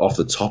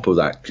the top of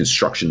that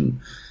construction.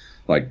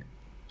 Like,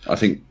 I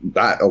think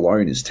that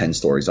alone is 10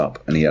 stories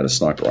up, and he had a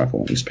sniper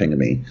rifle and he was pinging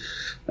me,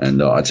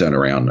 and I turned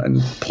around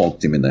and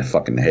plonked him in the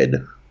fucking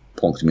head,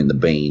 plonked him in the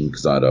bean,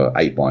 because I had a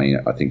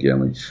 8x. I think he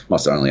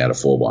must have only had a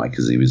 4x,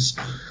 because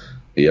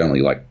he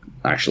only like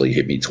actually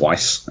hit me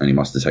twice, and he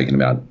must have taken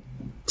about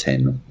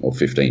 10 or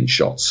 15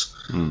 shots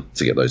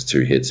to get those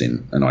 2 hits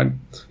in, and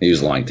he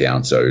was lying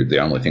down, so the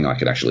only thing I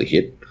could actually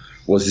hit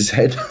was his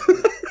head.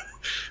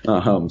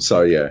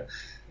 So yeah,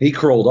 he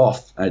crawled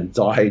off and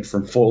died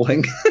from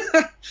falling.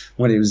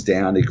 When he was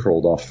down, he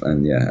crawled off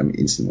and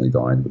instantly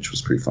died, which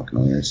was pretty fucking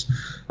hilarious.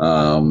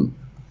 I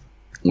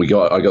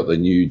got the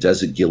new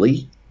Desert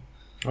Ghillie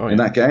in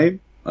that game,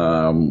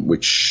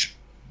 which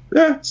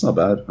it's not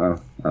bad. I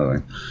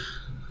don't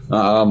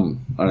know.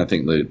 I don't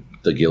think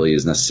the Ghillie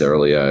is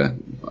necessarily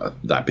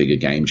that big a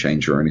game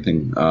changer or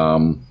anything.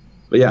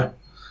 But yeah,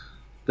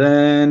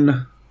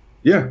 then.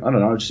 Yeah, I don't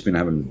know. I've just been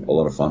having a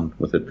lot of fun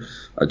with it.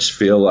 I just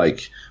feel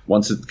like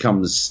once it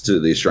comes to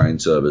the Australian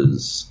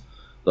servers,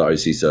 the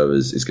OC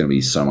servers, it's going to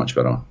be so much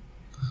better.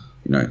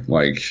 You know,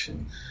 like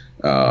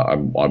I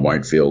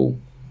won't feel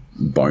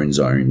bone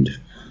zoned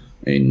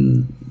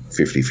in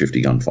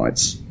 50-50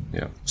 gunfights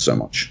so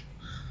much,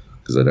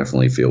 because I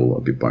definitely feel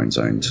a bit bone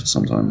zoned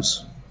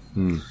sometimes.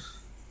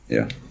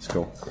 Yeah. It's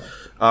cool.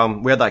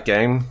 We had that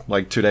game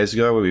like 2 days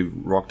ago where we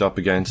rocked up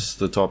against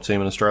the top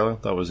team in Australia.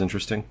 That was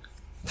interesting.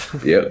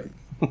 Yeah,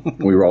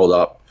 we rolled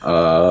up.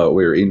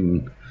 We were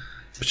in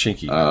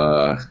Pachinki.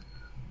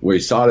 We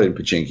started in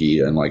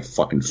Pachinki, and like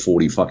fucking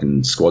 40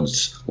 fucking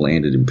squads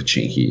landed in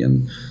Pachinki,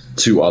 and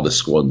 2 other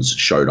squads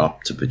showed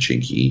up to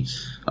Pachinki.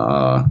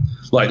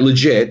 Like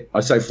legit, I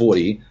say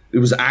 40. It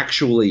was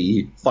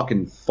actually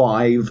fucking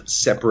 5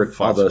 separate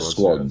other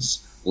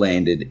squads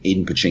landed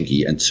in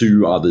Pachinki, and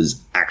 2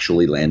 others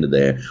actually landed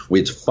there. We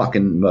had to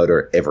fucking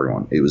murder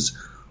everyone. It was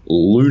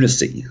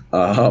lunacy.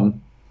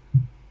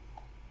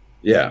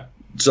 Yeah.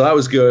 So that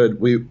was good.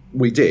 We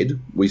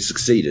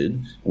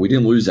succeeded. We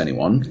didn't lose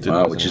anyone,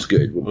 which is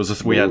good.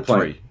 We had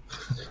three.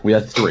 We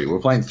had three. We're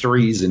playing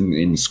threes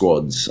in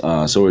squads,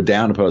 so we're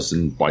down a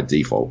person by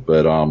default.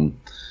 But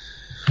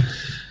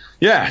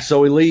yeah.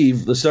 So we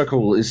leave. The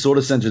circle is sort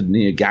of centered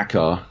near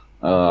Gaka,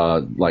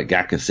 like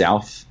Gaka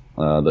South.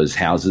 Those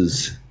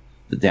houses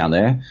down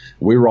there.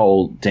 We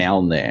roll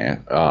down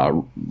there,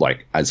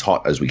 like as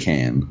hot as we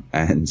can,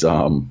 and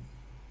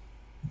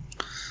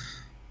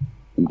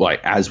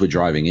like as we're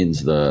driving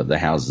into the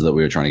houses that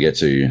we were trying to get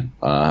to,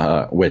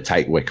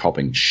 we're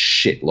copping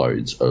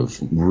shitloads of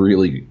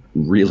really,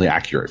 really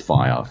accurate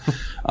fire.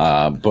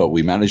 But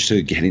we managed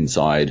to get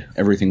inside.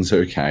 Everything's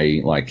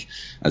okay, like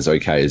as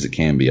okay as it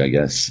can be, I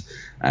guess.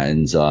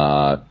 And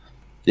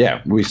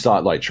yeah, we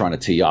start like trying to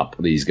tee up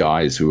these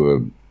guys who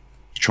are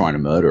trying to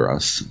murder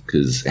us,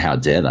 because how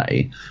dare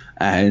they?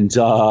 And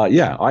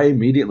yeah, I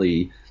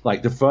immediately,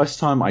 like the first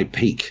time I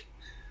peek,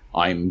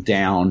 I'm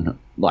down.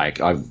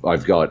 Like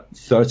I've got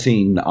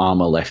 13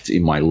 armor left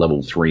in my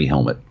level 3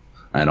 helmet,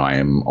 and I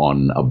am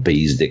on a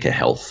bee's dick of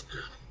health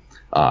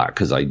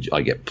because I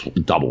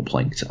get double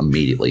plinked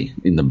immediately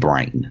in the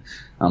brain.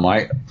 I'm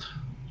like,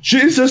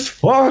 Jesus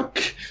fuck!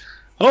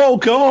 Oh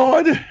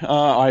God!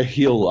 I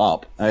heal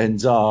up,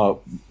 and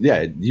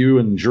yeah, you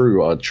and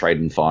Drew are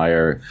trading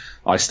fire.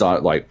 I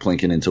start like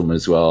plinking into them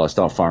as well. I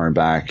start firing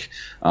back,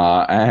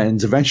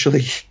 and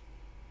eventually.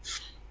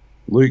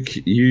 Luke,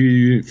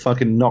 you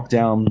fucking knock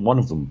down one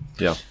of them.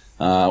 Yeah.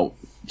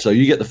 So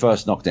you get the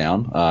first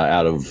knockdown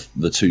out of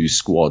the two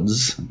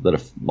squads that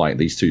are like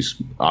these two,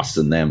 us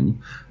and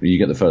them. You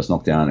get the first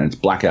knockdown, and it's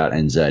Blackout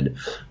NZ,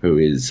 who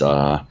is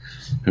the,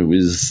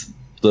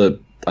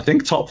 I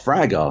think, top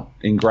fragger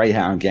in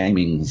Greyhound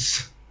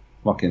Gaming's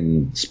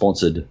fucking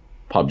sponsored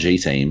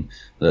PUBG team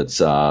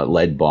that's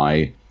led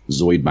by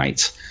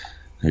Zoidmate,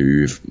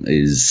 who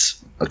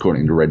is,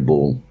 according to Red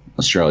Bull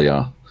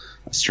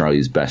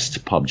Australia's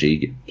best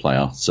PUBG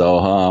player.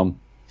 So,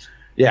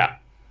 yeah.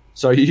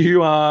 So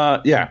you,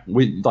 yeah,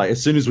 we like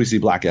as soon as we see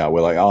Blackout,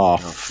 we're like, oh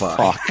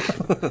fuck.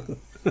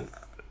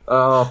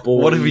 Oh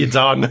boy, what have you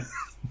done?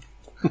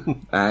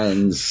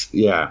 And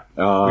yeah,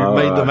 we've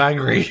made them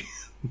angry.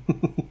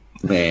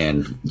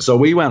 Man, so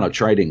we wound up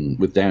trading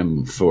with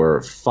them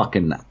for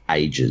fucking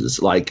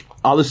ages. Like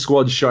other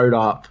squads showed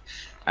up,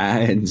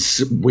 and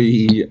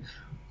we.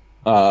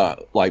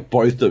 Like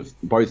both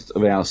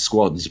of our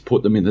squads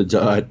put them in the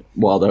dirt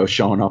while they were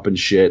showing up and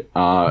shit.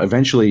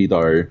 Eventually,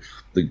 though,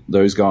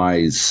 those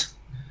guys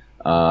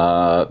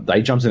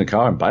they jumped in a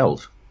car and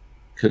bailed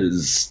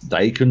because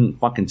they couldn't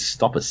fucking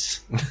stop us.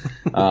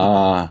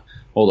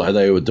 Although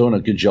they were doing a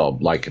good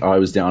job. Like I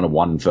was down to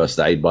one first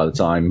aid by the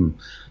time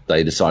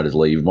they decided to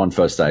leave. One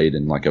first aid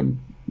and like a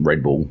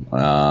Red Bull,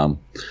 an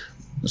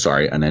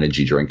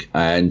energy drink,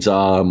 and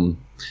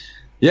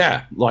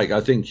yeah, like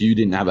I think you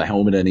didn't have a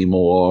helmet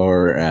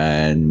anymore,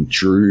 and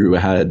Drew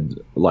had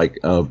like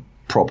a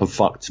proper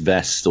fucked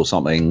vest or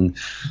something.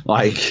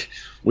 Like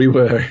we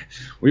were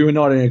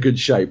not in a good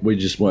shape. We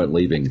just weren't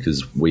leaving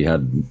because we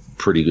had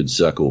pretty good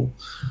circle,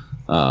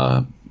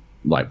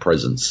 like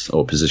presence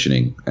or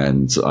positioning,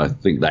 and I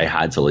think they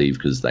had to leave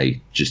because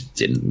they just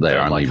didn't.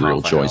 Their only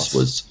real choice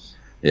was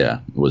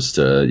to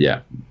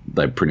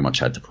they pretty much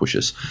had to push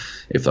us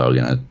if they were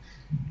gonna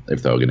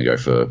go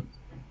for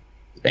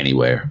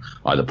anywhere,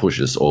 either push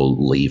us or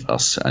leave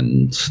us,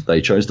 and they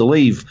chose to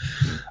leave.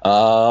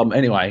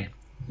 Anyway,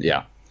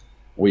 yeah,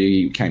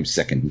 we came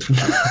second.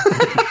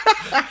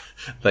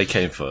 They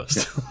came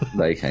first.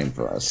 They came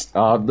first.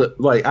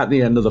 Like at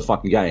the end of the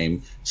fucking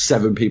game,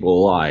 7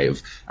 people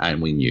alive,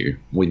 and we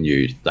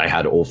knew they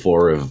had all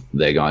 4 of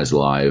their guys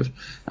alive,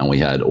 and we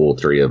had all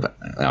 3 of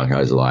our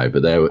guys alive.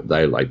 But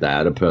they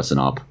had a person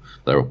up.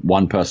 They were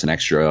 1 person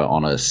extra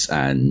on us,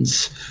 and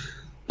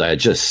they're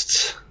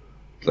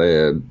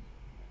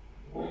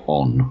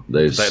on.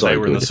 They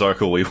were in the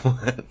circle. We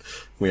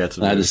had to.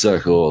 They had a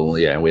circle.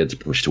 Yeah, we had to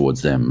push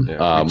towards them.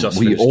 Yeah, we just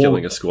finished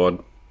killing a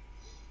squad.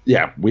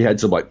 Yeah, we had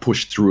to like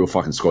push through a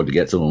fucking squad to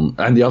get to them.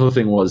 And the other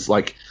thing was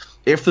like,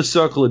 if the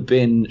circle had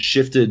been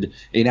shifted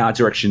in our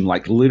direction,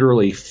 like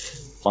literally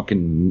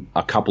fucking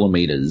a couple of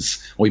meters,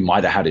 we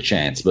might have had a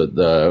chance. But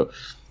the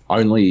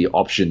only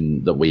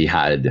option that we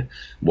had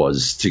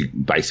was to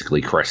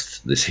basically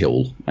crest this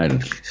hill,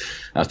 and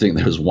I think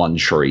there was 1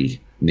 tree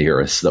near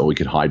us that we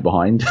could hide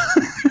behind.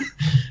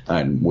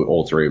 And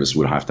all 3 of us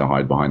would have to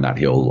hide behind that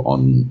hill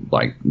on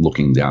like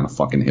looking down a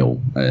fucking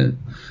hill, and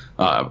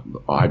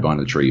hide behind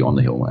a tree on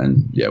the hill,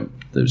 and yeah,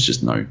 there was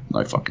just no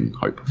fucking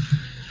hope.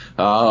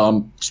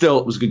 Still,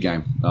 it was a good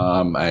game,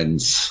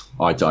 and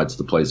I died to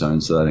the play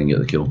zone, so I didn't get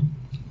the kill.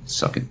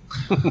 Suck it.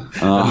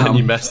 And then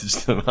you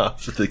messaged them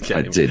after the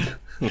game.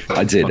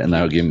 I did, and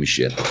they were giving me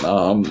shit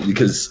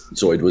because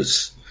Zoid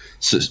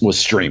was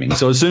streaming.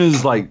 So as soon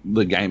as like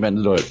the game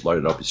ended, I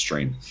loaded up his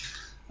stream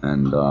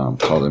and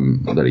told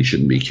him that he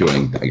shouldn't be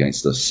queuing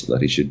against us,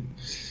 that he should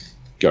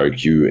go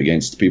queue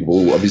against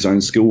people of his own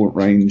skill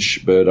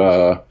range. But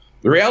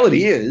the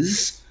reality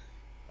is,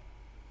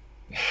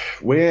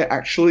 we're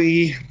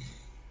actually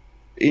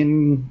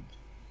in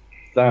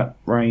that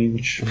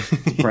range,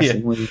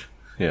 depressingly.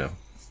 Yeah.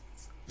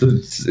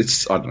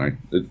 It's I don't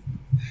know.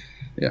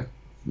 Yeah,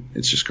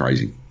 it's just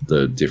crazy,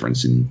 the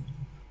difference in...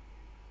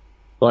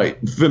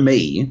 Like, for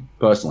me,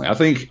 personally, I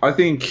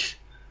think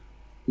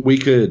we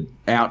could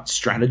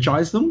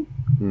out-strategize them.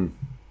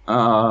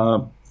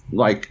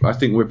 Like, I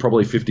think we're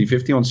probably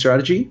 50-50 on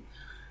strategy,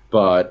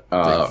 but...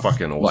 They're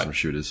fucking awesome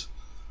shooters.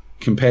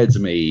 Compared to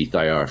me,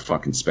 they are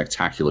fucking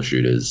spectacular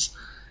shooters.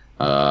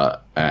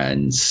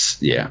 And,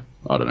 yeah,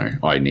 I don't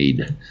know. I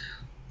need...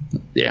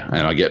 Yeah,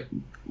 and I get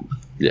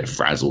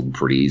frazzled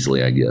pretty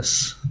easily, I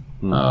guess.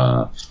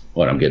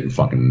 When I'm getting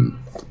fucking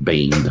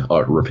beamed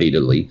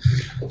repeatedly.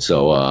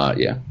 So,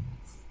 yeah.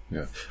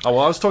 Yeah. Oh, well,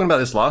 I was talking about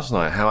this last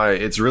night, how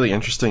it's really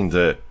interesting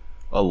that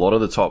a lot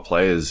of the top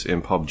players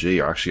in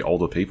PUBG are actually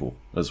older people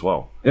as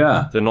well.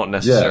 Yeah. They're not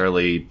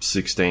necessarily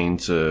 16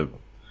 to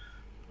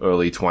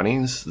early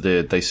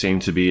 20s. They seem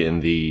to be in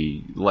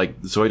the...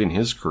 Like, Zoid and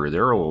his crew,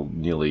 they're all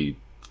nearly,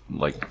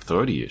 like,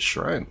 30-ish,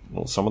 right?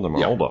 Well, some of them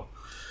are older.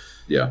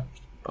 Yeah.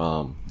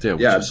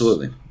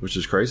 Absolutely. Which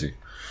is crazy.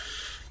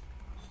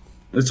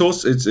 It's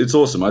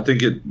awesome. I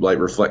think it like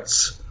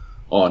reflects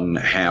on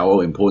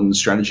how important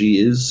strategy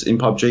is in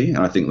PUBG, and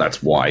I think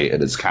that's why it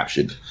has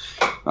captured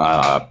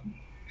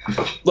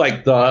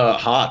like the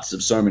hearts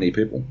of so many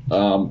people.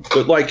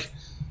 But like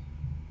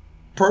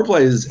pro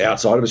players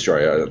outside of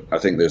Australia, I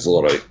think there's a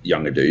lot of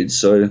younger dudes,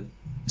 so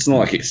it's not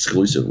like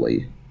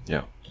exclusively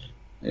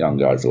young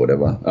guys or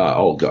whatever,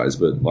 old guys,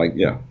 but like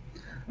I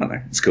don't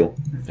know, it's cool.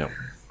 Yeah.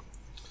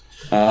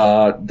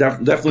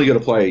 Definitely got to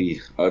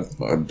play.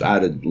 I've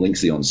added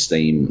Linksy on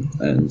Steam,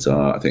 and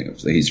I think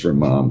he's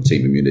from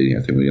Team Immunity. I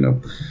think we're going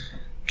to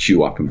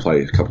queue up and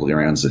play a couple of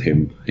rounds with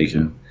him. He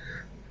can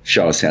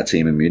show us how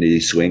Team Immunity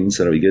swings.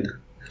 That'll be good.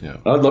 Yeah,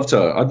 I'd love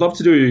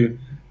to do.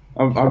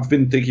 I've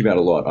been thinking about it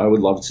a lot. I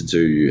would love to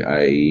do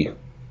a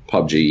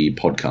PUBG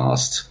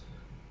podcast,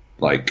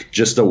 like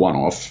just a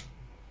one-off.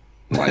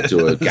 Like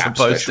do a GAP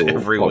special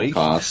every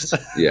podcast.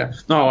 Yeah,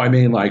 no, I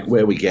mean like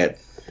where we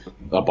get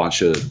a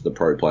bunch of the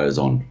pro players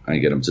on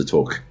and get them to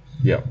talk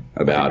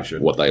about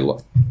what they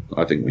like.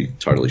 I think we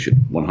totally should,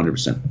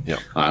 100%. Yeah.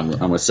 I'm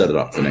going to set it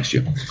up for next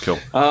year. Cool.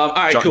 All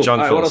right, cool.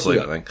 John all right, fell what else we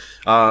asleep,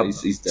 got? I think.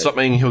 He's dead.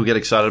 Something he'll get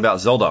excited about,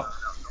 Zelda.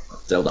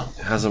 You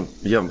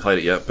haven't played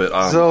it yet,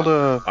 but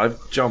Zelda.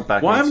 I've jumped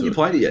back Why into haven't you it.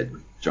 played it yet,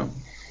 John?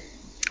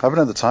 I haven't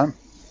had the time.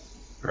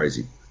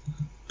 Crazy.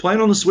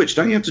 Playing on the Switch,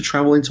 don't you have to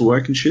travel into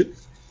work and shit?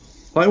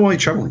 Play while you're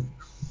traveling.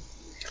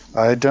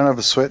 I don't have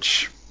a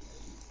Switch.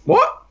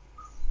 What?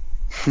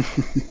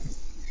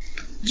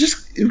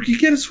 Just you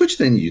get a Switch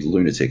then, you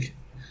lunatic.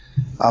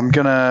 I'm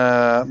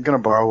gonna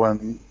borrow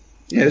one.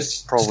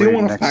 Yes, probably steal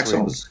one off next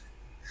week. Paxos.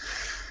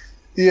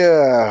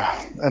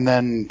 Yeah,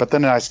 but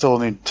then I still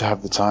need to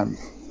have the time.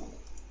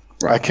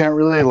 Right. I can't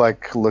really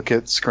like look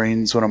at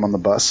screens when I'm on the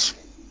bus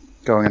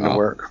going into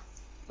work.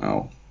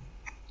 Oh,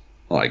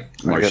 like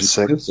I motion get sick.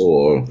 sickness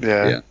or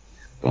Yeah.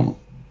 Bummer.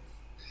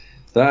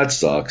 That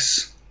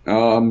sucks.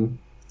 Well,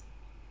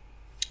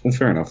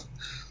 fair enough.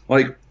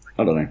 Like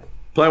I don't know.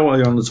 Play while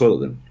you're on the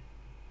toilet then.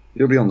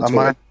 You'll be on the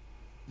toilet.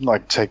 I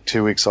might take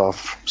 2 weeks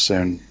off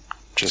soon.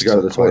 Just to go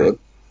to the toilet.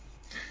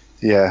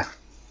 Yeah.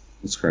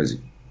 That's crazy.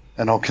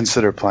 And I'll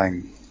consider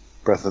playing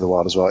Breath of the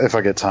Wild as well, if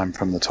I get time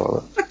from the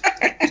toilet.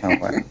 No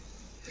way.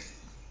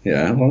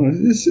 Yeah, well,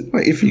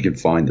 if you can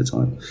find the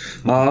time.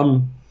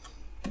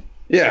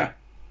 Yeah.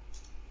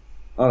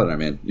 I don't know,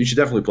 man. You should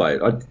definitely play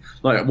it. I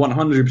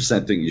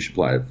 100% think you should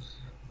play it.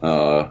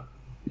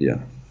 Yeah.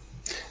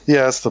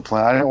 Yeah, that's the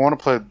plan. I want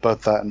to play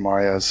both that and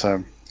Mario,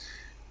 so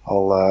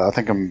I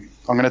think I'm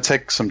going to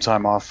take some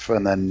time off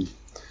and then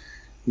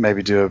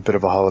maybe do a bit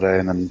of a holiday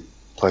and then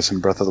play some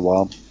Breath of the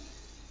Wild.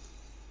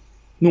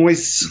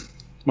 Nice.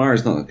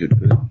 Mario's not that good,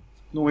 but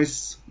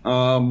nice.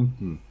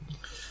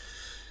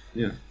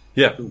 Yeah.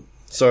 Yeah.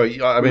 So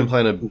I've been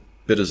playing a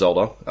bit of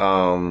Zelda.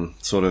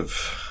 Sort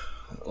of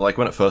like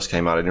when it first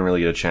came out, I didn't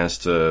really get a chance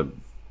to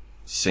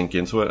sink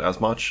into it as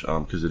much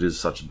because it is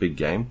such a big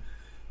game.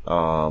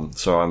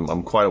 So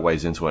I'm quite a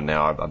ways into it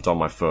now. I've done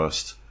my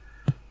first,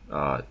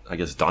 I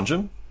guess,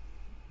 dungeon.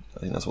 I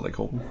think that's what they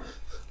call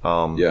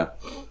them. Yeah.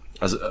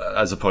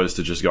 As opposed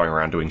to just going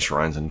around doing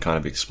shrines and kind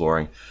of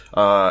exploring.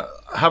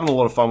 Having a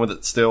lot of fun with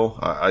it still.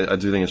 I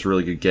do think it's a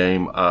really good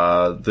game.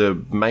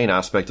 The main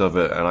aspect of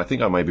it, and I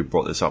think I maybe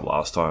brought this up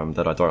last time,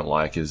 that I don't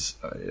like is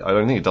I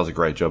don't think it does a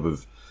great job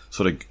of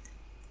sort of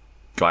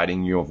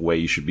guiding you of where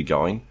you should be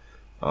going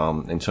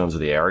in terms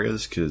of the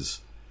areas, because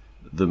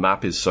the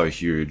map is so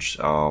huge.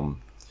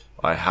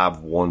 I have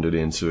wandered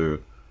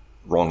into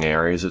wrong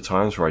areas at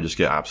times where I just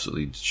get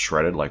absolutely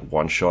shredded, like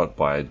one shot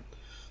by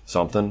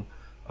something.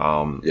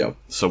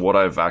 So what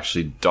I've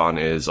actually done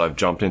is I've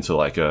jumped into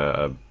like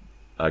a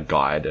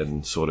guide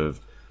and sort of,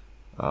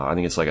 I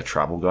think it's like a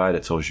travel guide.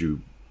 It tells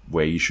you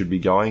where you should be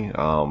going.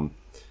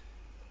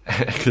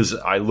 Because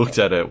I looked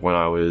at it when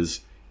I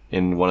was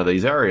in one of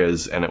these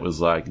areas and it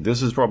was like,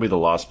 this is probably the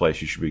last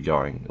place you should be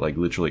going. Like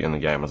literally in the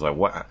game. I was like,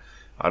 what?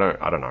 I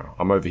don't know.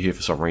 I'm over here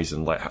for some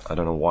reason. Like, I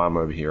don't know why I'm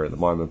over here at the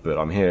moment, but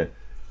I'm here.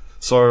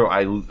 So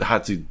I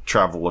had to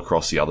travel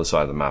across the other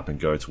side of the map and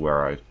go to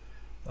where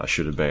I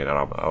should have been, and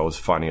I was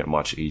finding it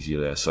much easier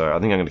there. So I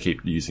think I'm going to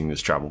keep using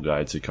this travel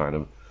guide to kind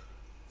of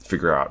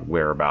figure out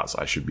whereabouts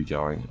I should be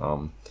going.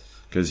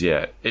 Because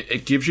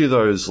it gives you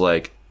those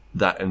like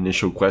that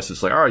initial quest.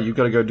 It's like, all right, you've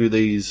got to go do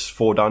these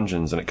 4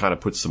 dungeons, and it kind of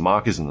puts some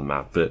markers in the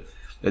map, but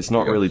it's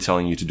not really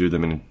telling you to do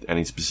them in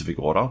any specific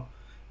order.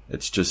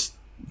 It's just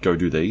go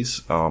do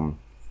these.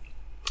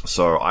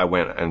 So I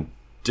went and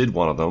did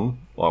one of them.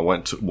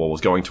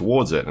 Was going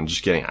towards it and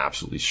just getting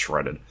absolutely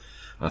shredded.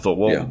 I thought,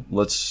 all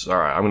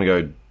right, I'm going to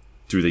go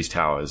do these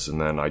towers,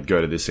 and then I'd go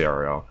to this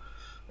area,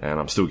 and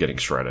I'm still getting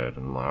shredded.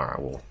 And I'm like, all right,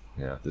 well,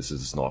 yeah,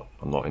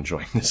 I'm not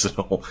enjoying this at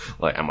all.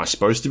 Like, am I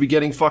supposed to be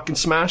getting fucking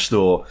smashed,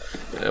 or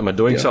am I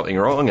doing something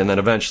wrong? And then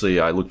eventually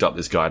I looked up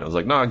this guide, and I was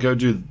like, no, go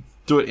do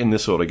it in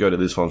this order. Go to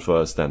this one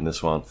first, then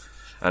this one.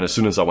 And as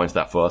soon as I went to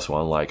that first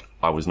one, like,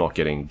 I was not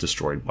getting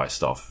destroyed by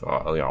stuff.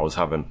 I was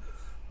having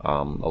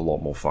a lot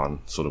more fun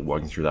sort of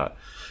working through that.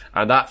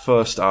 And that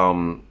first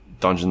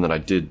dungeon that I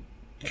did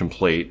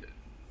complete,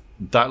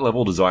 that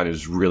level design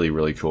is really,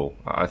 really cool.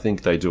 I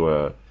think they do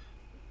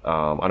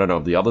I don't know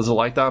if the others are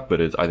like that,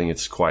 but I think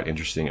it's quite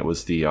interesting. It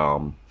was the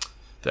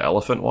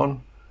elephant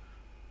one,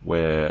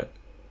 where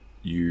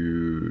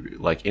you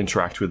like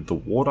interact with the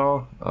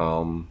water.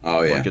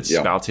 Like it's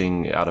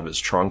spouting out of its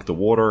trunk the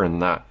water,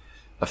 and that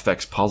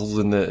affects puzzles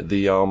in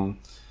the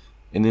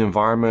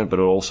environment, but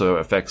it also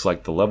affects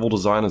like the level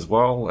design as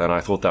well. And I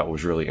thought that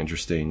was really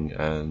interesting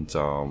and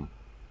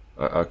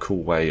a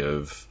cool way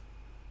of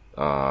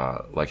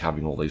like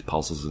having all these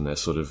puzzles in there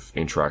sort of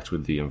interact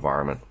with the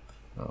environment.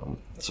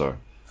 So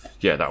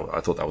yeah,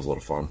 I thought that was a lot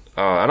of fun.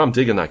 And I'm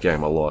digging that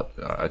game a lot.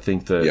 I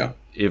think that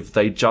if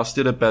they just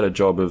did a better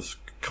job of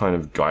kind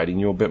of guiding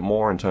you a bit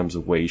more in terms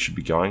of where you should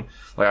be going.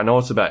 Like, I know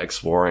it's about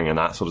exploring and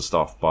that sort of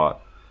stuff, but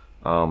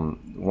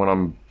when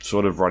I'm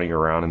sort of running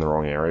around in the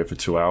wrong area for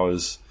 2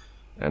 hours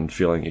and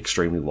feeling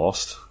extremely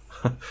lost,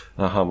 it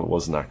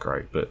wasn't that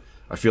great. But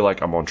I feel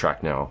like I'm on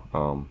track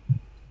now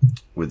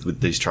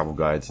with these travel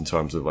guides in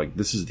terms of, like,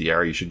 this is the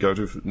area you should go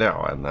to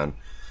now, and then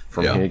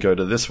from here go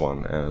to this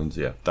one. And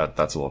yeah,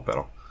 that's a lot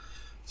better.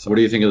 So, what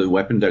do you think of the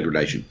weapon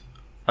degradation?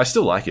 I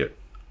still like it,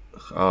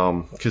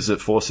 because it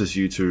forces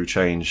you to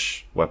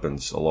change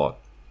weapons a lot.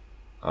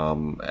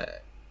 And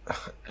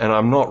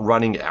I'm not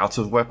running out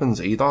of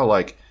weapons either.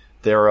 Like,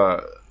 there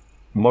are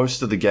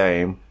most of the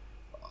game,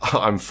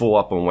 I'm full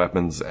up on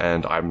weapons,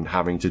 and I'm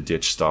having to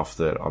ditch stuff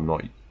that I'm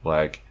not,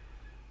 like,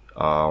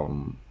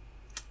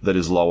 that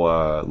is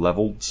lower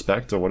level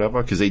spec or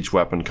whatever, because each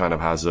weapon kind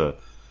of has a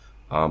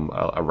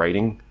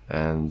rating,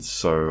 and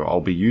so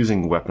I'll be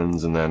using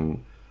weapons, and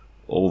then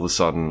all of a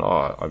sudden,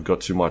 I've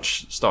got too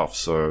much stuff,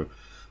 so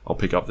I'll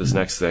pick up this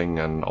next thing,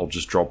 and I'll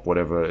just drop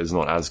whatever is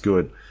not as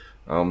good.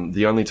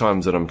 The only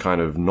times that I'm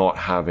kind of not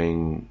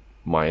having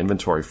my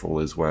inventory full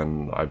is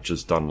when I've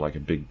just done like a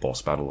big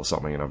boss battle or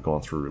something, and I've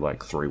gone through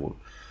like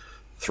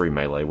three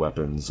melee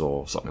weapons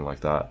or something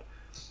like that.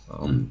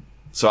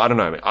 So I don't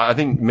know. I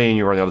think me and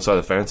you are on the other side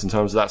of the fence in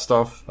terms of that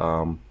stuff.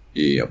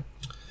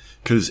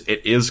 Because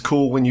it is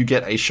cool when you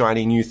get a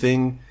shiny new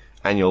thing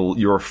and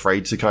you're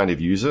afraid to kind of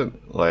use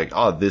it. Like,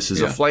 this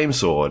is a flame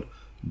sword,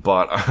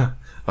 but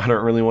I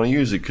don't really want to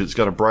use it because it's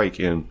going to break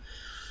in,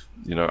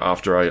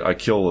 after I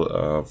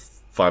kill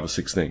 5 or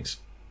 6 things.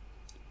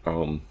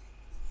 So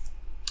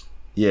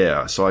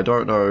I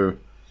don't know.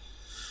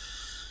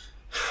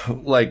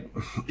 Like,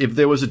 if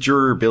there was a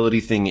durability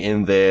thing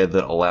in there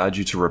that allowed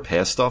you to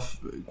repair stuff,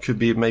 could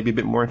be maybe a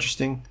bit more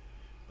interesting.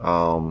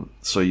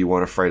 So you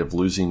weren't afraid of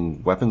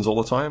losing weapons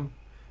all the time.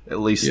 At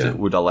least it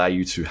would allow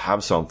you to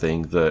have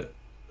something that,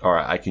 all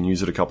right, I can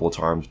use it a couple of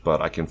times,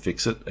 but I can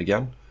fix it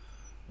again.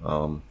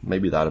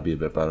 Maybe that'd be a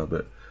bit better.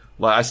 But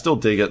like, I still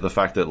dig it, the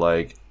fact that,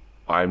 like,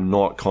 I'm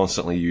not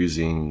constantly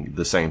using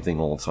the same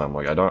thing all the time.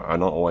 Like, I'm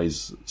not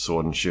always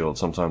sword and shield.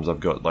 Sometimes I've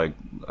got like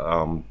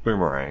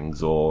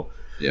boomerangs or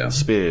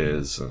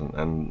spears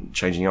and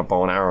changing up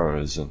bow and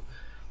arrows, and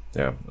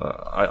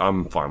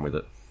I'm fine with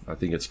it. I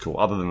think it's cool.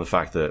 Other than the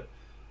fact that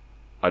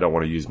I don't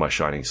want to use my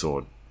shining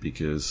sword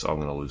because I'm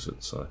going to lose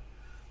it. So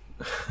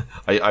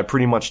I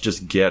pretty much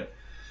just get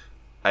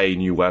a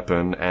new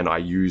weapon and I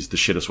use the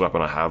shittest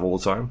weapon I have all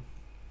the time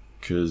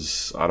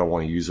because I don't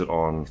want to use it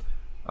on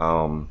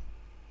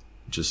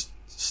just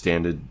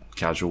standard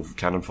casual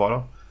cannon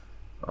fodder.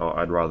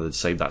 I'd rather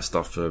save that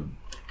stuff for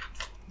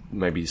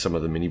maybe some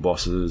of the mini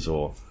bosses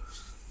or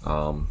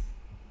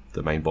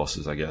the main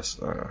bosses, I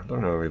guess. I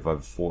don't know if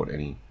I've fought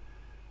any.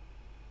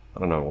 I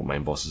don't know what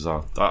main bosses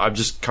are. I've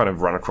just kind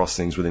of run across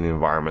things within the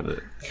environment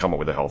that come up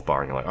with a health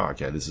bar, and you're like,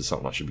 okay, this is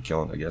something I should be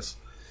killing, I guess.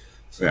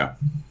 So, I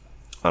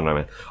don't know,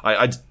 man.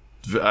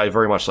 I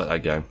very much like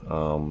that game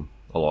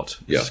a lot.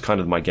 It's kind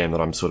of my game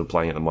that I'm sort of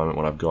playing at the moment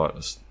when I've got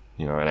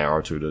an hour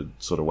or two to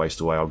sort of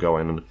waste away. I'll go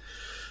in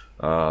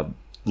and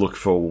look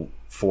for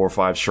 4 or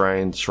 5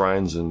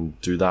 shrines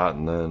and do that,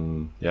 and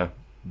then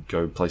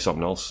go play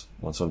something else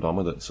once I'm done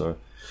with it. So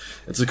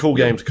it's a cool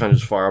game to kind of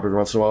just fire up every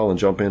once in a while and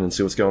jump in and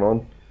see what's going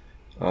on.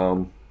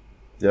 I'm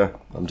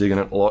digging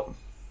it a lot.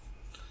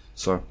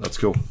 So that's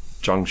cool.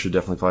 Jung should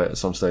definitely play it at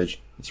some stage.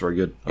 It's very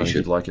good. I think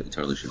you'd like it.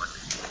 Totally should.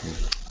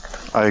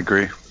 I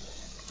agree.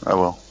 I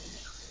will.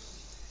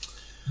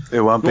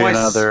 It won't be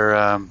another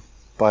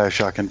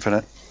Bioshock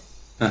Infinite.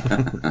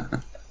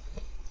 Did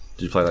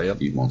you play that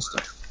yet? You monster.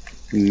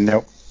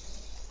 Nope.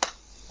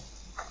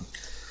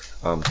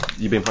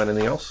 You been playing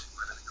anything else?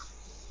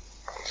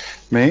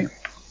 Me?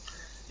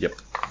 Yep.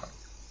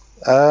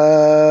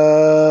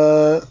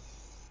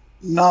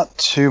 Not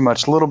too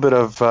much. A little bit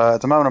of...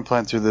 at the moment I'm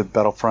playing through the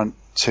Battlefront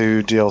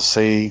 2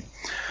 DLC.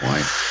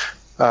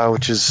 Why?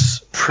 Which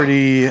is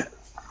pretty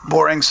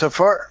boring so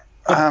far.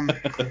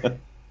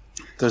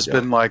 There's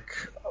been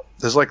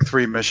there's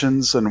 3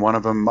 missions, and one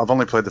of them, I've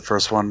only played the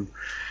first one.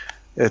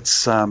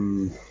 It's,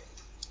 or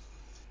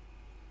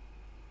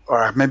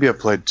maybe I've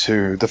played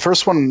 2. The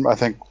first one, I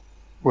think,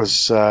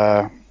 was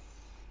a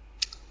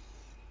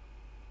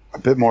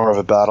bit more of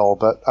a battle,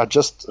 but I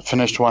just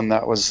finished one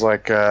that was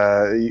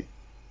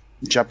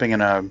jumping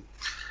in a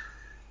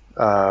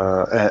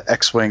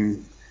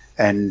X-Wing,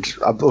 and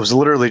I was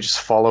literally just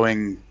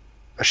following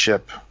a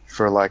ship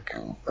for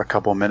a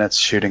couple minutes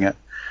shooting it.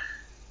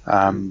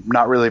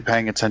 Not really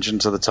paying attention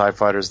to the TIE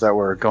fighters that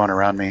were going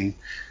around me.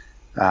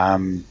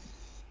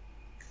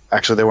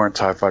 Actually, they weren't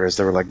TIE fighters.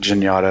 They were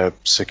Zenyatta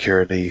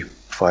security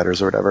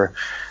fighters or whatever.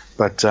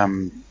 But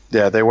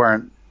yeah, they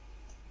weren't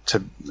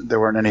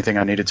anything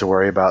I needed to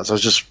worry about. So I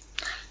was just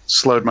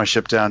slowed my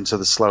ship down to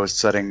the slowest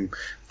setting,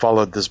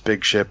 followed this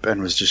big ship,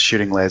 and was just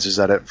shooting lasers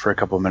at it for a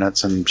couple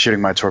minutes and shooting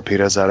my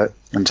torpedoes at it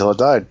until it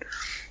died.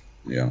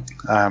 Yeah.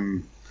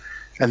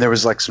 And there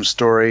was some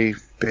story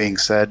being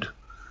said.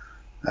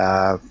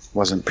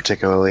 Wasn't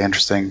particularly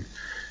interesting.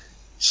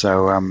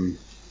 So I'm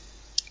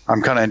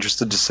kind of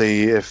interested to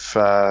see if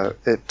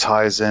it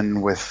ties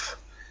in with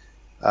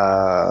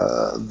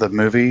the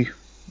movie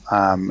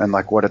and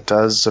what it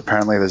does.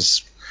 Apparently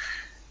there's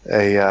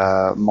a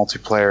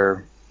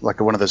multiplayer,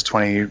 one of those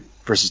 20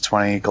 versus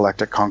 20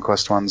 Galactic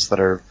Conquest ones that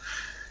are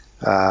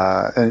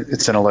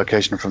it's in a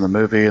location from the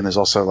movie, and there's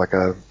also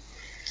a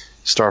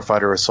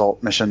Starfighter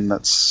Assault mission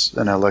that's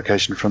in a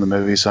location from the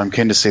movie, so I'm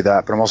keen to see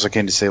that. But I'm also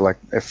keen to see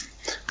if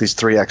these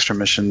 3 extra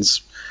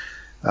missions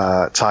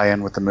tie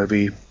in with the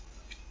movie.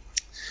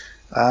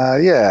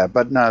 Yeah,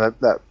 but no,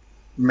 that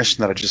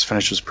mission that I just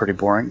finished was pretty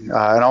boring.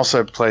 And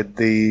also played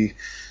the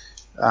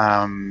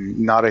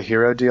Not a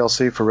Hero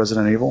DLC for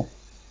Resident Evil,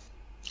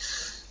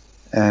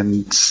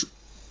 and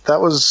that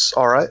was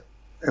all right.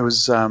 It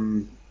was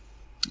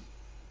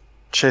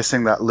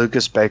chasing that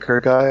Lucas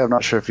Baker guy. I'm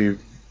not sure if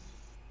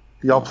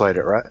y'all played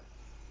it, right?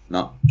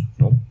 No.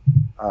 Nope.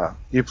 I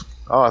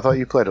thought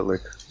you played it,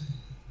 Luke.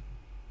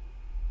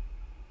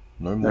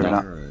 No more Maybe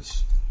not.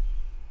 heroes.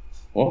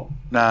 What?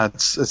 Nah,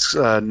 it's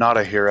Not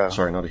a Hero.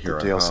 Sorry, Not a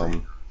Hero.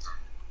 DLC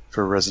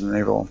for Resident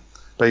Evil.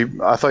 But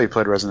I thought you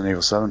played Resident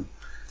Evil 7.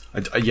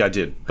 Yeah, I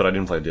did, but I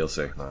didn't play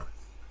DLC. No.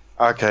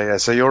 Okay, yeah.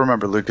 So you'll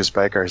remember Lucas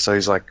Baker. So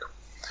he's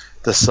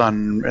the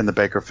son in the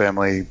Baker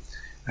family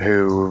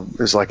who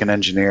is an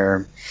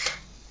engineer,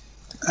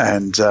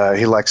 and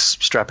he likes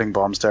strapping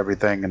bombs to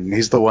everything. And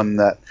he's the one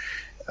that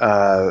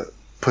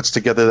puts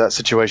together that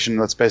situation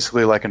that's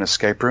basically like an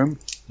escape room,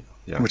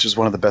 which is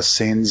one of the best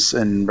scenes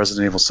in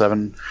Resident Evil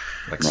 7.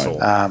 Like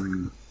Saw.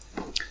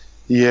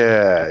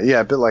 Yeah,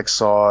 a bit like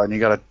Saw, and you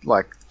got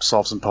to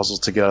solve some puzzles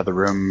to get out of the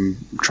room,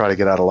 try to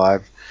get out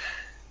alive.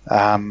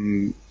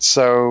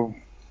 So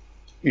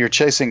you're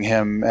chasing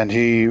him, and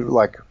he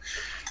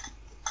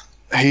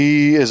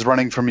is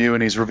running from you,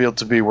 and he's revealed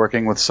to be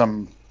working with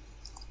some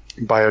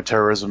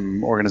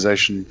bioterrorism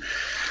organization.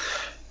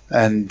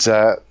 And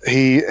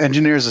he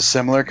engineers a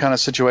similar kind of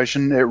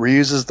situation. It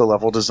reuses the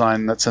level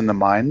design that's in the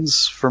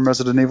mines from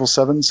Resident Evil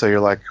 7, so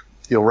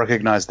you'll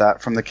recognize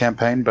that from the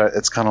campaign, but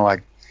it's kind of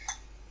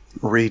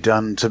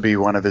redone to be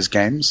one of his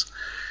games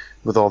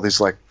with all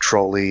these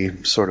trolley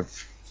sort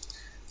of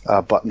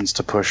buttons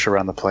to push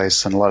around the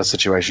place, and a lot of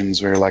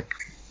situations where you're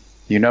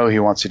he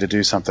wants you to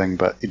do something,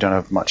 but you don't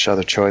have much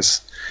other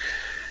choice.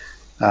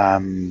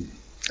 And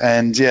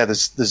yeah,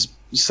 there's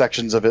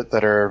sections of it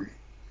that are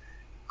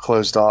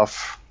closed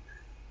off.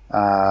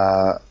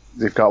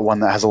 They've got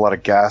one that has a lot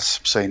of gas,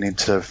 so you need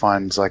to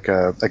find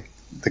the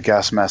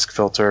gas mask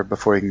filter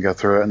before you can go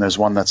through it. And there's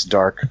one that's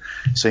dark,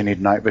 so you need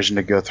night vision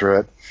to go through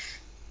it.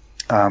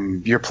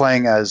 You're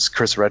playing as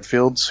Chris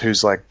Redfield,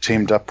 who's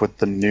teamed up with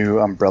the new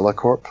Umbrella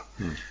Corp.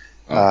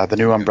 The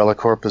new Umbrella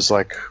Corp is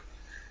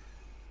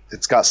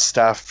it's got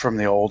staff from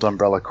the old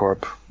Umbrella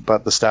Corp,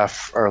 but the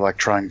staff are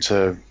trying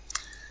to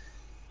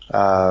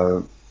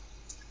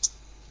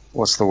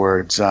what's the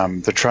word?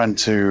 They're trying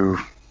to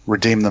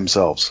redeem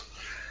themselves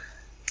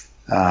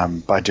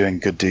by doing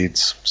good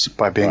deeds,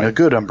 by being a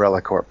good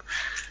Umbrella Corp.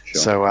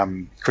 Sure.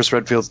 So Chris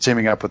Redfield's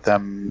teaming up with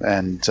them,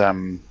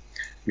 and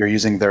you're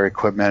using their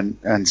equipment.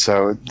 And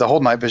so the whole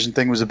night vision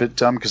thing was a bit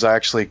dumb, because I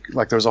actually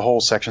there was a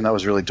whole section that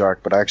was really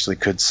dark, but I actually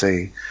could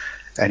see.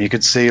 And you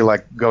could see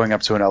going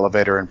up to an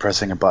elevator and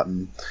pressing a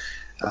button.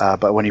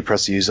 But when you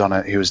press use on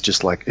it, he was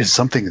just is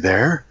something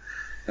there?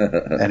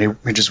 And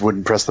he just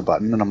wouldn't press the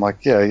button. And I'm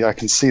yeah, I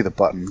can see the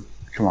button.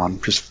 Come on,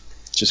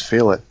 just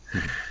feel it.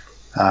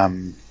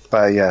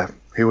 But yeah,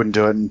 he wouldn't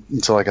do it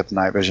until I got the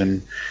night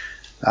vision.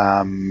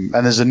 And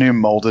there's a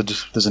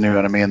new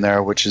enemy in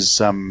there, which is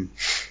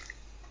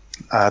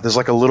there's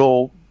like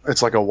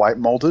it's like a white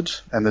molded,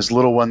 and there's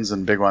little ones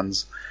and big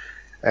ones.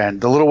 And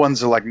the little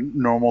ones are like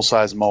normal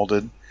size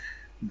molded,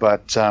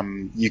 but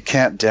you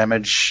can't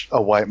damage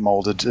a white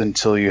molded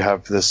until you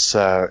have this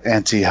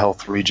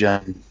anti-health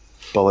regen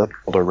bullet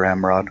called a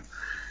ramrod.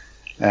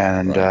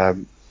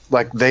 And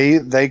like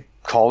they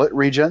call it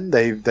regen.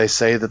 They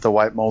say that the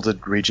white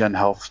molded regen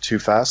health too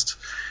fast.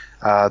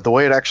 The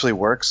way it actually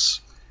works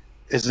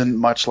isn't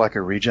much like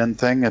a regen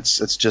thing.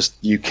 It's just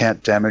you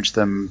can't damage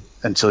them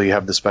until you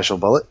have the special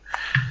bullet.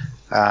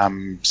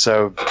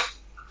 So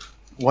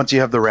once you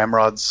have the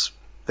ramrods,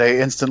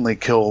 they instantly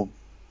kill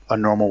a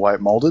normal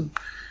white molded.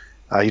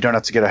 You don't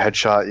have to get a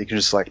headshot. You can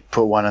just like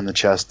put one in the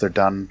chest. They're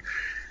done.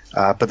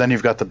 But then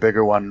you've got the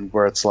bigger one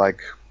where it's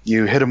like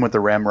you hit them with the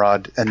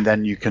ramrod and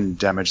then you can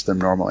damage them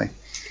normally,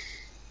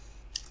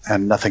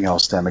 and nothing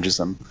else damages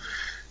them.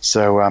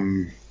 So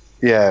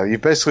yeah, you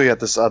basically got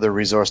this other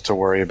resource to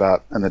worry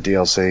about in the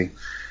DLC,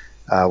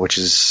 which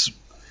is,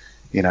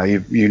 you know,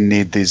 you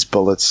need these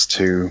bullets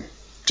to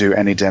do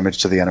any damage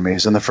to the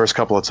enemies. And the first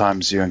couple of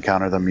times you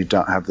encounter them, you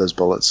don't have those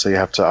bullets, so you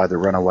have to either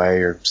run away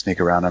or sneak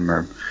around them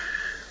or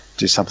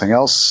do something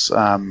else.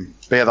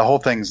 But yeah, the whole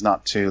thing's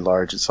not too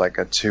large. It's like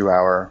a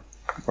 2-hour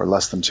or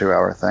less than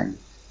 2-hour thing.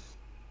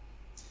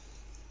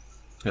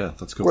 Yeah,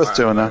 that's cool. Worth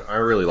doing that. I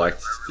really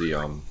liked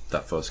the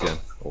that first game.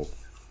 Or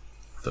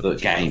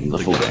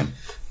The full game.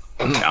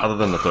 Other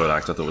than the third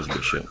act, I thought it was a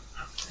bit shit.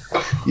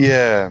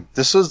 Yeah,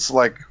 this was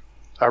like,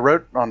 I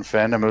wrote on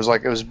fandom,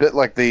 it was a bit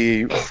like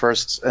the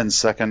first and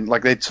second,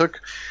 like they took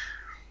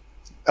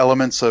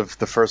elements of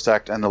the first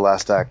act and the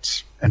last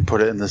act and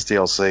put it in this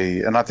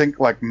DLC. And I think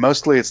like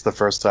mostly it's the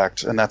first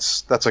act, and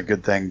that's a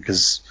good thing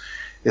because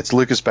it's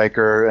Lucas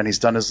Baker and he's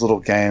done his little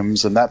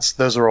games, and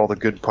those are all the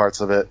good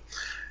parts of it.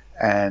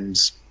 And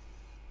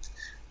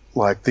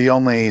like the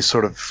only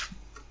sort of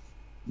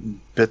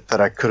bit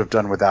that I could have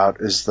done without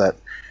is that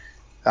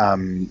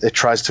it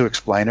tries to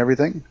explain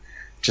everything,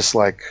 just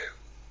like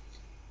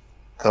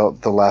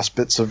the last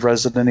bits of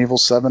Resident Evil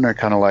 7 are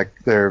kind of like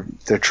they're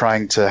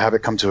trying to have it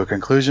come to a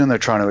conclusion. They're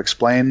trying to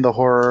explain the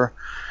horror.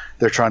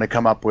 They're trying to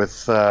come up with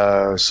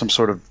some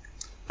sort of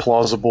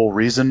plausible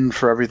reason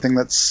for everything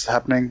that's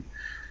happening.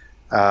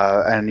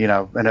 And you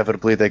know,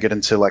 inevitably they get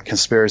into like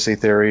conspiracy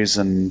theories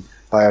and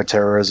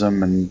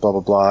bioterrorism and blah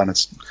blah blah. And I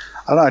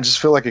don't know. I just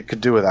feel like it could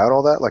do without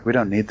all that. Like we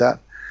don't need that.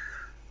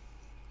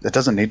 It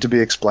doesn't need to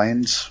be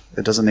explained.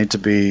 It doesn't need to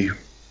be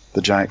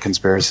the giant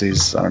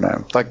conspiracies. I don't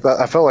know. Like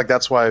I felt like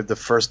that's why the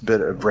first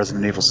bit of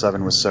Resident Evil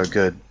 7 was so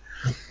good.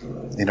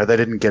 You know, they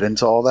didn't get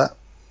into all that.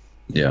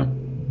 Yeah.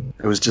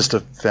 It was just a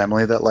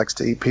family that likes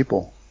to eat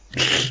people.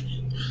 It's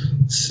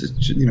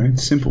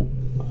simple.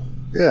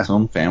 Yeah.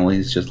 Some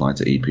families just like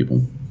to eat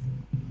people.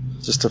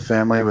 Just a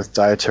family with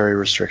dietary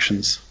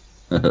restrictions.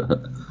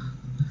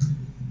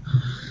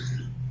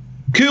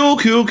 Cool.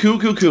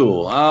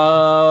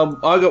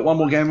 I got one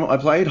more game I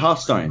played,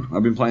 Hearthstone.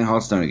 I've been playing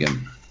Hearthstone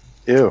again.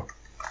 Ew.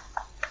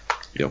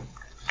 Yep.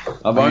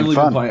 I've only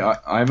been playing.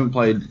 I haven't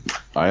played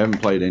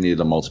any of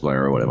the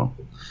multiplayer or whatever.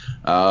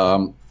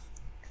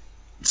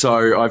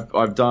 So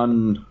I've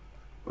done.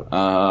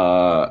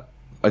 I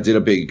did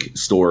a big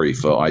story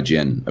for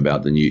IGN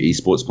about the new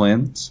esports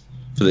plans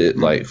for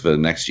the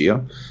next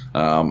year,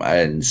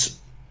 and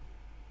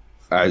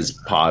as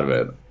part of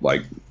it,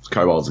 like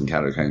Kobolds and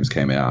Catacombs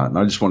came out, and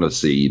I just wanted to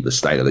see the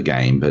state of the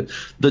game. But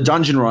the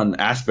dungeon run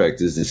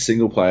aspect is this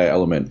single player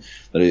element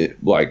that I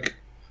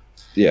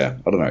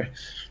don't know.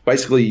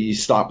 Basically, you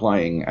start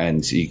playing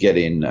and you get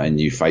in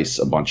and you face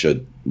a bunch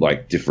of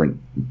like different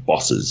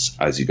bosses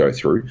as you go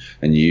through,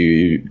 and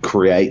you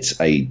create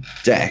a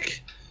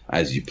deck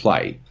as you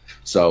play.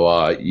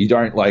 So you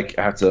don't like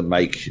have to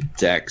make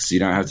decks. You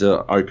don't have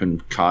to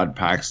open card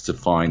packs to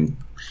find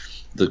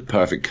the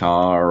perfect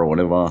car or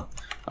whatever.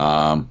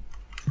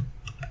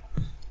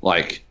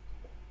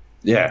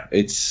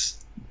 It's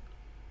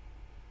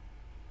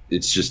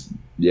just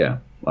I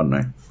don't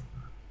know.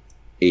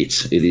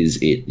 It is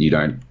it. You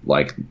don't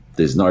like.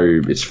 There's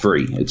no. It's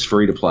free. It's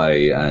free to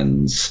play,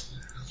 and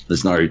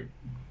there's no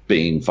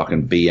being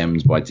fucking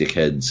BM'd by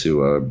dickheads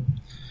who are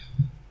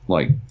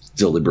like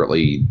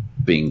deliberately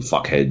being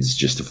fuckheads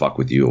just to fuck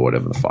with you or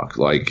whatever the fuck.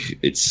 Like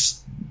it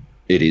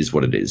is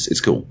what it is.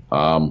 It's cool.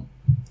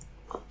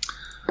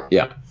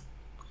 Yeah.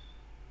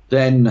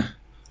 Then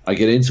I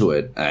get into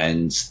it,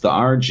 and the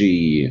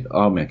RNG,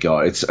 oh my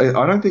god,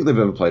 I don't think they've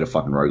ever played a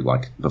fucking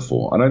roguelike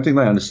before. I don't think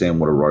they understand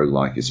what a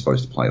roguelike is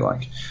supposed to play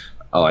like.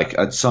 Like,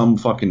 at some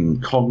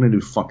fucking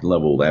cognitive fucking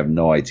level, they have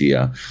no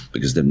idea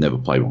because they've never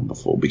played one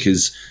before.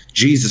 Because,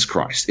 Jesus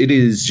Christ, it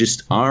is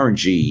just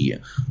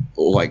RNG,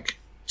 like,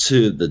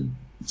 to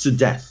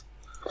death.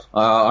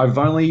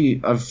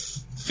 I've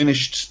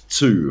finished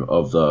 2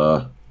 of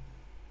the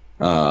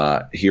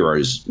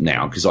heroes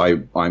now because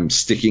I'm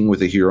sticking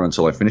with a hero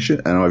until I finish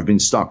it, and I've been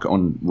stuck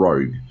on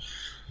Rogue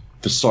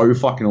for so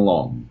fucking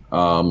long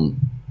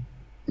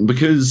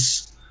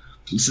because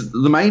So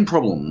the main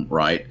problem,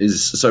 right,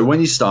 is so when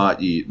you start,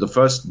 the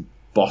first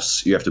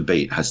boss you have to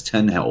beat has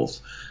 10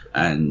 health,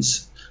 and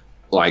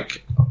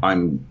like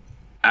I'm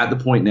at the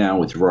point now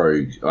with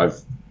Rogue, I've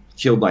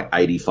killed like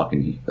 80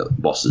 fucking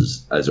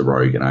bosses as a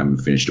Rogue, and I haven't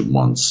finished it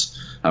once.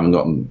 I haven't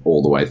gotten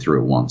all the way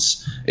through it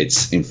once.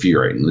 It's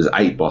infuriating. There's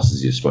 8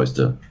 bosses you're supposed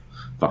to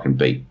fucking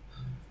beat.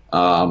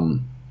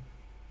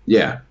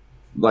 Yeah,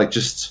 like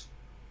just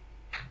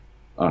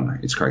I don't know.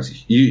 It's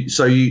crazy.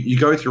 You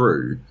go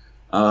through.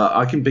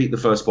 I can beat the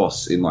first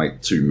boss in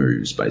like 2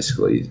 moves,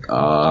 basically.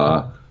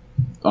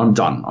 I'm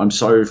done. I'm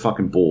so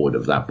fucking bored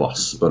of that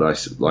boss, but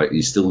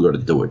you still got to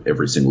do it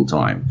every single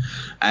time.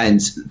 And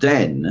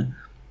then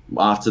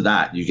after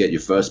that, you get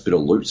your first bit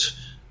of loot,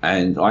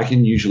 and I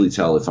can usually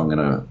tell if I'm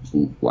gonna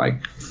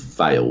like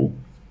fail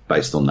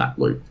based on that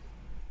loot,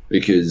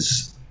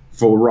 because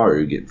for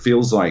Rogue, it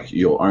feels like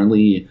your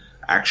only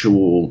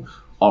actual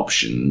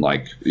option,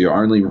 like your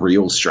only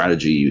real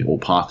strategy or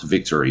path to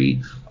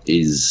victory,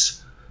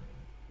 is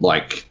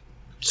like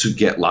to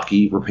get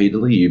lucky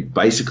repeatedly. You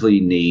basically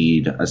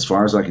need, as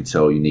far as I can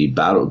tell, you need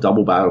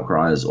double battle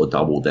cries or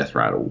double death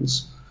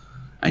rattles,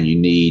 and you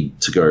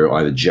need to go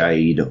either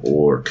Jade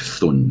or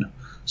Cthulhu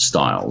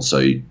style. So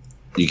you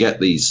get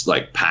these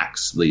like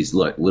packs, these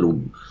like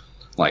little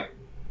like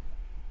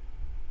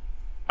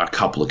a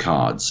couple of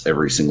cards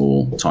every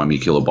single time you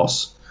kill a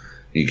boss.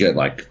 You get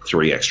like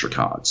 3 extra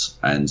cards,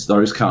 and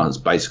those cards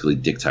basically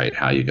dictate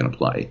how you're going to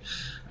play.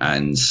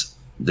 And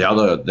the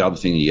other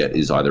thing you get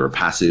is either a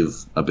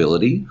passive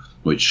ability,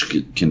 which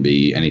can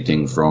be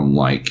anything from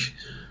like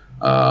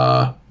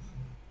have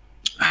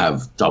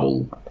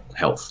double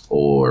health,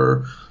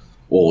 or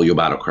all your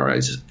battle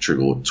cries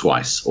trigger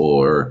twice,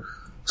 or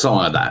something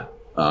like that.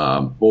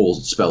 All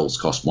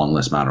spells cost 1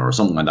 less mana, or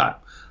something like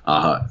that.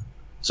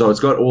 So it's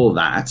got all of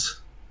that,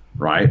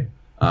 right?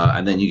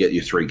 And then you get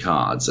your 3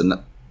 cards, and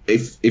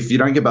if you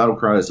don't get battle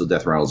cries or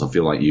death rattles, I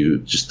feel like you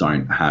just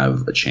don't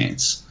have a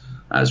chance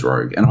as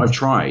Rogue. And I've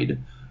tried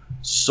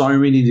so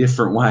many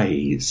different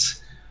ways,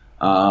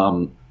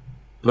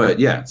 but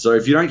yeah. So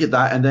if you don't get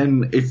that, and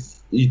then if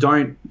you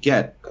don't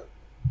get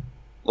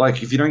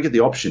the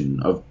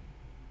option of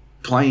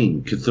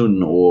playing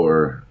Cthulhu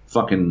or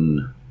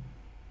fucking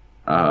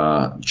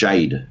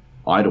Jade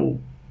Idol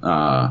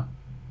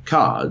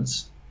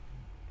cards,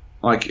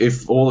 like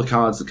if all the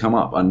cards that come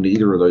up are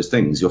neither of those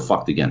things, you're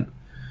fucked again.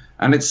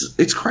 And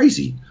it's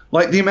crazy.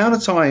 Like the amount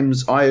of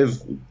times I've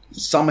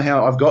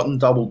gotten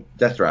double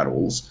death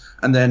rattles,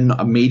 and then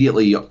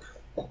immediately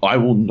I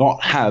will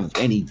not have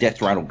any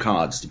death rattle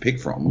cards to pick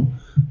from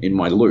in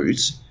my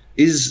loot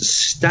is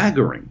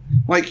staggering.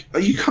 Like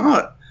you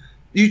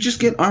just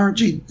get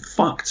RNG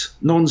fucked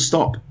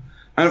non-stop,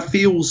 and it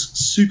feels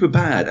super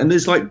bad. And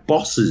there's like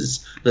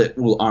bosses that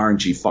will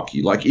RNG fuck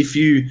you. Like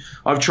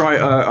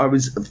I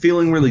was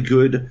feeling really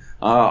good.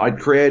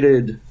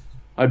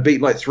 I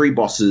beat like 3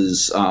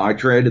 bosses. I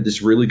created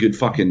this really good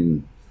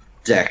fucking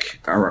deck,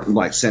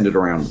 like centered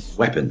around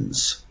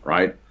weapons,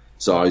 right?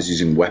 So I was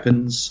using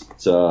weapons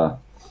to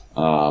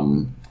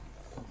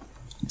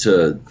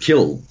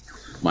kill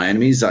my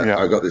enemies.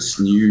 I got this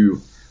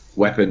new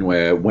weapon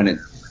where when it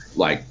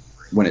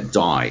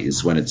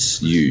dies, when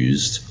it's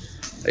used,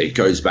 it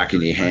goes back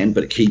in your hand,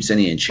 but it keeps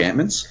any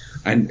enchantments.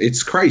 And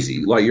it's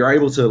crazy. Like you're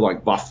able to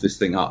like buff this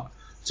thing up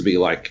to be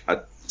like a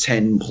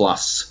 10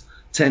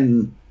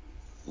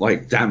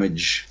 like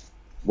damage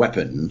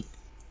weapon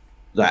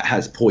that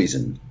has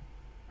poison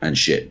and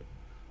shit,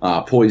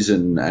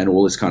 poison and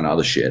all this kind of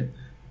other shit,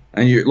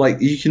 and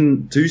you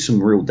can do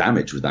some real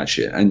damage with that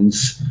shit. And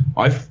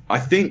I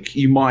think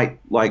you might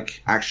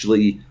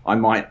I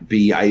might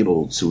be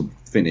able to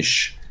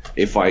finish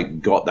if I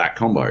got that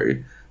combo.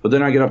 But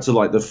then I get up to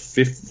like the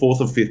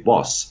 4th or 5th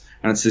boss,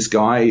 and it's this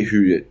guy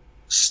who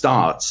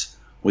starts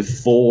with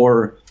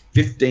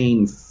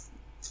 15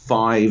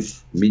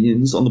 5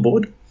 minions on the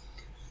board.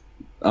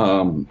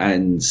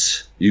 And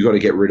you got to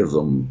get rid of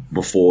them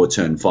before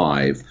turn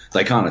 5.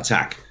 They can't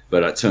attack,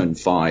 but at turn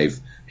 5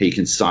 he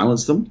can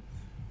silence them,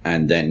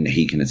 and then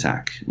he can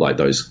attack. Like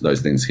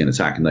those things can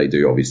attack, and they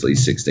do obviously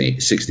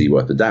 60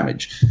 worth of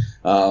damage.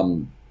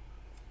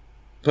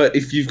 But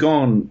if you've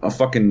gone a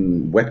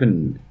fucking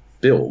weapon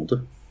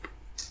build,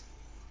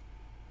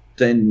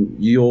 then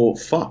you're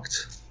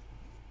fucked.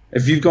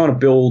 If you've gone a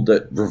build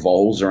that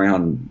revolves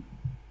around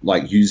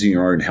like using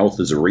your own health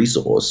as a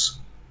resource,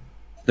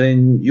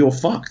 then you're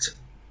fucked,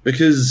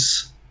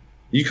 because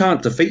you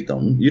can't defeat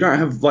them. You don't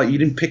have you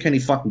didn't pick any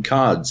fucking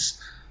cards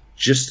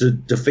just to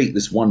defeat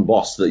this one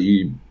boss that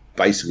you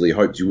basically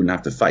hoped you wouldn't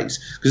have to face,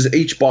 because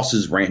each boss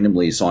is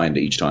randomly assigned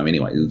each time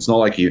anyway. It's not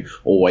like you're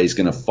always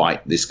going to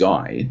fight this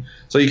guy,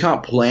 so you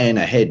can't plan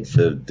ahead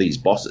for these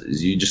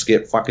bosses. You just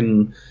get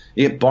you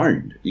get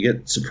boned, you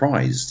get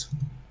surprised.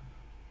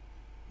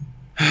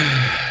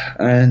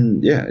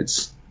 And yeah,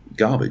 it's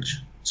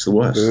garbage. It's the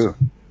worst. Ew.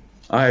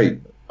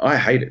 I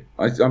hate it.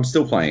 I'm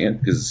still playing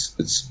it because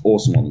it's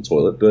awesome on the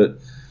toilet, but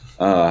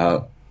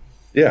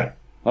yeah,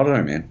 I don't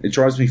know, man. It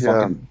drives me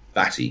fucking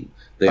batty.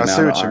 I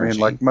see what you mean.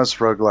 Like most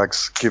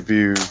roguelikes give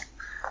you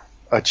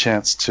a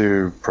chance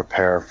to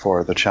prepare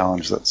for the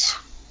challenge that's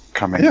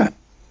coming.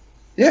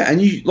 Yeah,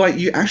 and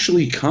you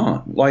actually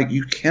can't. Like,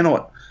 you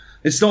cannot.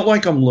 It's not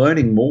like I'm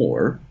learning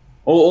more.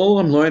 All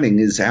I'm learning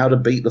is how to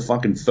beat the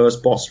fucking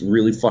first boss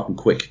really fucking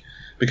quick.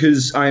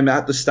 Because I'm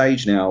at the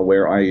stage now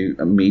where I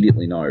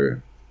immediately know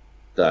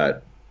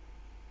that,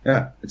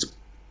 it's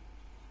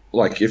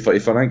like, if I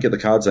don't get the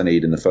cards I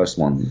need in the first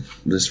one,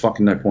 there's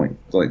fucking no point.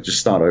 Like, just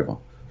start over.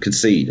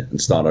 Concede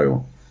and start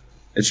over.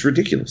 It's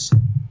ridiculous.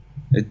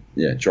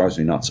 It drives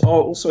me nuts.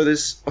 Oh, also,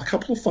 there's a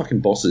couple of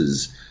fucking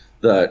bosses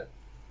that,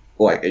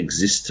 like,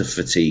 exist to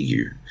fatigue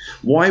you.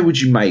 Why would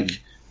you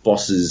make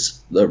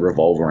bosses that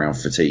revolve around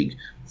fatigue?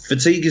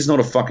 Fatigue is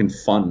not a fucking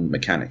fun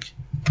mechanic.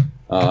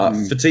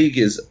 Fatigue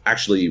is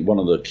actually one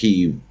of the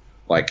key,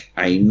 like,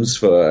 aims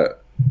for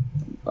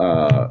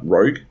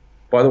Rogue,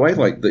 by the way.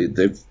 Like,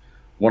 they've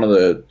one of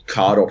the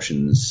card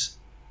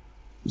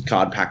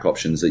pack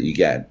options that you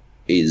get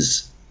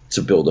is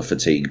to build a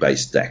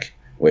fatigue-based deck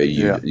where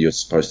you're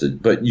supposed to...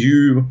 But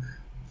you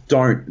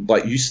don't...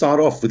 Like, you start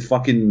off with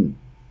fucking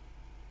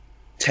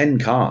 10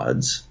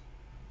 cards.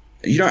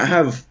 You don't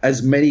have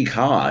as many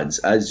cards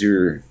as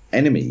your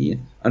enemy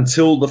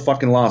until the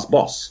fucking last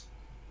boss.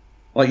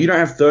 Like, you don't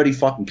have 30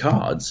 fucking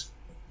cards.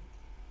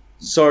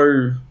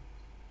 So,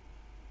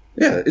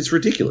 yeah, it's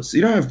ridiculous.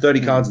 You don't have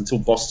 30 cards until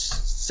boss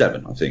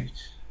 7, I think.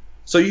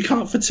 So you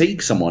can't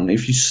fatigue someone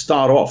if you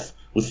start off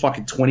with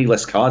fucking 20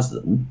 less cards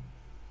than them.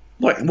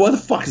 Like, why the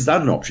fuck is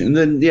that an option? And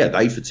then,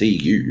 they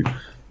fatigue you.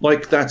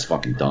 Like, that's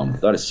fucking dumb.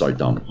 That is so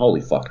dumb.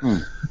 Holy fuck.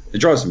 It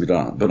drives me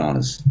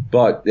bananas.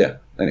 But,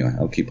 anyway,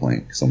 I'll keep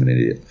playing because I'm an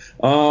idiot.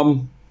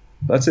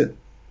 That's it.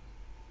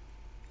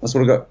 That's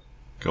what I got.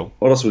 Cool.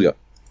 What else we got?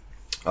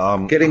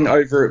 Getting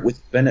over it with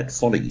Bennett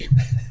Foddy.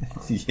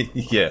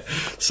 Yeah.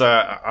 So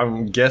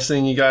I'm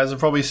guessing you guys have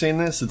probably seen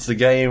this. It's the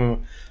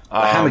game...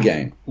 the hammer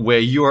game. Where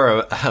you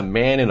are a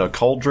man in a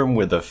cauldron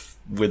with a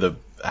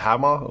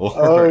hammer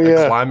or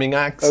a climbing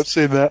axe. I've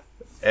seen that.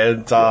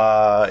 And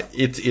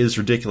it is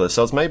ridiculous.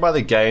 So it's made by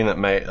the game that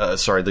made...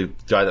 the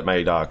guy that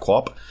made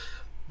Quap.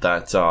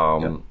 That...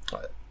 I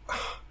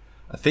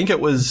think it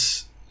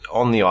was...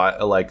 on the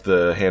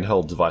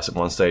handheld device at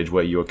one stage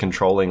where you were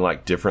controlling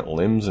like different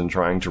limbs and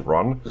trying to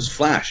run. It was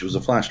Flash. It was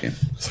a Flash game.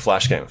 It's a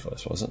Flash game at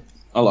first, wasn't it?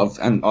 I love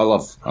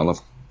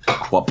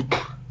Quap.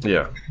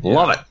 Yeah,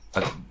 love it.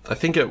 I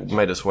think it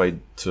made its way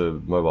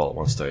to mobile at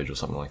one stage or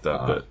something like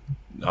that.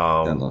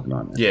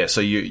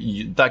 So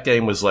you that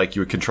game was like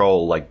you would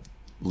control like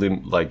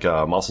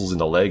muscles in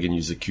the leg and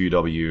use the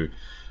QW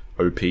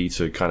OP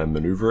to kind of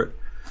maneuver it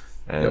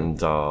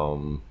and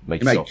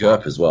make yourself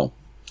GURP as well.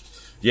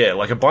 Yeah,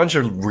 like a bunch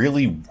of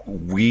really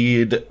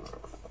weird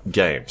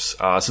games.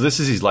 So this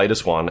is his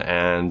latest one,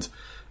 and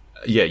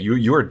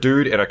you're a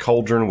dude in a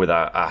cauldron with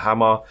a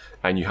hammer,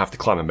 and you have to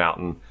climb a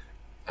mountain,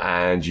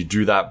 and you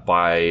do that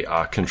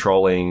by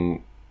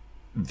controlling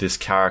this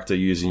character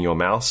using your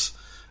mouse,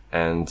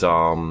 and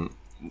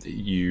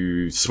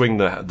you swing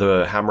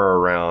the hammer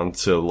around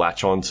to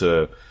latch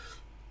onto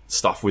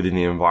stuff within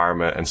the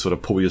environment and sort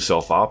of pull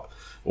yourself up,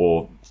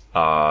 or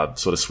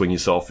sort of swing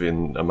yourself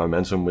in a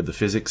momentum with the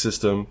physics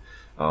system.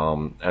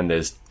 And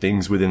there's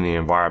things within the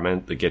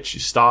environment that get you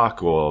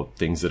stuck or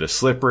things that are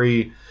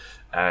slippery.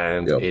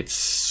 And it's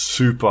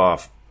a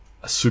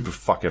super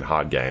fucking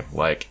hard game.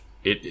 Like,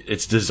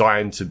 it's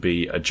designed to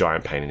be a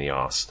giant pain in the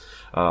ass.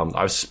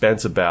 I've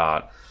spent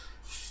about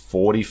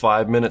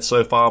 45 minutes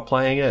so far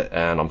playing it,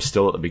 and I'm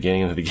still at the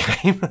beginning of the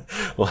game.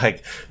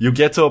 Like, you'll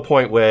get to a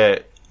point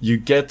where you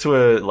get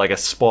to a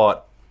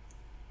spot,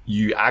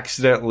 you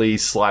accidentally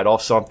slide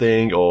off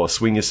something or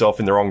swing yourself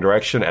in the wrong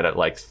direction, and it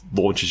like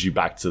launches you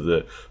back to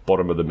the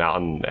bottom of the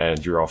mountain,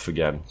 and you're off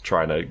again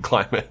trying to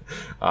climb it.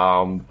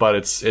 But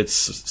it's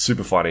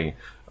super funny.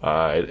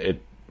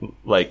 It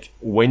like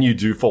when you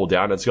do fall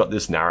down, it's got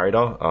this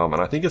narrator, and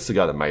I think it's the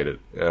guy that made it.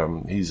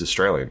 He's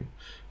Australian.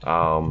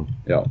 And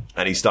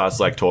he starts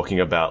like talking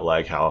about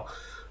like how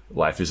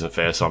life isn't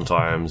fair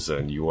sometimes,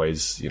 and you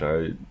always,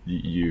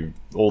 you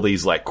all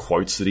these like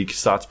quotes that he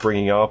starts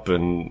bringing up,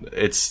 and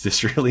it's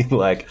this really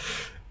like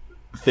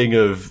thing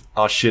of,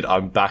 oh shit,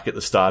 I'm back at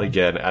the start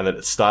again, and then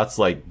it starts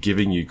like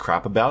giving you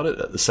crap about it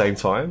at the same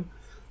time,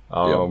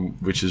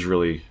 which is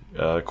really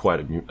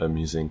quite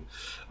amusing.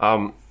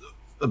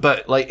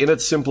 But like in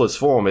its simplest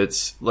form,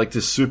 it's like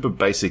this super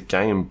basic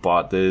game,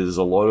 but there's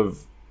a lot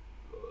of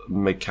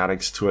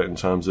mechanics to it in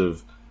terms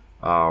of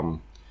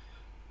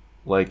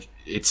like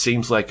it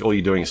seems like all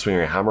you're doing is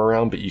swinging a hammer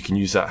around, but you can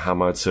use that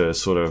hammer to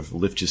sort of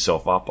lift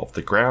yourself up off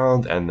the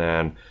ground, and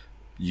then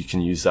you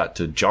can use that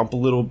to jump a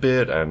little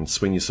bit and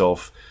swing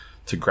yourself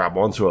to grab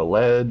onto a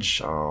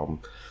ledge.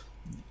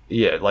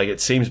 Like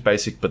it seems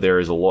basic, but there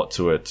is a lot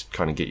to it to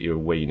kind of get you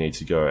where you need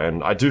to go.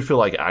 And I do feel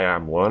like I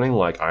am learning,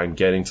 like I'm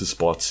getting to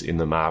spots in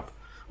the map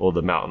or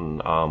the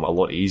mountain a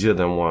lot easier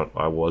than what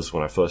I was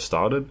when I first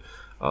started.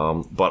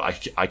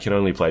 But I can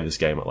only play this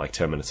game at like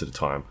 10 minutes at a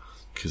time,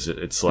 because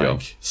it's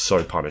like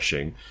so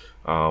punishing.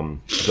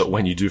 But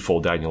when you do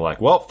fall down, you're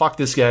like, well, fuck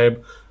this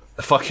game.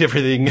 fuck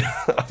everything.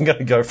 I'm going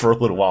to go for a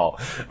little while.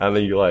 And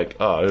then you're like,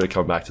 oh, I'm going to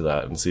come back to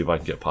that and see if I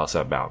can get past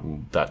that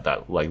mountain,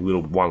 that like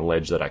little one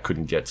ledge that I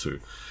couldn't get to.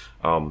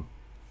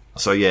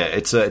 So yeah,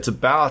 it's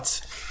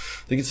about,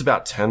 I think it's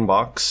about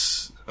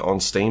 $10 on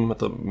Steam at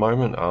the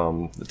moment.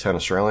 10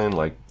 Australian,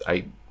 like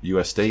 8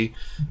 USD.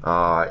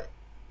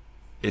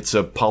 It's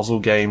a puzzle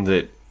game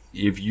that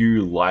if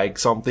you like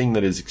something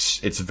that is,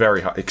 it's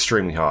very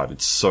extremely hard.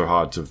 It's so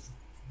hard to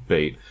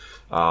beat.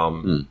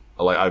 Like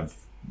I've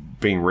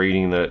been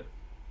reading that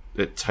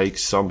it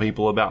takes some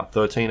people about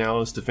 13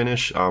 hours to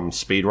finish.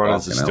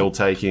 Speedrunners are still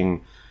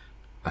taking,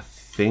 I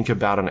think,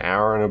 about an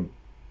hour and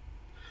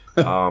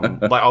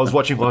like I was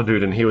watching one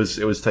dude and it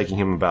was taking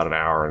him about an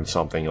hour and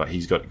something. Like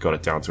he's got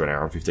it down to an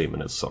hour and 15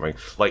 minutes or something.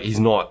 Like he's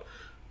not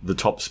the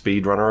top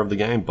speedrunner of the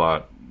game,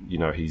 but you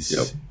know, he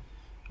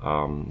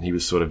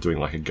was sort of doing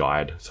like a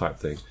guide type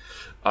thing.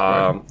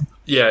 Right.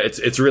 Yeah,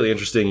 it's really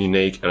interesting,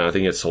 unique, and I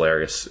think it's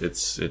hilarious.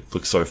 It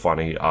looks so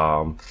funny.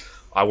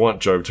 I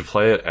want Joab to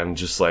play it and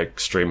just like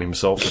stream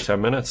himself for 10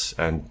 minutes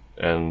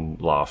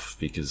and laugh,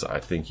 because I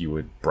think you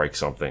would break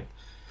something.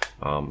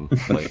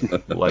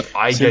 Like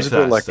I Seems get to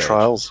that like stage.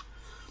 Trials.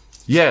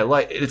 Yeah,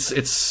 like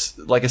it's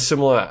like a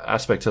similar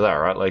aspect to that,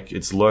 right? Like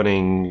it's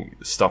learning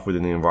stuff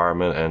within the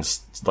environment and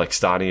like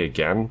starting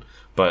again.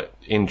 But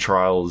in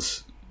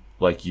Trials,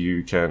 like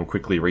you can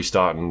quickly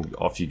restart and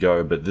off you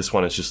go. But this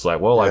one is just like,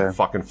 well, I've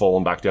fucking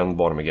fallen back down the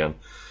bottom again.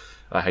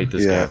 I hate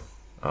this game.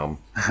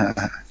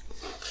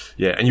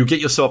 Yeah, and you get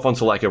yourself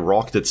onto like a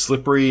rock that's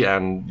slippery,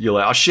 and you're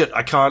like, oh shit,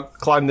 I can't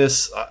climb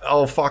this.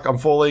 Oh fuck, I'm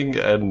falling.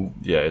 And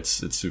yeah,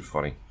 it's super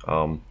funny.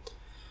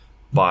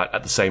 But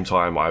at the same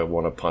time, I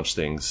want to punch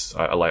things.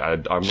 I'm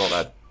not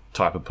that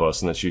type of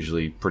person that's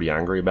usually pretty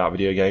angry about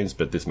video games,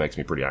 but this makes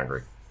me pretty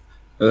angry.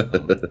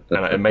 And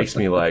it makes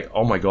me like,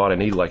 oh my god, I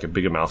need like a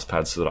bigger mouse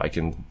pad so that I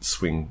can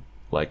swing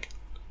like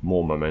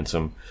more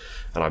momentum.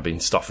 And I've been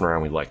stuffing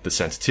around with like the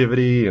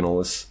sensitivity and all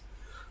this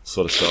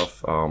sort of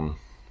stuff.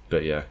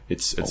 But yeah,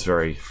 it's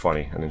very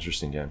funny and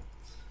interesting game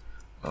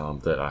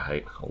that I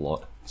hate a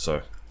lot.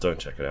 So don't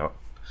check it out.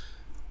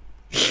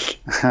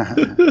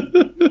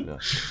 Yeah.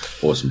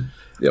 Awesome.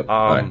 Yep.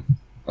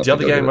 The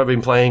other game I've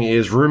been playing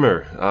is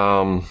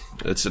Rumu.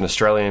 It's an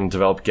Australian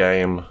developed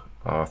game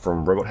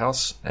from Robot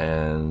House,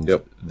 and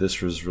this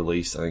was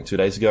released, I think, 2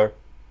 days ago.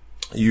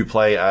 You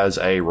play as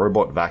a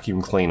robot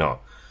vacuum cleaner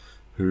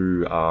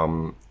who's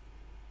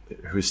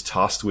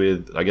tasked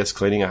with, I guess,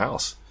 cleaning a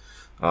house.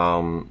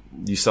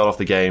 You start off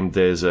the game,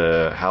 there's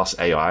a house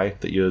AI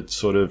that you're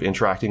sort of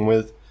interacting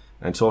with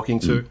and talking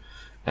to,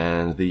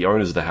 and the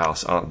owners of the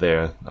house aren't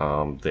there.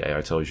 The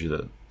AI tells you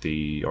that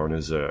the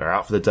owners are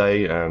out for the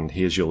day, and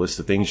here's your list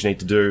of things you need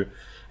to do,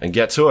 and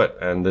get to it.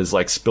 And there's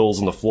like spills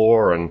on the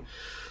floor and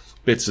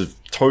bits of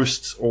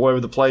toast all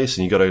over the place,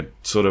 and you got to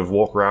sort of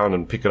walk around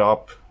and pick it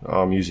up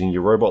using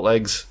your robot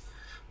legs,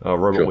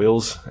 robot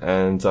wheels,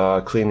 and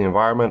clean the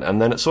environment. And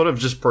then it sort of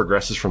just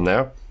progresses from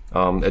there.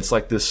 It's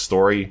like this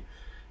story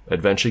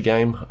adventure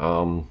game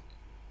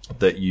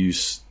that you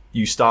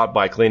start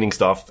by cleaning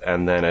stuff,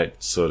 and then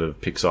it sort of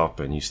picks up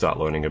and you start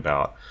learning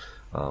about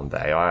the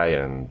AI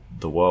and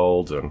the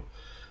world, and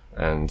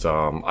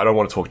I don't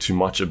want to talk too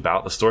much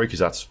about the story because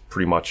that's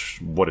pretty much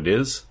what it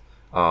is,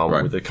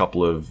 with a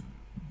couple of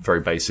very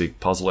basic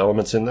puzzle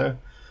elements in there,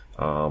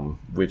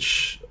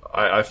 which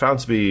I found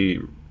to be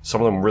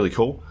some of them really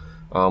cool,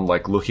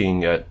 like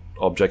looking at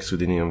objects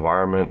within the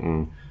environment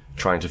and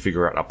trying to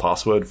figure out a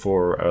password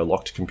for a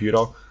locked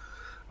computer.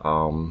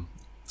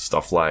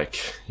 Stuff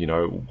like, you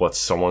know, what's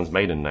someone's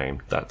maiden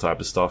name, that type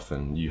of stuff,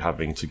 and you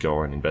having to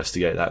go and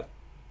investigate that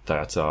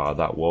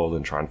world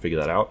and try and figure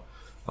that out.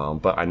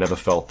 But I never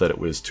felt that it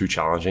was too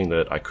challenging,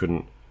 that I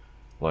couldn't,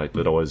 like,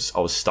 that I was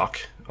stuck,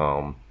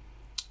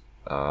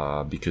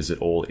 because it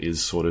all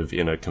is sort of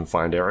in a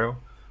confined area,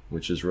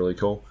 which is really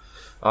cool.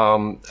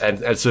 And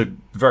it's a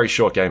very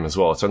short game as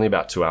well. It's only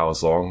about 2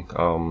 hours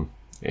long,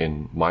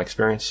 in my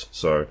experience.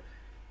 So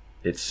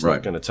it's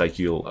not going to take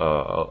you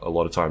a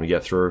lot of time to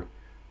get through.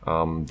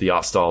 The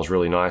art style is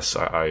really nice.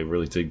 I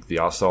really dig the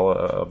art style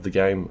of the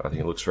game. I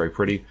think it looks very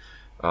pretty.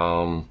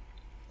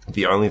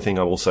 The only thing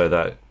I will say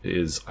that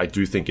is I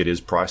do think it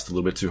is priced a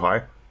little bit too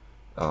high.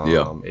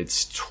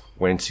 It's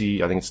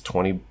 20, I think it's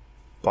 $20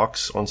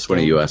 on Steam.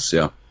 20 US,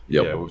 yeah.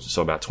 Yep. Yeah,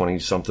 so about 20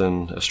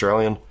 something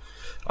Australian.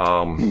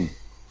 And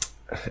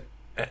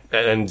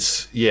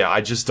yeah,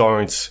 I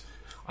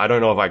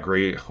don't know if I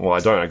agree. Well, I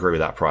don't agree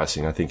with that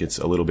pricing. I think it's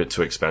a little bit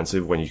too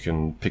expensive when you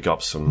can pick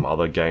up some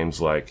other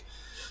games like,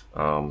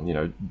 you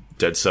know,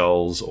 Dead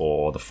Cells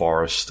or The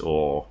Forest,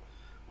 or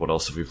what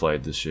else have we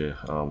played this year?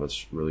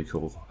 That's really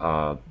cool.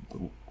 The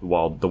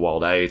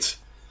Wild 8.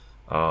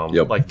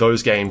 Like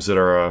those games that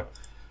are,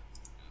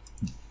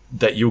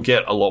 that you'll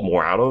get a lot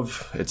more out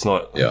of. It's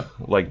not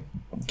like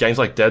games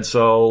like Dead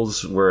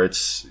Cells, where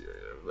it's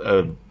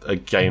a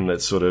game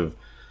that's sort of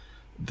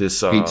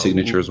this Heat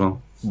signature as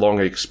well.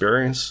 Longer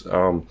experience.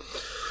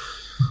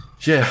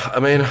 Yeah, I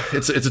mean,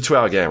 it's a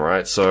 2-hour game,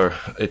 right? So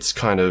it's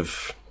kind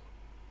of,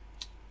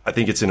 I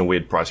think it's in a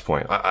weird price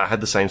point. I had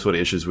the same sort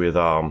of issues with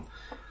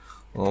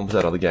what was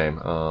that other game?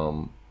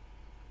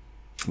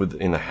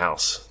 In the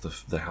house,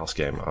 the house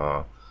game.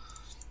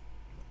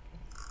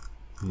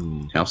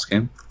 House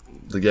game?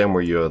 The game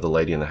where you're the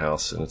lady in the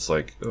house, and it's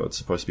like, it's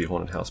supposed to be a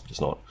haunted house, but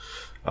it's not.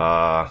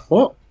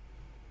 What?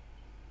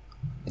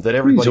 That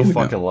everybody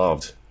fucking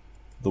loved.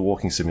 The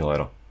walking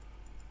simulator.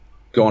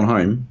 Gone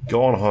Home?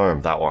 Gone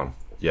Home, that one.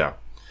 Yeah.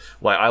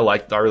 Like,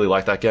 I really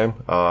like that game,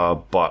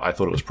 but I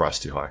thought it was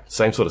priced too high.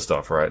 Same sort of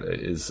stuff, right?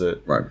 Is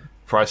that Right.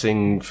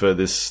 pricing for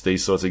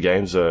these sorts of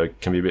games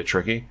can be a bit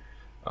tricky.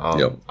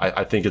 Yep.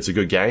 I think it's a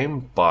good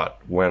game,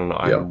 but when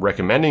I'm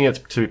recommending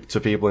it to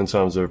people in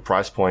terms of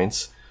price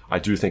points, I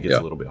do think it's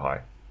a little bit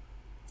high.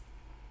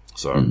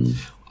 So,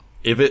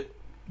 if it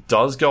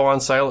does go on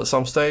sale at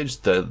some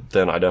stage,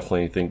 then I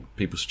definitely think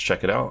people should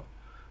check it out.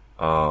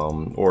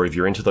 Or if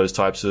you're into those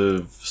types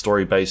of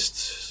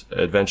story-based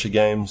adventure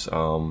games,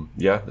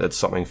 that's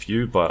something for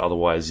you. But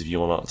otherwise, if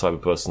you're not the type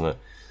of person that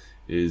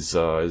is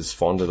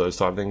fond of those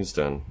type of things,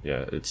 then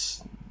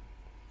it's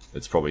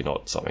probably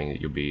not something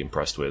that you'll be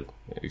impressed with,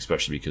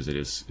 especially because it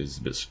is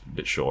a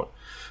bit short.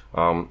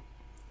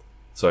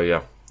 So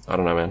yeah, I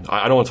don't know, man.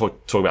 I don't want to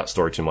talk about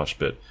story too much,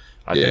 but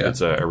I think it's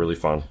a really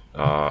fun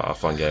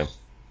game.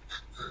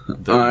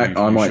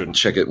 I might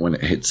check it when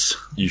it hits.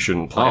 You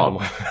shouldn't play it on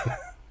my...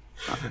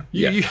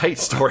 You hate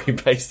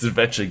story-based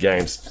adventure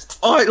games.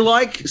 I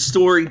like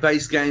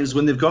story-based games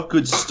when they've got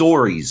good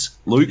stories,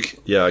 Luke.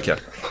 Yeah, okay.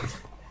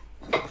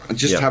 I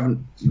just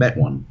haven't met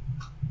one.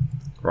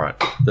 Right.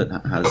 That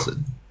has it.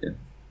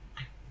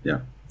 Yeah.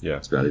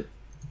 That's about it.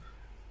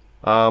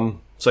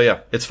 So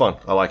yeah, it's fun.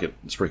 I like it.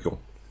 It's pretty cool.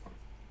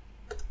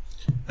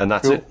 And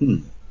that's it.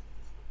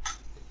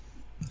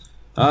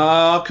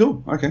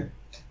 Cool. Okay.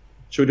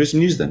 Shall we do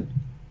some news then?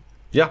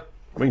 Yeah,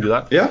 we can do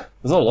that. Yeah.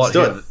 There's not a lot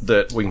here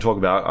that we can talk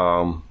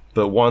about,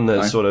 but one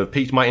that sort of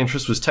piqued my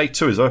interest was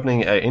Take-Two is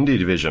opening an indie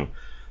division.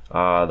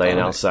 They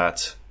announced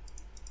that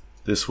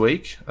this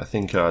week, I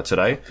think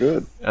today.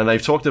 Good. And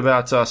they've talked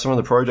about some of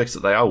the projects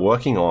that they are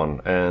working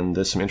on, and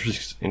there's some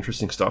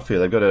interesting stuff here.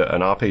 They've got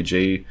an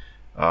RPG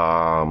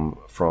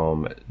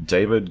from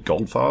David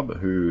Goldfarb,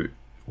 who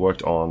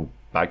worked on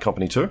Bad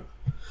Company 2.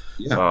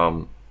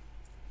 Yeah.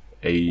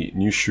 A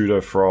new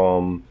shooter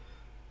from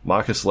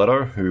Marcus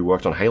Leto, who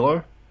worked on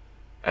Halo,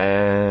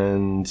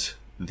 and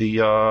the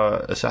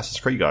Assassin's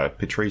Creed guy,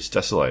 Patrice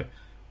Desilets,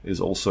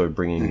 is also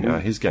bringing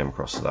his game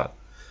across to that.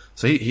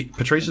 So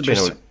Patrice has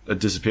been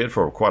disappeared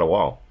for quite a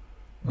while.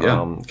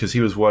 Yeah. Because he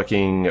was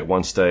working at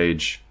one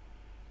stage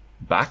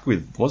back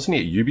with... Wasn't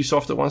he at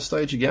Ubisoft at one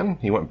stage again?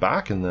 He went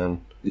back and then...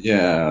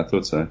 Yeah, I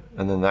thought so.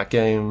 And then that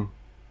game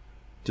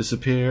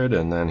disappeared,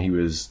 and then he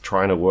was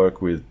trying to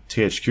work with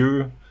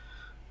THQ,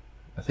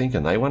 I think,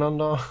 and they went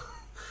under.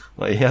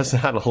 Like, he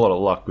hasn't had a lot of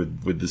luck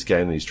with this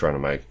game that he's trying to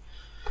make.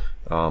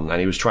 And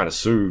he was trying to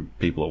sue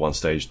people at one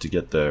stage to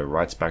get the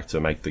rights back to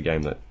make the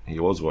game that he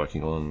was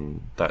working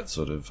on. That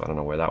sort of, I don't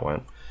know where that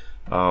went.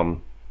 But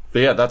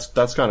yeah,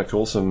 that's kind of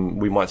cool.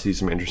 We might see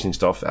some interesting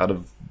stuff out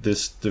of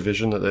this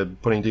division that they're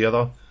putting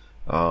together.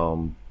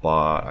 But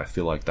I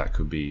feel like that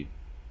could be,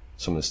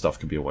 some of this stuff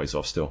could be a ways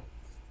off still.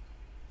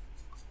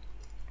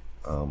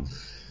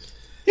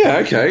 Yeah,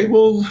 okay.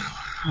 Well,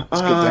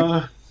 That's a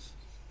good thing.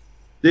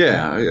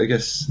 yeah, I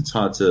guess it's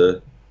hard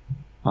to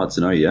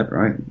know yet,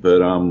 right?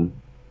 But I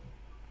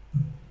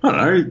don't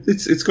know.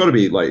 It's got to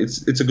be like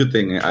it's a good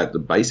thing at the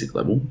basic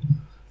level,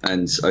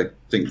 and I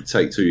think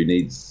Take-Two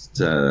needs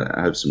to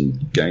have some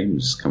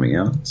games coming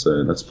out,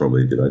 so that's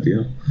probably a good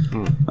idea.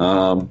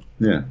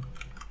 Yeah,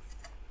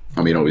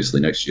 I mean,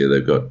 obviously next year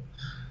they've got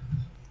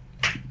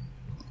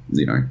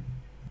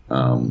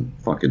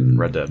fucking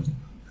Red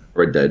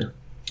Dead,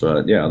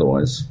 but yeah,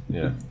 otherwise,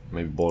 yeah,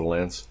 maybe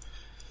Borderlands,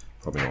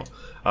 probably not.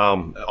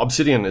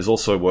 Obsidian is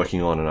also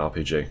working on an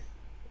RPG,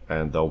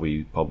 and they'll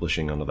be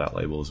publishing under that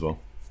label as well.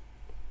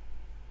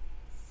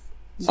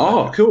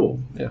 So, cool.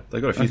 Yeah, they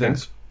got a few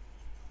things.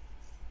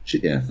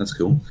 Shit, yeah, that's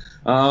cool.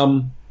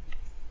 Yeah,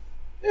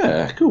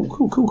 cool.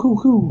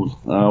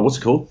 What's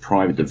it called?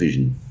 Private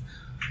Division.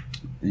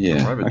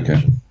 Yeah, Private okay.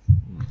 Division.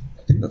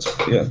 I think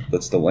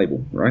that's the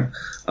label, right?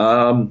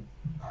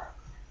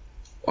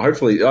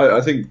 Hopefully, I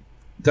think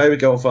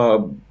David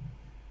Goldfarb,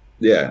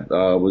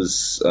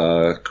 was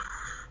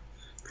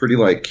pretty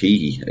like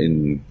key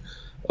in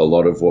a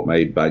lot of what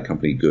made Bad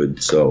Company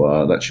good,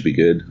 so that should be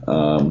good.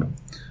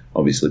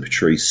 Obviously,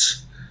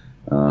 Patrice.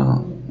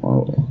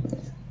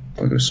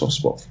 I've got a soft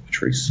spot for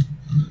Patrice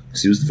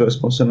because he was the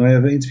first person I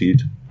ever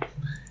interviewed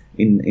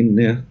in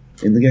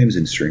the games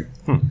industry.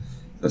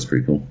 That's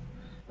pretty cool.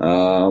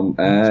 And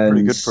It's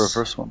pretty good for a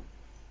first one.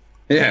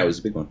 Yeah, it was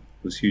a big one.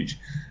 It was huge.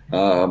 Yeah,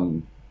 I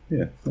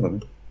don't know.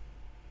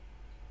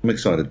 I'm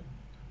excited.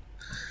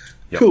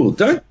 Yep. Cool.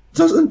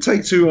 Doesn't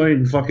Take-Two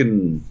own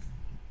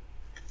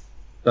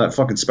that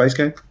fucking space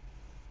game?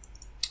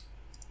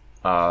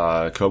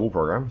 Kerbal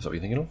Program, is that what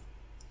you're thinking of?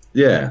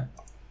 Yeah.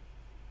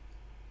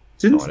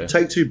 Didn't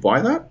Take-Two buy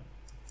that?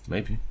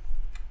 Maybe.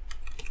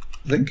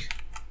 I think.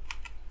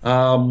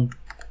 I'm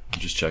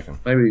just checking.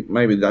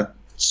 Maybe that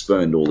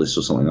spurned all this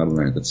or something. I don't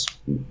know. That's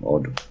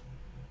odd.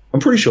 I'm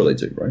pretty sure they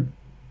do, right?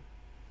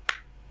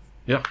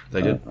 Yeah,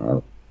 they did.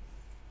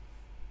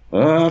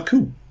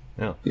 Cool.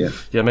 Yeah.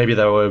 Maybe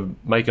they were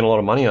making a lot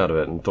of money out of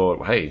it and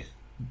thought, hey,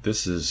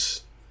 this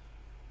is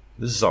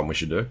something we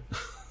should do.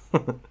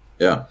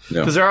 Yeah.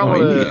 Because there are a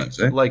lot of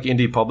like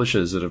indie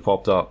publishers that have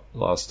popped up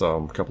last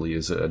couple of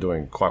years that are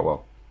doing quite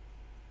well.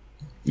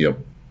 Yep,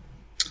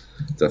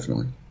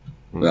 definitely.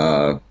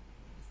 I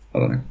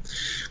don't know.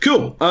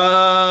 Cool.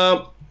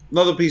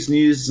 Another piece of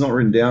news is not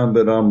written down,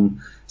 but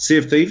Sea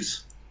of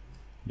Thieves.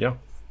 Yeah.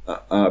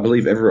 I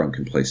believe everyone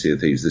can play Sea of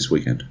Thieves this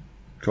weekend.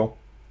 Cool.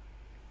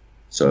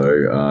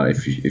 So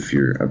if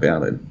you're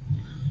about it,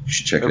 you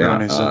should check it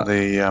out. Everyone is in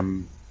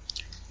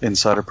the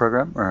Insider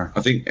program? Or?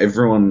 I think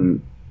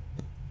everyone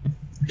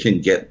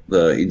can get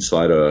the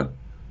Insider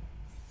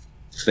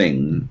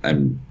thing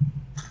and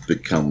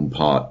become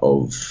part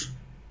of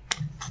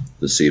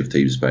the Sea of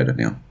Thieves beta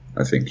now,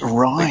 I think.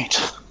 Right.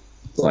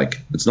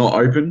 Like, it's not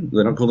open.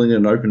 They're not calling it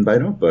an open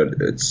beta, but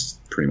it's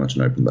pretty much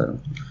an open beta.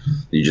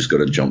 You just got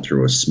to jump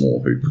through a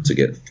small hoop to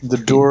get... The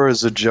door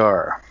is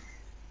ajar.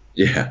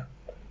 Yeah.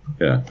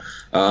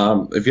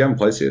 If you haven't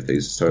played Sea of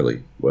Thieves, it's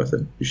totally worth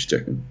it. You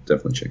should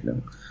definitely check it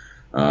out.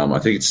 I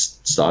think it's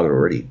started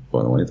already,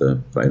 by the way, the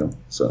beta.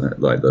 So,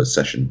 like, the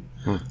session.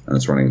 And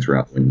it's running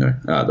throughout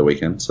the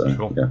weekend. So,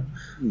 cool. Yeah.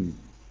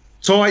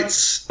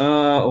 Tights.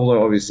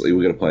 Although, obviously,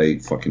 we're going to play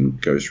fucking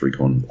Ghost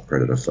Recon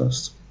Predator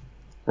first.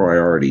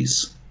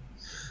 Priorities.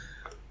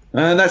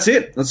 And that's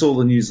it. That's all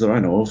the news that I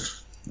know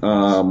of.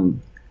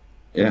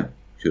 Yeah,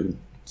 cool.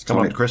 It's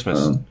coming up to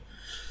Christmas.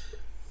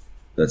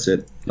 That's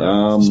it.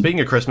 Speaking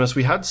of Christmas,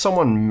 we had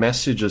someone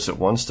message us at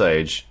one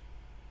stage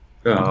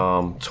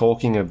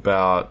talking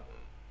about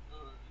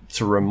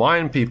to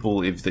remind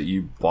people that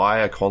you buy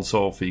a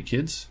console for your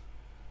kids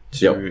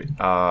to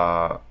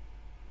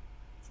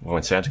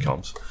when Santa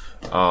comes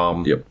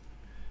to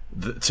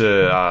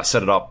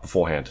set it up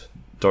beforehand.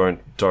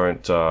 Don't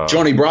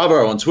Johnny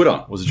Bravo on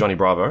Twitter. Was it Johnny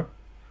Bravo?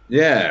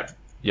 Yeah.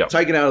 Yep.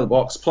 Take it out of the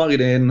box, plug it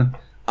in,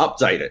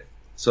 update it.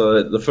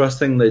 So the first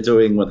thing they're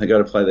doing when they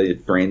go to play their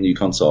brand new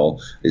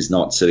console is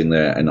not sitting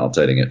there and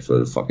updating it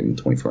for fucking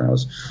 24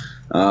 hours.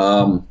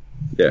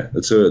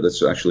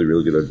 That's actually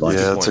really good advice.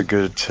 Yeah, that's a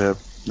good tip.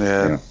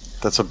 Yeah.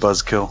 That's a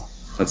buzzkill.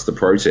 That's the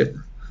pro tip.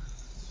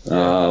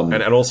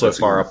 And also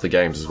fire up the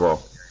games as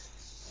well.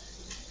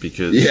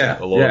 Because a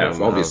lot of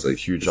them obviously have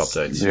huge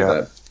updates.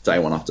 Yeah. Day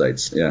one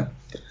updates. Yeah.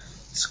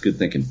 It's good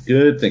thinking.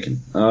 Good thinking.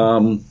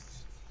 And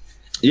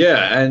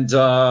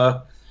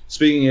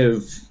speaking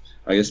of,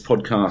 I guess,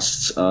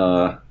 podcast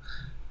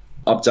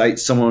updates,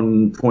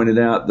 someone pointed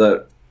out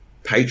that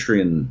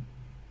Patreon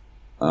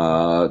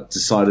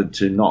decided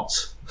to not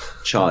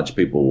charge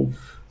people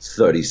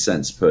 30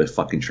 cents per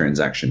fucking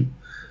transaction.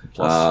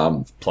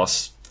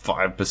 Plus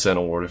 5%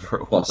 or whatever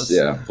it was.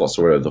 Plus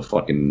whatever the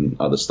fucking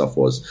other stuff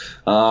was.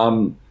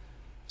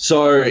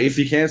 So if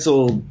you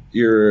cancel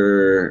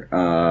your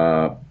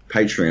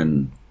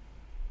Patreon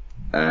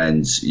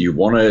and you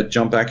want to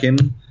jump back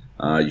in,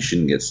 you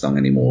shouldn't get stung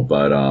anymore.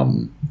 But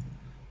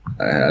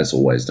as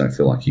always, don't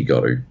feel like you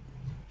got to.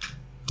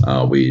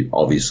 We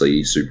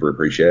obviously super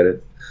appreciate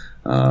it.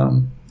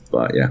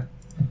 But yeah,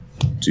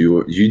 do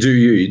what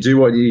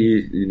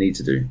you need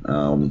to do.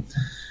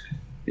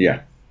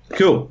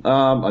 Cool.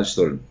 I just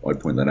thought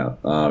I'd point that out.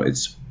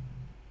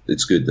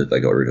 It's good that they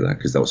got rid of that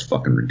because that was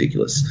fucking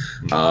ridiculous.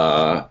 We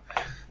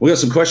got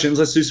some questions.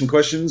 Let's do some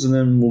questions and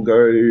then we'll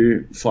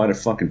go fight a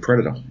fucking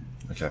predator.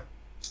 Okay.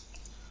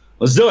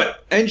 Let's do it.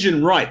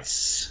 Engine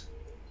writes,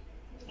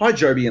 hi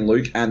Joby and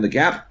Luke and the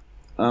Gap.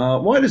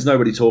 Why does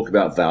nobody talk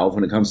about Valve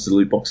when it comes to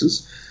loot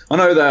boxes? I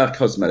know they are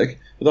cosmetic,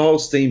 but the whole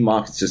Steam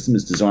market system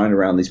is designed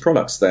around these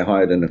products. They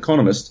hired an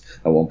economist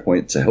at one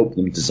point to help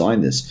them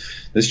design this.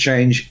 This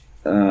change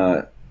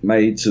he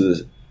made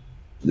to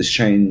the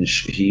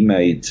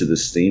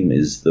Steam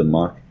is the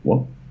market.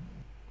 What?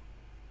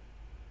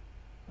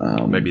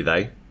 Maybe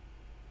they.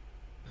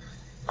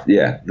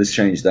 Yeah, this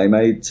change they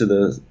made to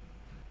the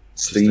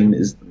Steam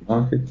is the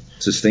market.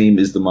 So Steam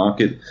is the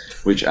market,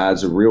 which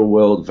adds a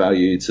real-world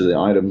value to the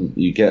item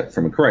you get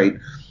from a crate.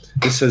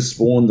 This has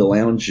spawned the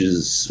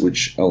lounges,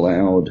 which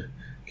allowed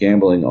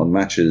gambling on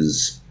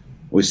matches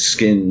with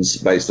skins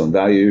based on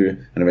value,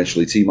 and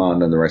eventually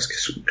T-Mart and the rest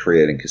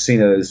creating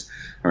casinos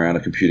around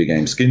a computer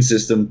game skin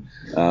system.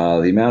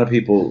 The amount of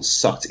people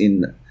sucked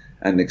in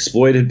and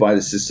exploited by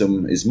the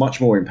system is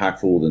much more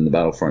impactful than the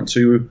Battlefront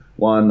 2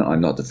 one. I'm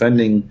not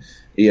defending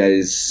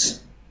EA's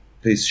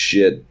piece of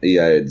shit. EA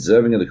are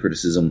deserving of the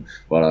criticism,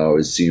 but I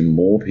would assume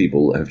more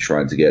people have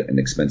tried to get an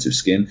expensive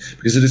skin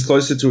because it is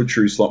closer to a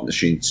true slot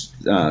machine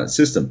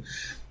system.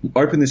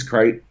 Open this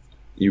crate,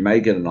 you may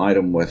get an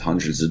item worth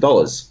hundreds of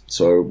dollars.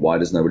 So why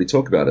does nobody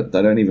talk about it?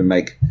 They don't even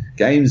make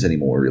games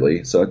anymore,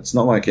 really. So it's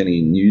not like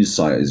any news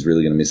site is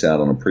really going to miss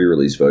out on a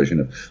pre-release version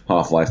of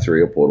Half-Life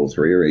 3 or Portal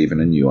 3 or even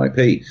a new IP.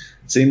 It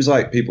seems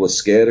like people are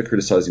scared of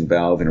criticizing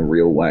Valve in a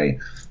real way.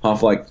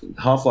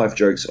 Half-Life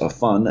jokes are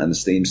fun, and the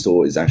Steam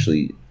store is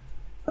actually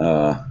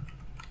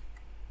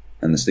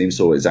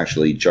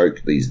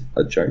joke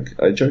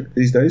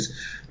these days.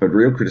 But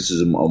real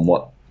criticism on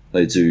what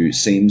they do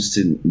seems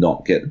to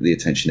not get the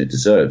attention it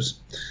deserves.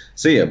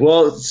 So yeah,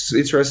 well, it's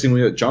interesting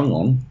we got Jung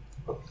on.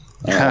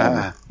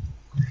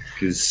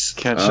 Because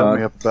can't shut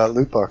me up about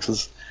loot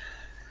boxes.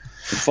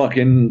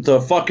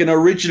 The fucking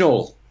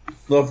original,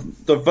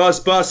 the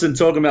first person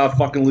talking about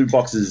fucking loot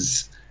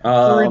boxes.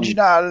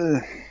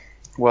 Original.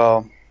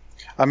 Well,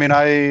 I mean,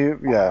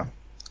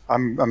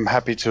 I'm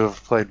happy to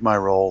have played my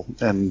role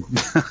in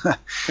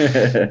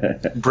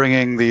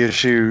bringing the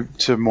issue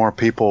to more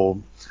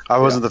people. I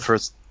wasn't the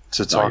first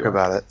to talk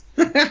about it,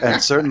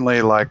 and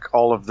certainly, like,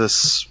 all of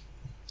this,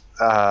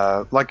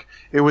 like,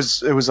 it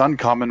was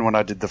uncommon when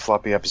I did the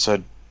floppy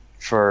episode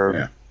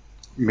for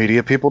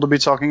media people to be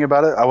talking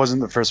about it. I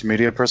wasn't the first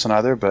media person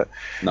either, but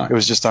it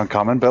was just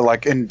uncommon. But,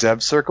 like, in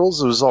dev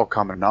circles, it was all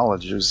common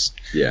knowledge. It was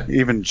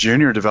even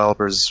junior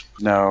developers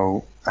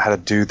know how to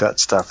do that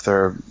stuff.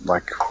 They're,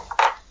 like,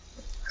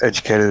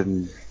 educated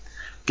in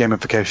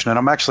gamification, and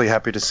I'm actually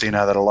happy to see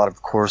now that a lot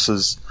of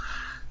courses,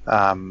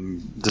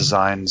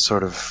 design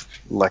sort of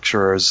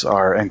lecturers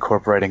are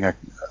incorporating a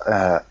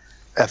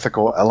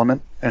ethical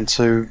element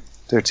into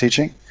their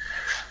teaching.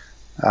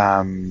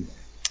 I'm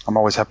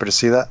always happy to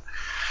see that.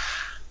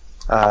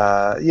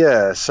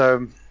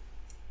 So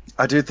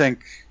I do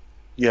think,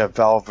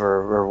 Valve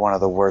are one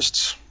of the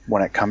worst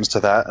when it comes to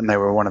that, and they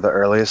were one of the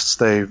earliest.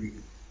 They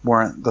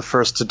weren't the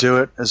first to do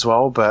it as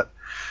well, but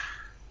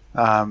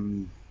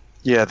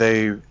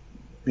they,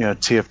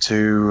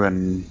 TF2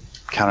 and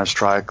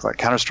Counter-Strike. Like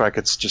Counter-Strike,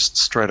 it's just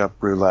straight up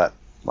roulette.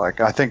 Like,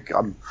 I think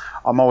I'm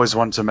always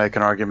one to make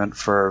an argument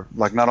for,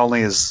 like, not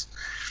only is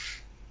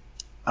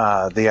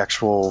the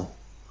actual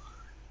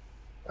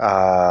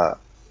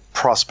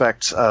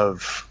prospect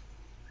of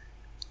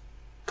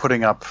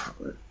putting up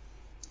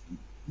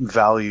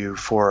value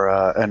for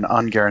an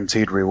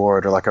unguaranteed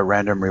reward or like a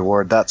random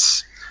reward,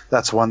 that's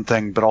one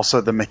thing, but also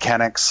the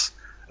mechanics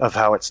of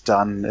how it's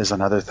done is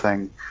another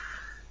thing.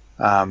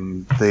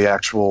 The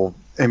actual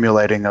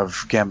emulating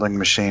of gambling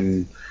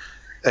machine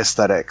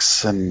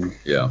aesthetics and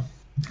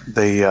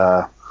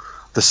the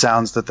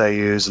sounds that they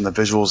use and the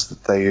visuals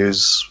that they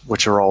use,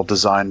 which are all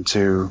designed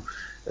to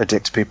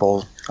addict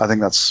people. I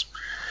think that's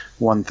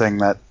one thing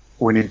that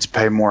we need to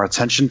pay more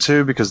attention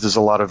to, because there's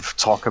a lot of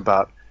talk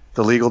about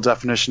the legal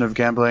definition of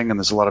gambling, and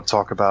there's a lot of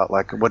talk about,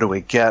 like, what do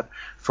we get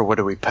for what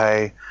do we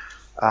pay,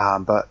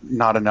 but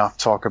not enough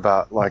talk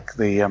about, like,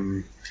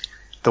 the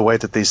way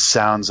that these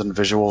sounds and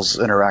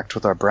visuals interact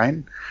with our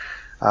brain.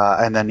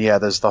 And then,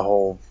 there's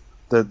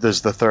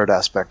there's the third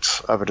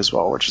aspect of it as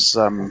well, which is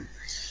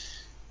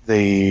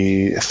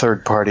the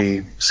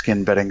third-party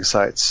skin betting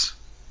sites,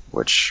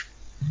 which,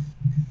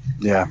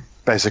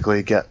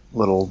 basically get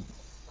little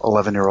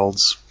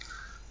 11-year-olds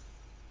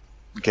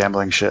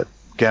gambling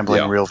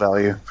real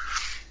value.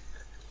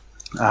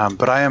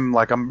 But I am,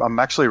 like, I'm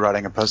actually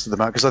writing a post at the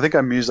moment, because I think I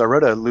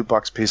wrote a loot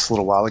box piece a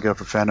little while ago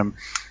for Fandom,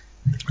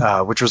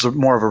 which was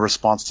more of a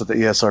response to the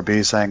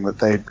ESRB saying that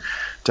they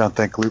don't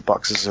think loot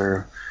boxes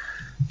are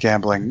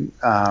gambling.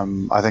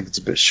 I think it's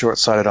a bit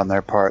short-sighted on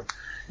their part,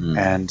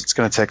 and it's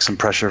going to take some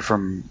pressure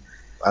from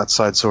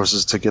outside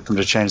sources to get them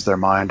to change their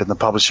mind, and the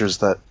publishers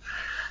that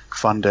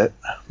fund it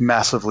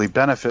massively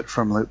benefit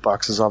from loot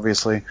boxes,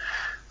 obviously.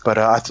 But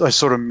I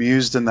sort of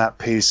mused in that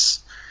piece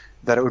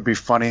that it would be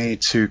funny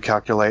to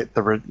calculate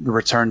the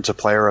return to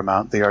player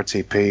amount, the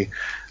RTP,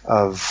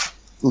 of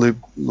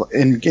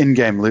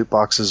in-game loot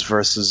boxes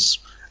versus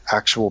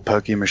actual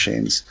pokie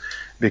machines,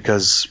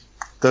 because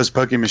those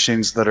pokie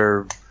machines that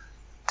are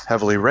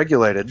heavily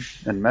regulated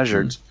and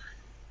measured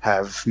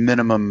have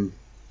minimum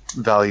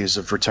values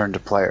of return to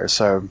player.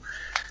 So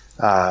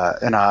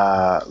in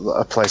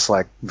a place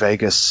like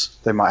Vegas,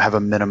 they might have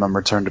a minimum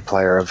return to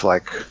player of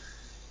like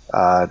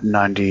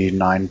 99%,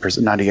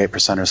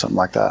 98% or something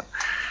like that.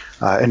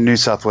 In New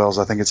South Wales,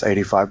 I think it's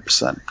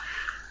 85%.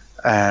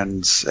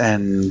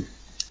 And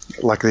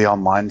like the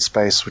online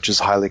space, which is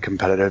highly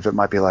competitive, it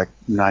might be like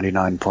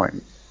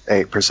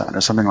 99.8%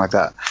 or something like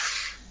that.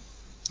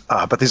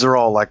 But these are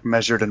all like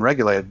measured and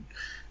regulated,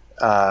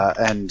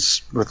 and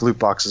with loot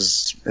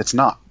boxes, it's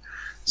not.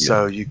 Yeah.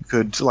 So you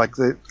could, like,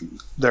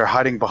 they're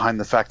hiding behind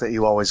the fact that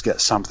you always get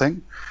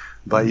something,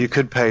 but you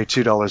could pay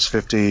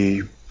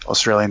 $2.50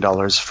 Australian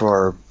dollars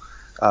for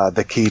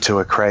the key to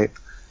a crate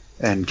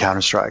in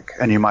Counter-Strike,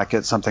 and you might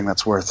get something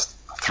that's worth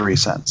 3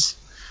 cents.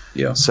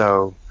 Yeah.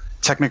 So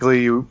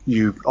technically,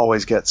 you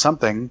always get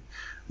something,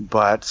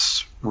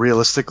 but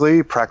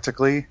realistically,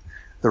 practically,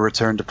 the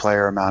return to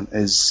player amount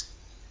is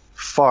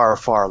far,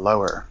 far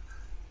lower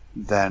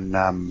than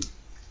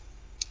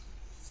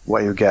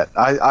what you get,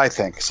 I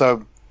think.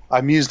 So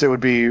I mused it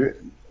would be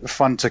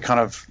fun to kind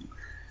of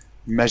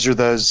measure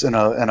those in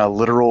a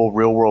literal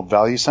real world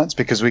value sense,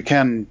 because we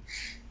can,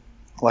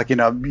 like,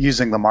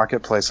 using the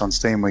marketplace on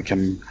Steam, we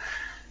can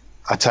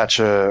attach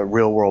a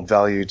real world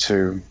value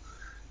to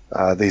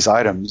these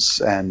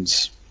items,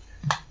 and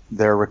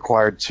they're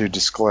required to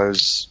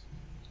disclose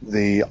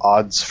the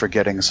odds for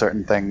getting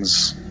certain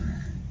things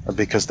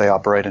because they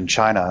operate in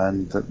China,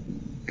 and the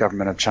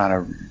government of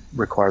China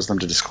requires them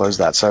to disclose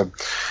that. So,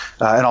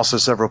 and also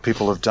several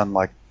people have done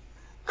like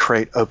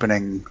crate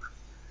opening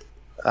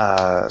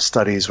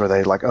studies where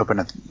they like open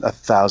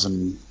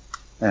 1,000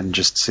 and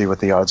just see what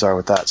the odds are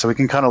with that. So we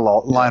can kind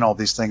of line all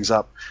these things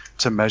up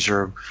to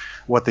measure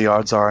what the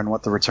odds are and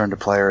what the return to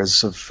player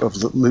is of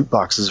loot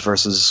boxes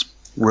versus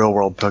real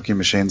world Poké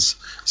machines.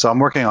 So I'm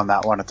working on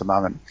that one at the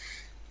moment.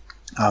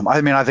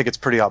 I think it's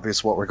pretty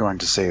obvious what we're going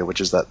to see, which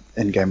is that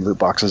in-game loot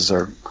boxes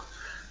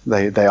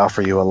they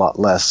offer you a lot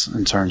less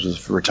in terms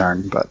of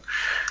return, but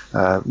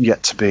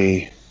yet to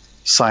be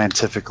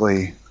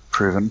scientifically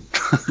proven.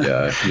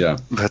 Yeah.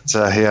 But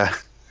yeah.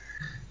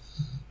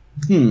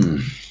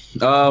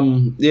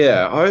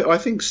 I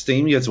think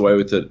Steam gets away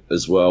with it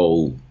as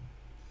well,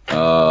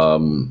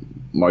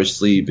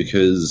 mostly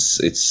because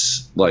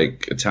it's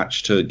like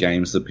attached to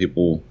games that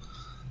people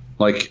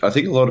like. I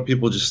think a lot of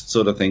people just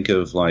sort of think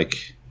of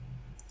like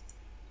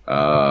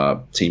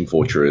Team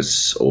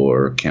Fortress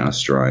or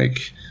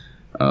Counter-Strike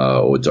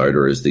or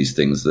Dota as these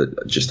things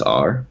that just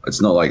are.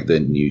 It's not like they're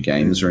new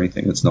games or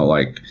anything. It's not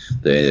like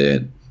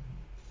they're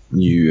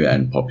new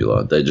and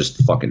popular. They're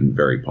just fucking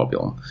very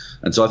popular.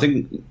 And so I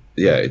think,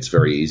 yeah, it's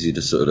very easy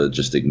to sort of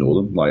just ignore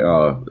them. Like,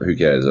 oh, who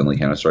cares? Only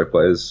Counter-Strike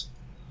players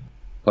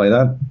play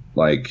that.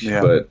 Like,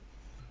 yeah. But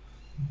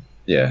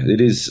yeah, it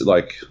is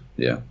like,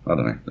 yeah, I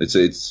don't know. It's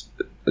a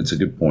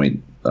good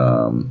point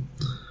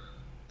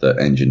that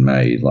Engine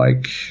made.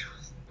 Like,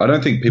 I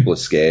don't think people are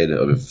scared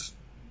of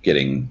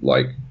getting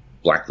like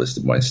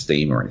blacklisted by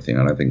Steam or anything.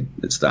 I don't think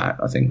it's that.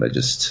 I think they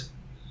just,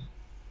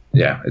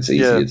 yeah, it's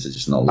easy to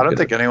just not look I don't at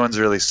think it. anyone's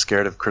really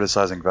scared of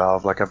criticizing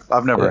Valve. Like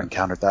I've never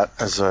encountered that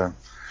as a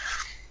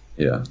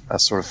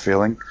that sort of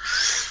feeling.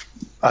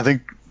 I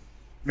think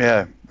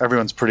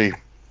everyone's pretty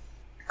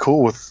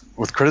cool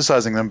with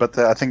criticizing them, but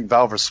I think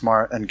Valve are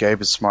smart and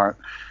Gabe is smart,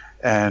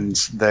 and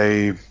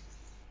they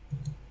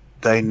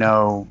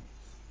know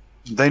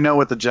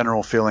what the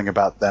general feeling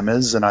about them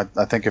is, and I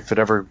think if it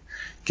ever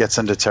gets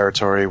into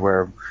territory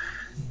where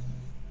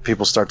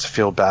people start to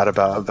feel bad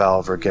about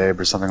Valve or Gabe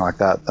or something like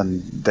that,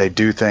 then they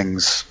do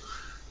things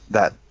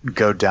that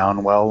go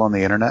down well on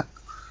the internet.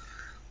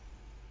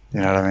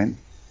 You know what I mean?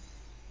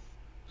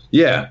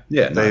 Yeah.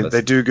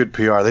 They do good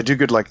PR. They do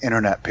good like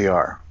internet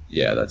PR.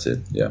 Yeah, that's it.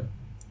 Yeah.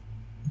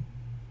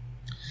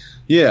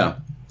 Yeah.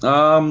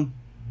 Cool.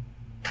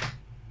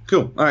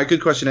 All right,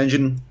 good question,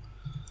 Engine.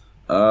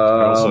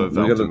 Also,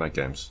 Valve do make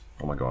games.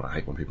 Oh my god, I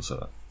hate when people say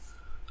that.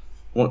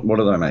 What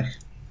do they make?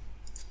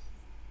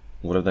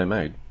 What have they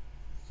made?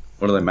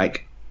 What do they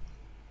make?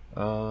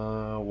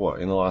 What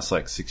in the last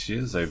like 6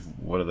 years?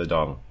 What have they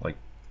done? Like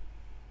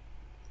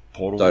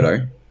Portal,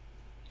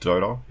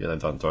 Dota. Yeah, they've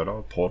done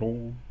Dota,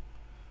 Portal.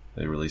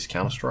 They released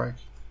Counter-Strike.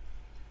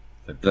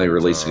 They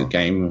released a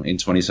game in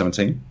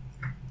 2017.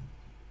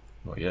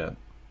 Not yet.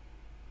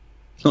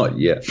 Not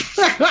yet.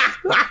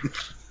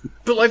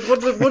 But like,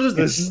 what is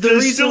this? The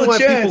reason why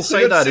people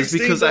say that is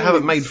because they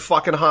haven't made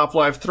fucking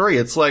Half-Life 3.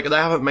 It's like they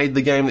haven't made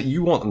the game that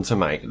you want them to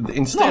make.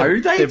 Instead, no,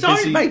 they don't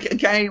busy... make a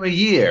game a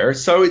year,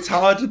 so it's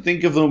hard to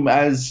think of them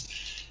as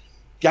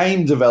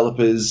game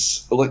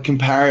developers, like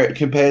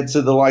compared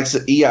to the likes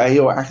of EA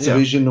or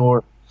Activision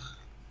or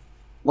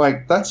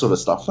like that sort of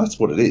stuff. That's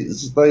what it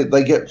is.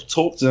 They get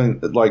talked to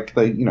like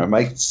they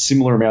make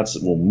similar amounts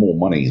of more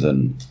money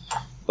than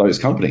those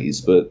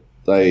companies, but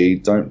they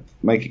don't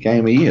make a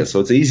game a year. So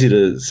it's easy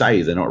to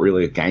say they're not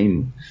really a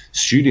game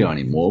studio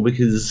anymore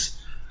because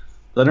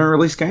they don't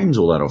release games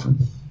all that often.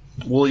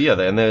 Well, yeah,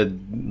 and they're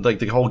like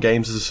the whole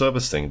games as a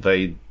service thing.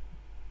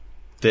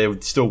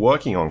 They're still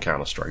working on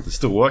Counter-Strike. They're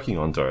still working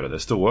on Dota. They're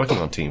still working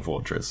on Team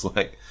Fortress.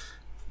 Like,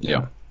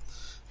 yeah,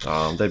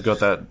 they've got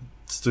that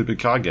stupid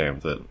card game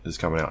that is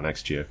coming out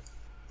next year.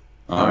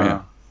 Oh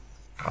yeah,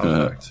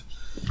 Artifact.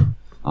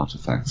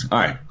 All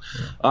right.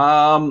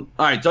 All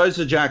right.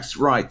 Dozer Jax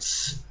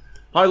writes,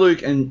 "Hi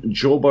Luke and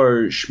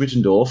Jorbo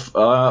Schmittendorf.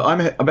 I'm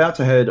about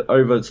to head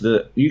over to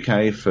the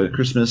UK for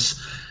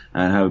Christmas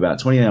and have about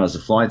 20 hours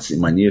of flights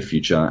in my near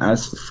future.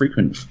 As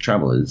frequent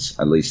travellers,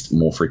 at least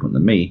more frequent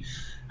than me,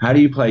 how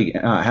do you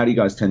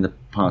guys tend to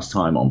pass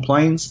time on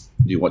planes?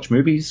 Do you watch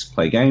movies,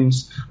 play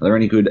games? Are there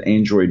any good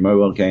Android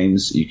mobile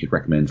games you could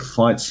recommend for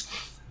flights?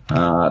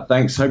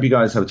 Thanks. Hope you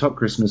guys have a top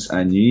Christmas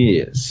and New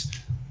Year's."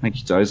 Thank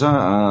you,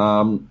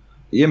 Dozer.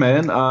 Yeah,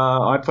 man.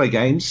 I play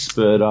games,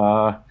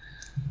 but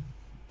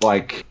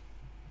like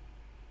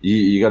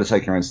you got to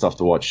take your own stuff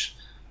to watch.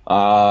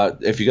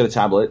 If you got a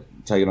tablet,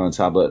 take it on a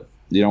tablet.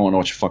 You don't want to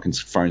watch a fucking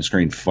phone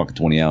screen for fucking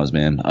 20 hours,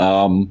 man.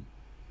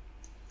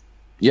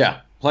 Yeah,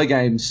 play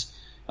games.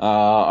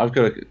 I've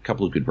got a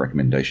couple of good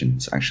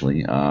recommendations,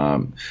 actually.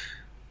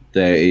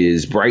 There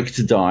is Break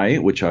to Die,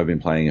 which I've been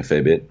playing a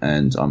fair bit,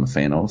 and I'm a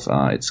fan of.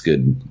 It's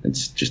good.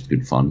 It's just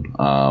good fun.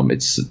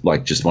 It's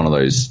like just one of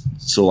those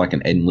sort of like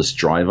an endless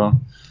driver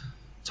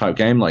type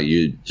game. Like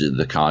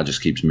the car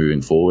just keeps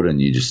moving forward,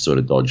 and you just sort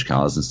of dodge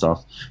cars and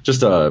stuff.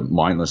 Just a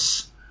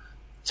mindless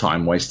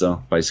time waster,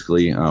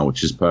 basically,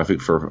 which is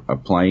perfect for a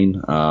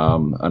plane.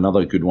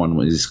 Another good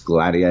one is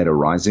Gladiator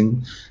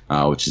Rising,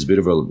 which is a bit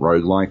of a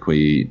roguelike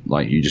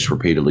where you just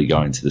repeatedly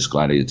go into this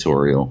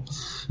gladiatorial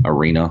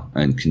arena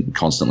and can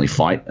constantly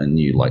fight, and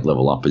you like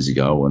level up as you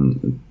go,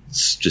 and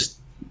it's just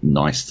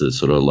nice to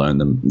sort of learn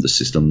the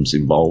systems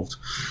involved.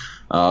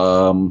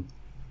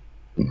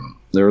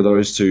 There are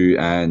those two,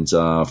 and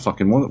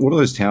fucking what are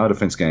those tower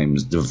defense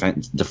games?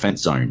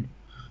 Defense Zone,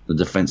 the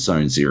Defense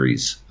Zone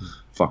series.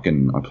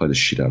 Fucking, I play the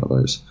shit out of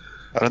those.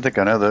 I don't think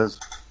I know those.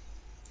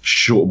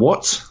 Sure.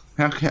 What?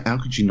 How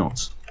could you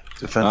not?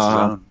 Defense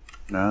Zone.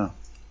 No.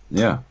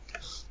 Yeah.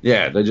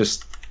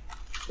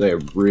 They're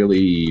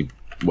really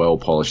well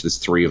polished. There's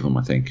 3 of them,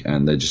 I think,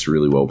 and they're just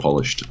really well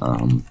polished.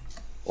 I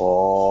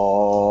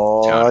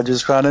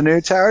just found a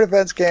new tower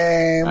defense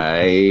game.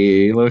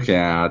 Hey, look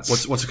out!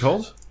 What's it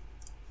called?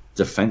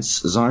 Defense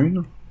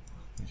Zone.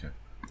 Okay.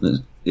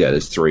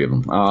 There's 3 of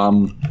them.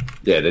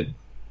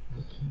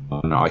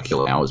 I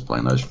kill hours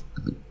playing those.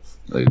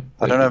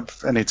 I don't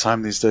have any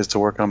time these days to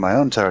work on my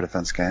own tower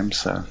defense games,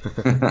 so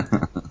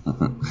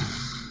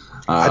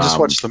I just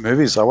watch the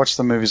movies. I watch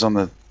the movies on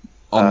the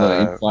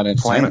in-flight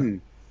entertainment.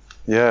 plane.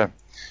 Yeah,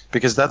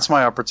 because that's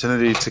my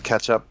opportunity to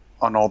catch up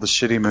on all the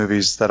shitty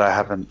movies that I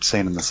haven't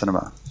seen in the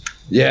cinema.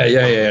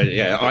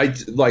 Yeah. I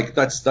like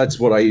that's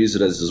what I use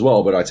it as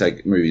well. But I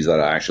take movies that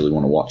I actually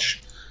want to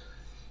watch,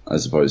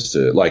 as opposed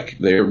to like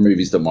there are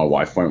movies that my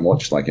wife won't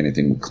watch, like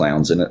anything with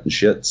clowns in it and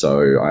shit.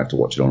 So I have to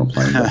watch it on a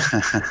plane.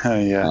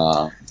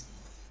 Yeah.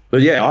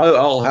 But yeah,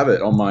 I'll have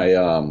it on my.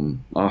 I'll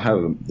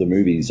have the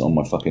movies on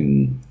my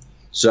fucking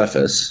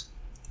Surface,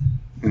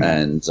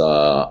 and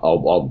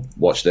I'll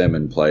watch them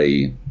and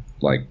play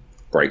like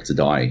Break to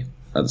Die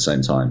at the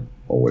same time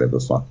or whatever the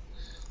fuck.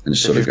 And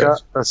just if you've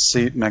got a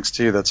seat next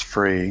to you that's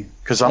free,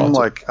 because I'm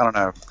I don't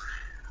know,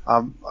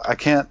 I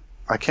can't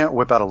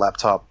whip out a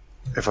laptop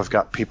if I've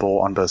got people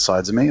on both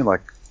sides of me.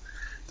 Like,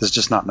 there's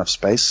just not enough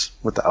space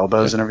with the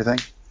elbows and everything.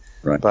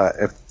 Right. But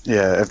if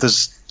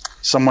there's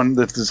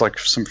like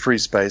some free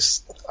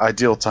space,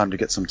 ideal time to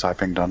get some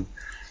typing done.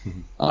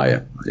 Oh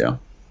yeah,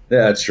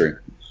 that's true.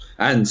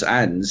 And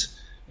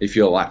if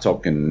your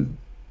laptop can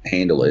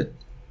handle it,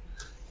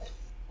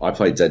 I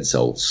played Dead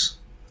Cells.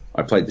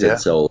 I played Dead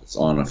Cells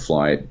on a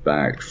flight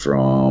back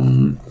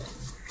from,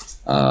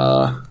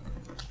 I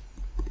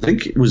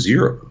think it was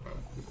Europe.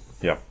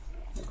 Yeah.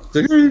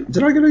 Did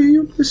I go to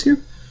Europe this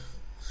year?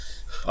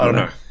 I don't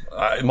know.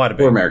 It might have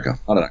been. Or America.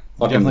 I don't know.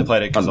 I definitely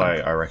played it because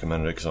I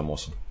recommended it because I'm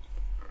awesome.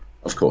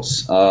 Of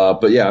course.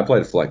 But yeah, I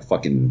played it for like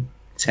fucking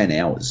 10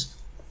 hours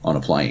on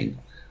a plane.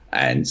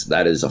 And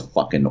that is a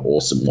fucking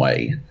awesome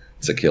way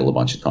to kill a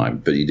bunch of time.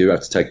 But you do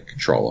have to take a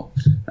controller.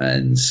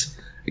 And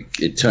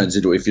it turns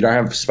into, if you don't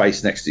have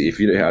space next to you, if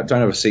you don't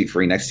have a seat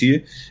free next to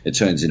you, it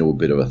turns into a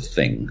bit of a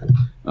thing.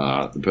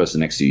 The person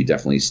next to you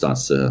definitely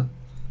starts to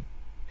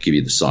give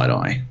you the side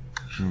eye.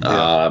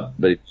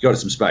 But if you got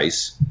some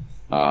space,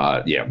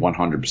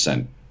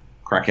 100%.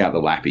 Crack out the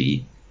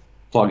lappy,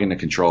 plug in the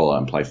controller,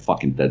 and play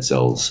fucking Dead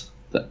Cells.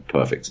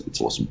 Perfect. It's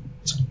awesome.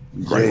 It's a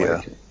great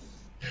way.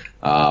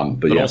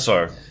 But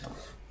also,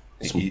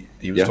 he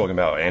was talking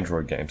about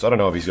Android games. I don't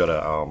know if he's got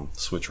a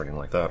Switch or anything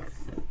like that.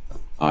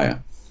 Oh, yeah.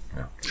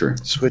 True.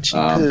 Switch.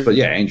 But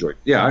yeah, Android.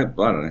 Yeah, I don't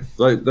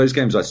know. Those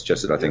games I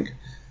suggested, I think.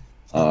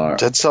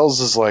 Dead Cells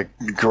is like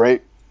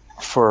great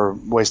for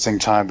wasting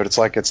time, but it's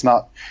like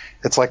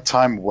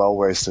time well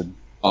wasted.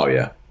 Oh,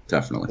 yeah,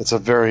 definitely. It's a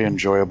very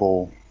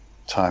enjoyable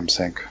time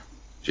sink.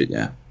 Shit,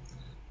 yeah.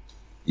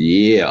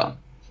 Yeah.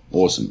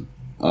 Awesome.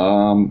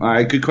 All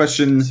right, good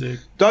question. Sick.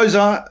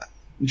 Dozer,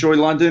 enjoy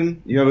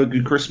London. You have a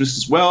good Christmas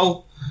as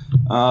well.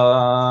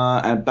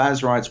 And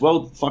Baz writes,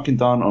 well fucking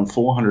done on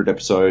 400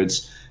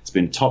 episodes. It's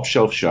been a top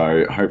shelf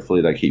show.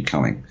 Hopefully they keep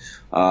coming.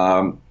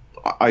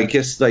 I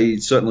guess they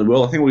certainly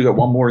will. I think we got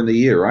one more in the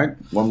year, right?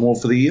 One more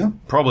for the year?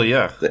 Probably,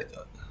 yeah. The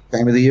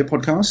Game of the Year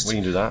podcast. We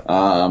can do that.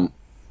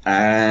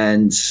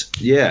 And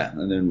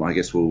then I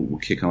guess we'll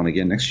kick on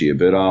again next year.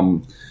 But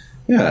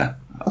yeah,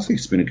 I think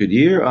it's been a good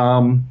year.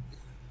 I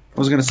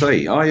was going to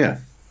say, I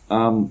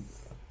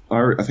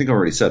think I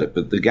already said it,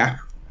 but the Gap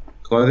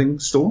clothing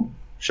store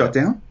shut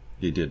down.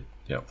 You did,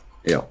 yeah.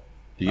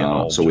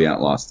 Yeah. So we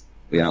outlast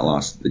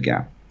the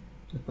Gap.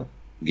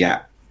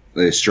 Gap,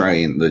 the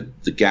Australian,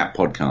 the Gap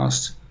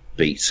podcast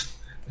beat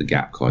the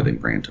Gap clothing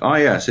brand. Oh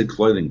yeah, I said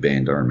clothing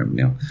band. I remember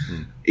now.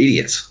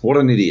 Idiots! What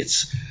an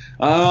idiot!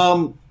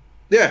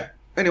 Yeah.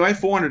 Anyway,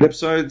 400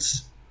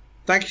 episodes.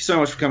 Thank you so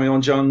much for coming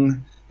on,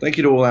 Jung. Thank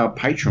you to all our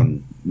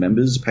Patreon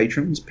members,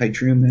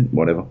 Patreon,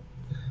 whatever.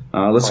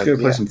 Let's go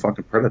play some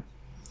fucking Predator.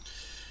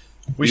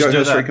 We should do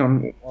Ghost that.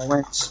 Recon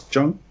Wildlands,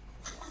 Jung?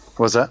 What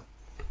was that?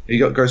 You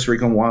got Ghost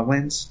Recon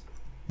Wildlands?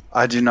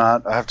 I do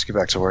not. I have to get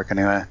back to work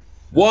anyway.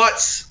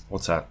 What?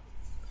 What's that?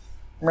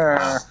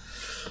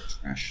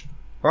 Trash.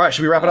 All right,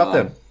 should we wrap it up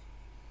then?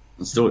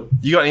 Let's do it.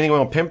 You got anything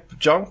on Pimp,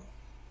 Jung?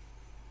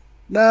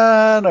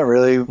 Nah, not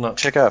really. No.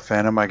 Check out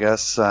Phantom, I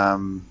guess.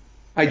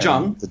 Hey,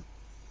 Jung,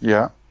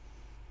 Yeah.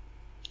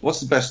 what's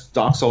the best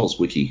Dark Souls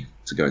wiki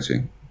to go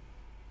to?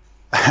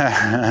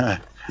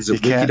 Is it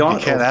You can't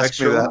ask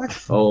me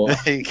that. Or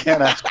You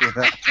can't ask me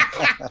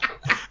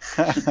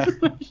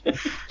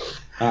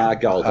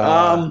that. Gold.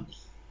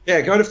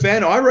 Yeah, go to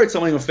Phantom. I wrote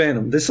something on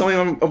Phantom. There's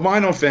something of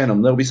mine on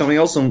Phantom. There'll be something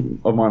else of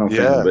mine on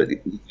Phantom. But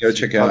go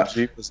check out.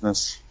 PUBG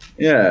business.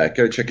 Yeah,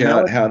 go check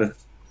out how to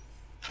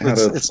how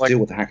to it's deal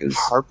like with hackers.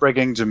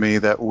 heartbreaking to me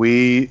that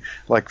we,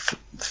 like,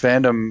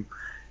 fandom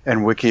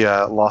and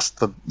Wikia lost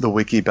the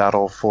wiki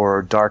battle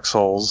for Dark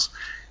Souls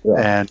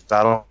and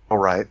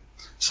Battlerite.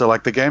 So,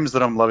 like, the games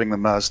that I'm loving the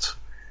most,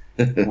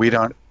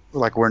 we're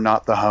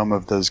not the home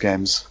of those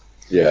games.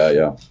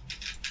 Yeah.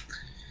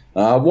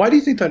 Why do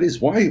you think that is?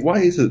 Why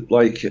is it,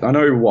 like, I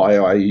know why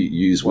I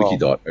use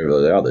Wikidot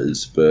over the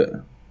others, but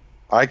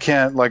I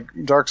can't, like,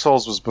 Dark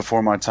Souls was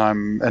before my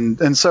time,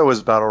 and so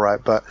was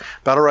Battlerite, but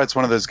Battlerite's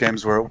one of those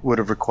games where it would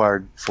have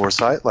required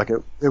foresight. Like,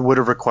 it would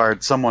have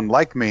required someone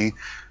like me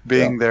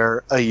being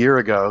there a year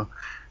ago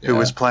who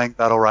was playing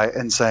Battlerite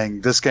and saying,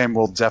 this game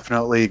will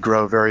definitely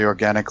grow very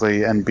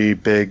organically and be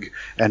big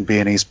and be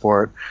an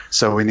esport,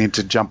 so we need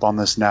to jump on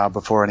this now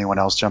before anyone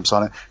else jumps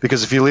on it.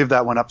 Because if you leave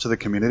that one up to the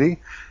community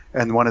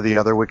and one of the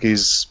other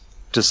wikis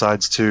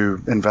decides to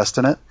invest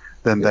in it,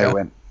 then they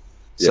win.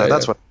 So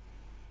that's what...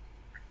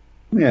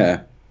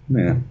 Yeah.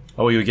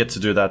 Oh, you get to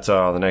do that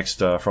the next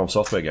From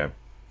Software game.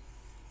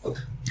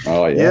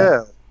 Oh,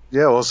 yeah.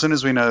 Yeah, well, as soon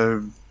as we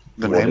know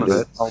the name of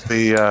it,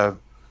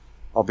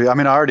 I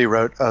mean, I already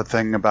wrote a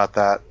thing about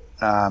that,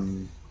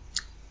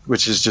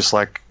 which is just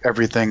like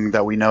everything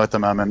that we know at the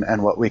moment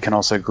and what we can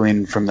also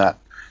glean from that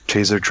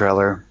teaser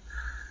trailer.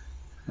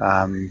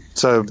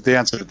 So the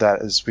answer to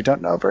that is we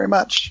don't know very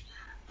much,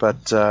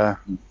 but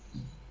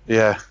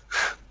yeah,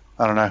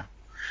 I don't know.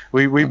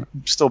 We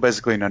still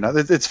basically know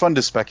nothing. It's fun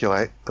to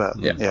speculate, but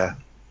yeah,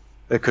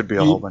 it could be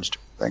a whole bunch of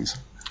different things.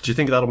 Do you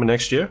think that'll be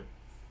next year?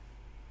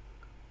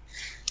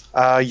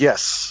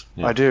 Yes,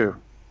 I do.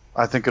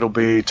 I think it'll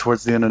be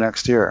towards the end of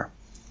next year.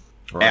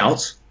 Right.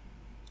 Out?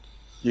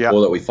 Yeah.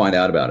 Or that we find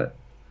out about it?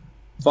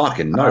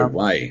 Fucking no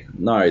way.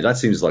 No, that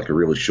seems like a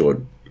really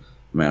short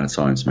amount of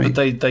time to me.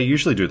 But they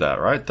usually do that,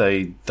 right?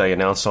 They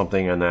announce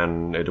something and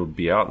then it'll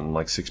be out in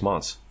like 6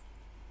 months.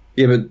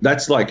 Yeah, but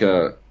that's like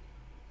a...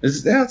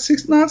 Is it out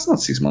 6... No, it's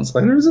not 6 months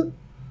later, is it?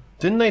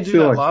 Didn't they do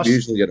that like last,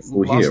 usually get a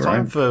full year,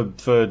 time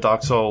right? for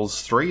Dark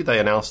Souls 3? They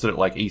announced it at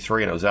like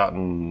E3 and it was out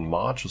in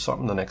March or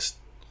something the next...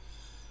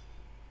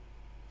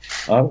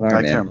 I can't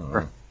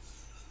remember.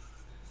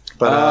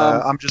 But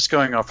I'm just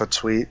going off a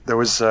tweet. There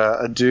was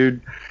a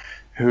dude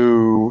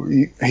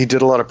who he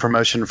did a lot of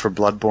promotion for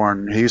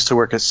Bloodborne. He used to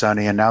work at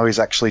Sony, and now he's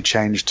actually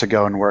changed to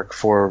go and work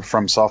for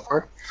From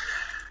Software.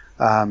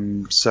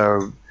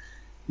 So,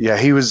 yeah,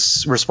 he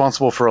was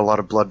responsible for a lot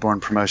of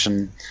Bloodborne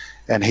promotion,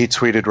 and he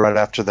tweeted right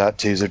after that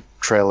teaser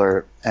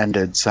trailer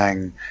ended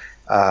saying,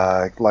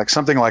 like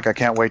something like, "I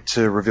can't wait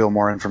to reveal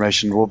more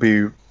information. We'll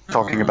be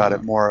talking about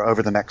it more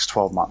over the next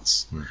 12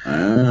 months."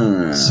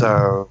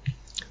 So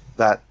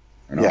that,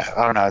 yeah,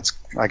 I don't know. It's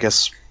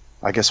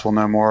I guess we'll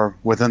know more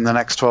within the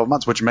next 12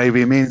 months, which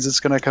maybe means it's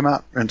going to come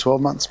out in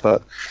 12 months,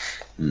 but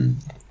I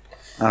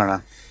don't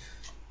know.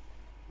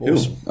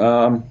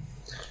 Cool.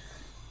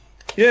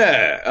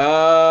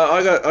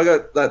 I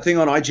got that thing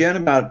on IGN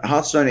about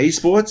Hearthstone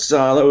esports.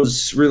 That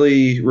was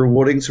really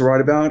rewarding to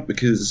write about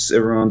because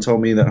everyone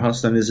told me that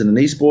Hearthstone isn't an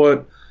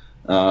esport.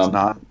 It's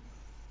not.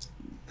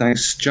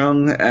 Thanks,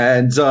 Jung.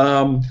 And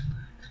I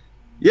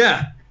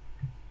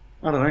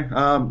don't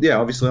know.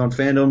 Obviously on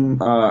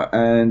Fandom,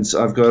 and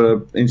I've got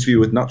an interview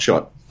with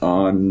Nutshot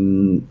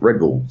on Red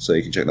Bull, so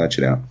you can check that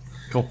shit out.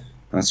 Cool.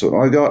 That's what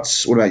I got.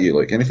 What about you,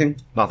 Luke? Anything?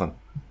 Nothing.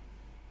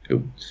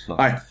 Cool.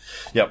 Hi.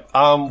 Yep.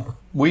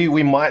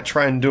 We might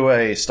try and do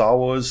a Star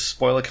Wars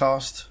spoiler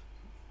cast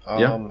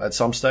at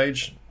some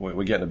stage.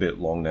 We're getting a bit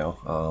long now.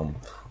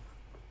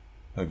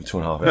 Over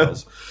 2.5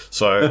 hours.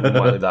 So we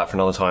might leave that for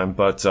another time.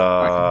 But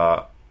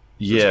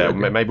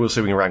maybe we'll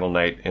see if we can wrangle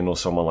Nate in or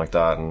someone like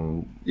that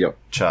and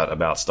chat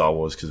about Star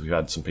Wars because we've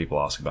had some people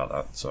ask about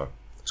that. So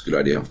it's a good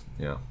idea.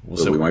 Yeah. We'll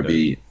see. We might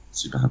be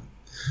super happy.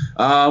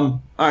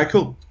 All right,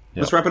 cool.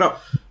 Yep. Let's wrap it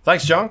up.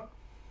 Thanks, John.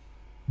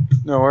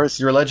 No worries.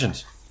 You're a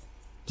legend.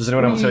 Does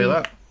anyone ever tell you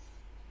that?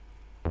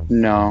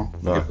 No.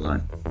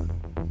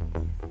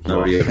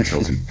 Nobody ever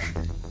tells him.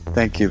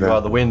 Thank you, though. You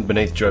are the wind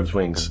beneath Job's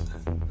wings.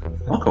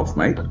 Fuck off,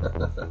 mate.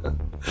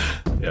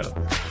 Yeah.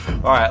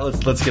 All right,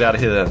 let's get out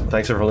of here then.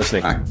 Thanks everyone for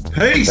listening.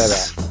 Right.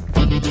 Peace.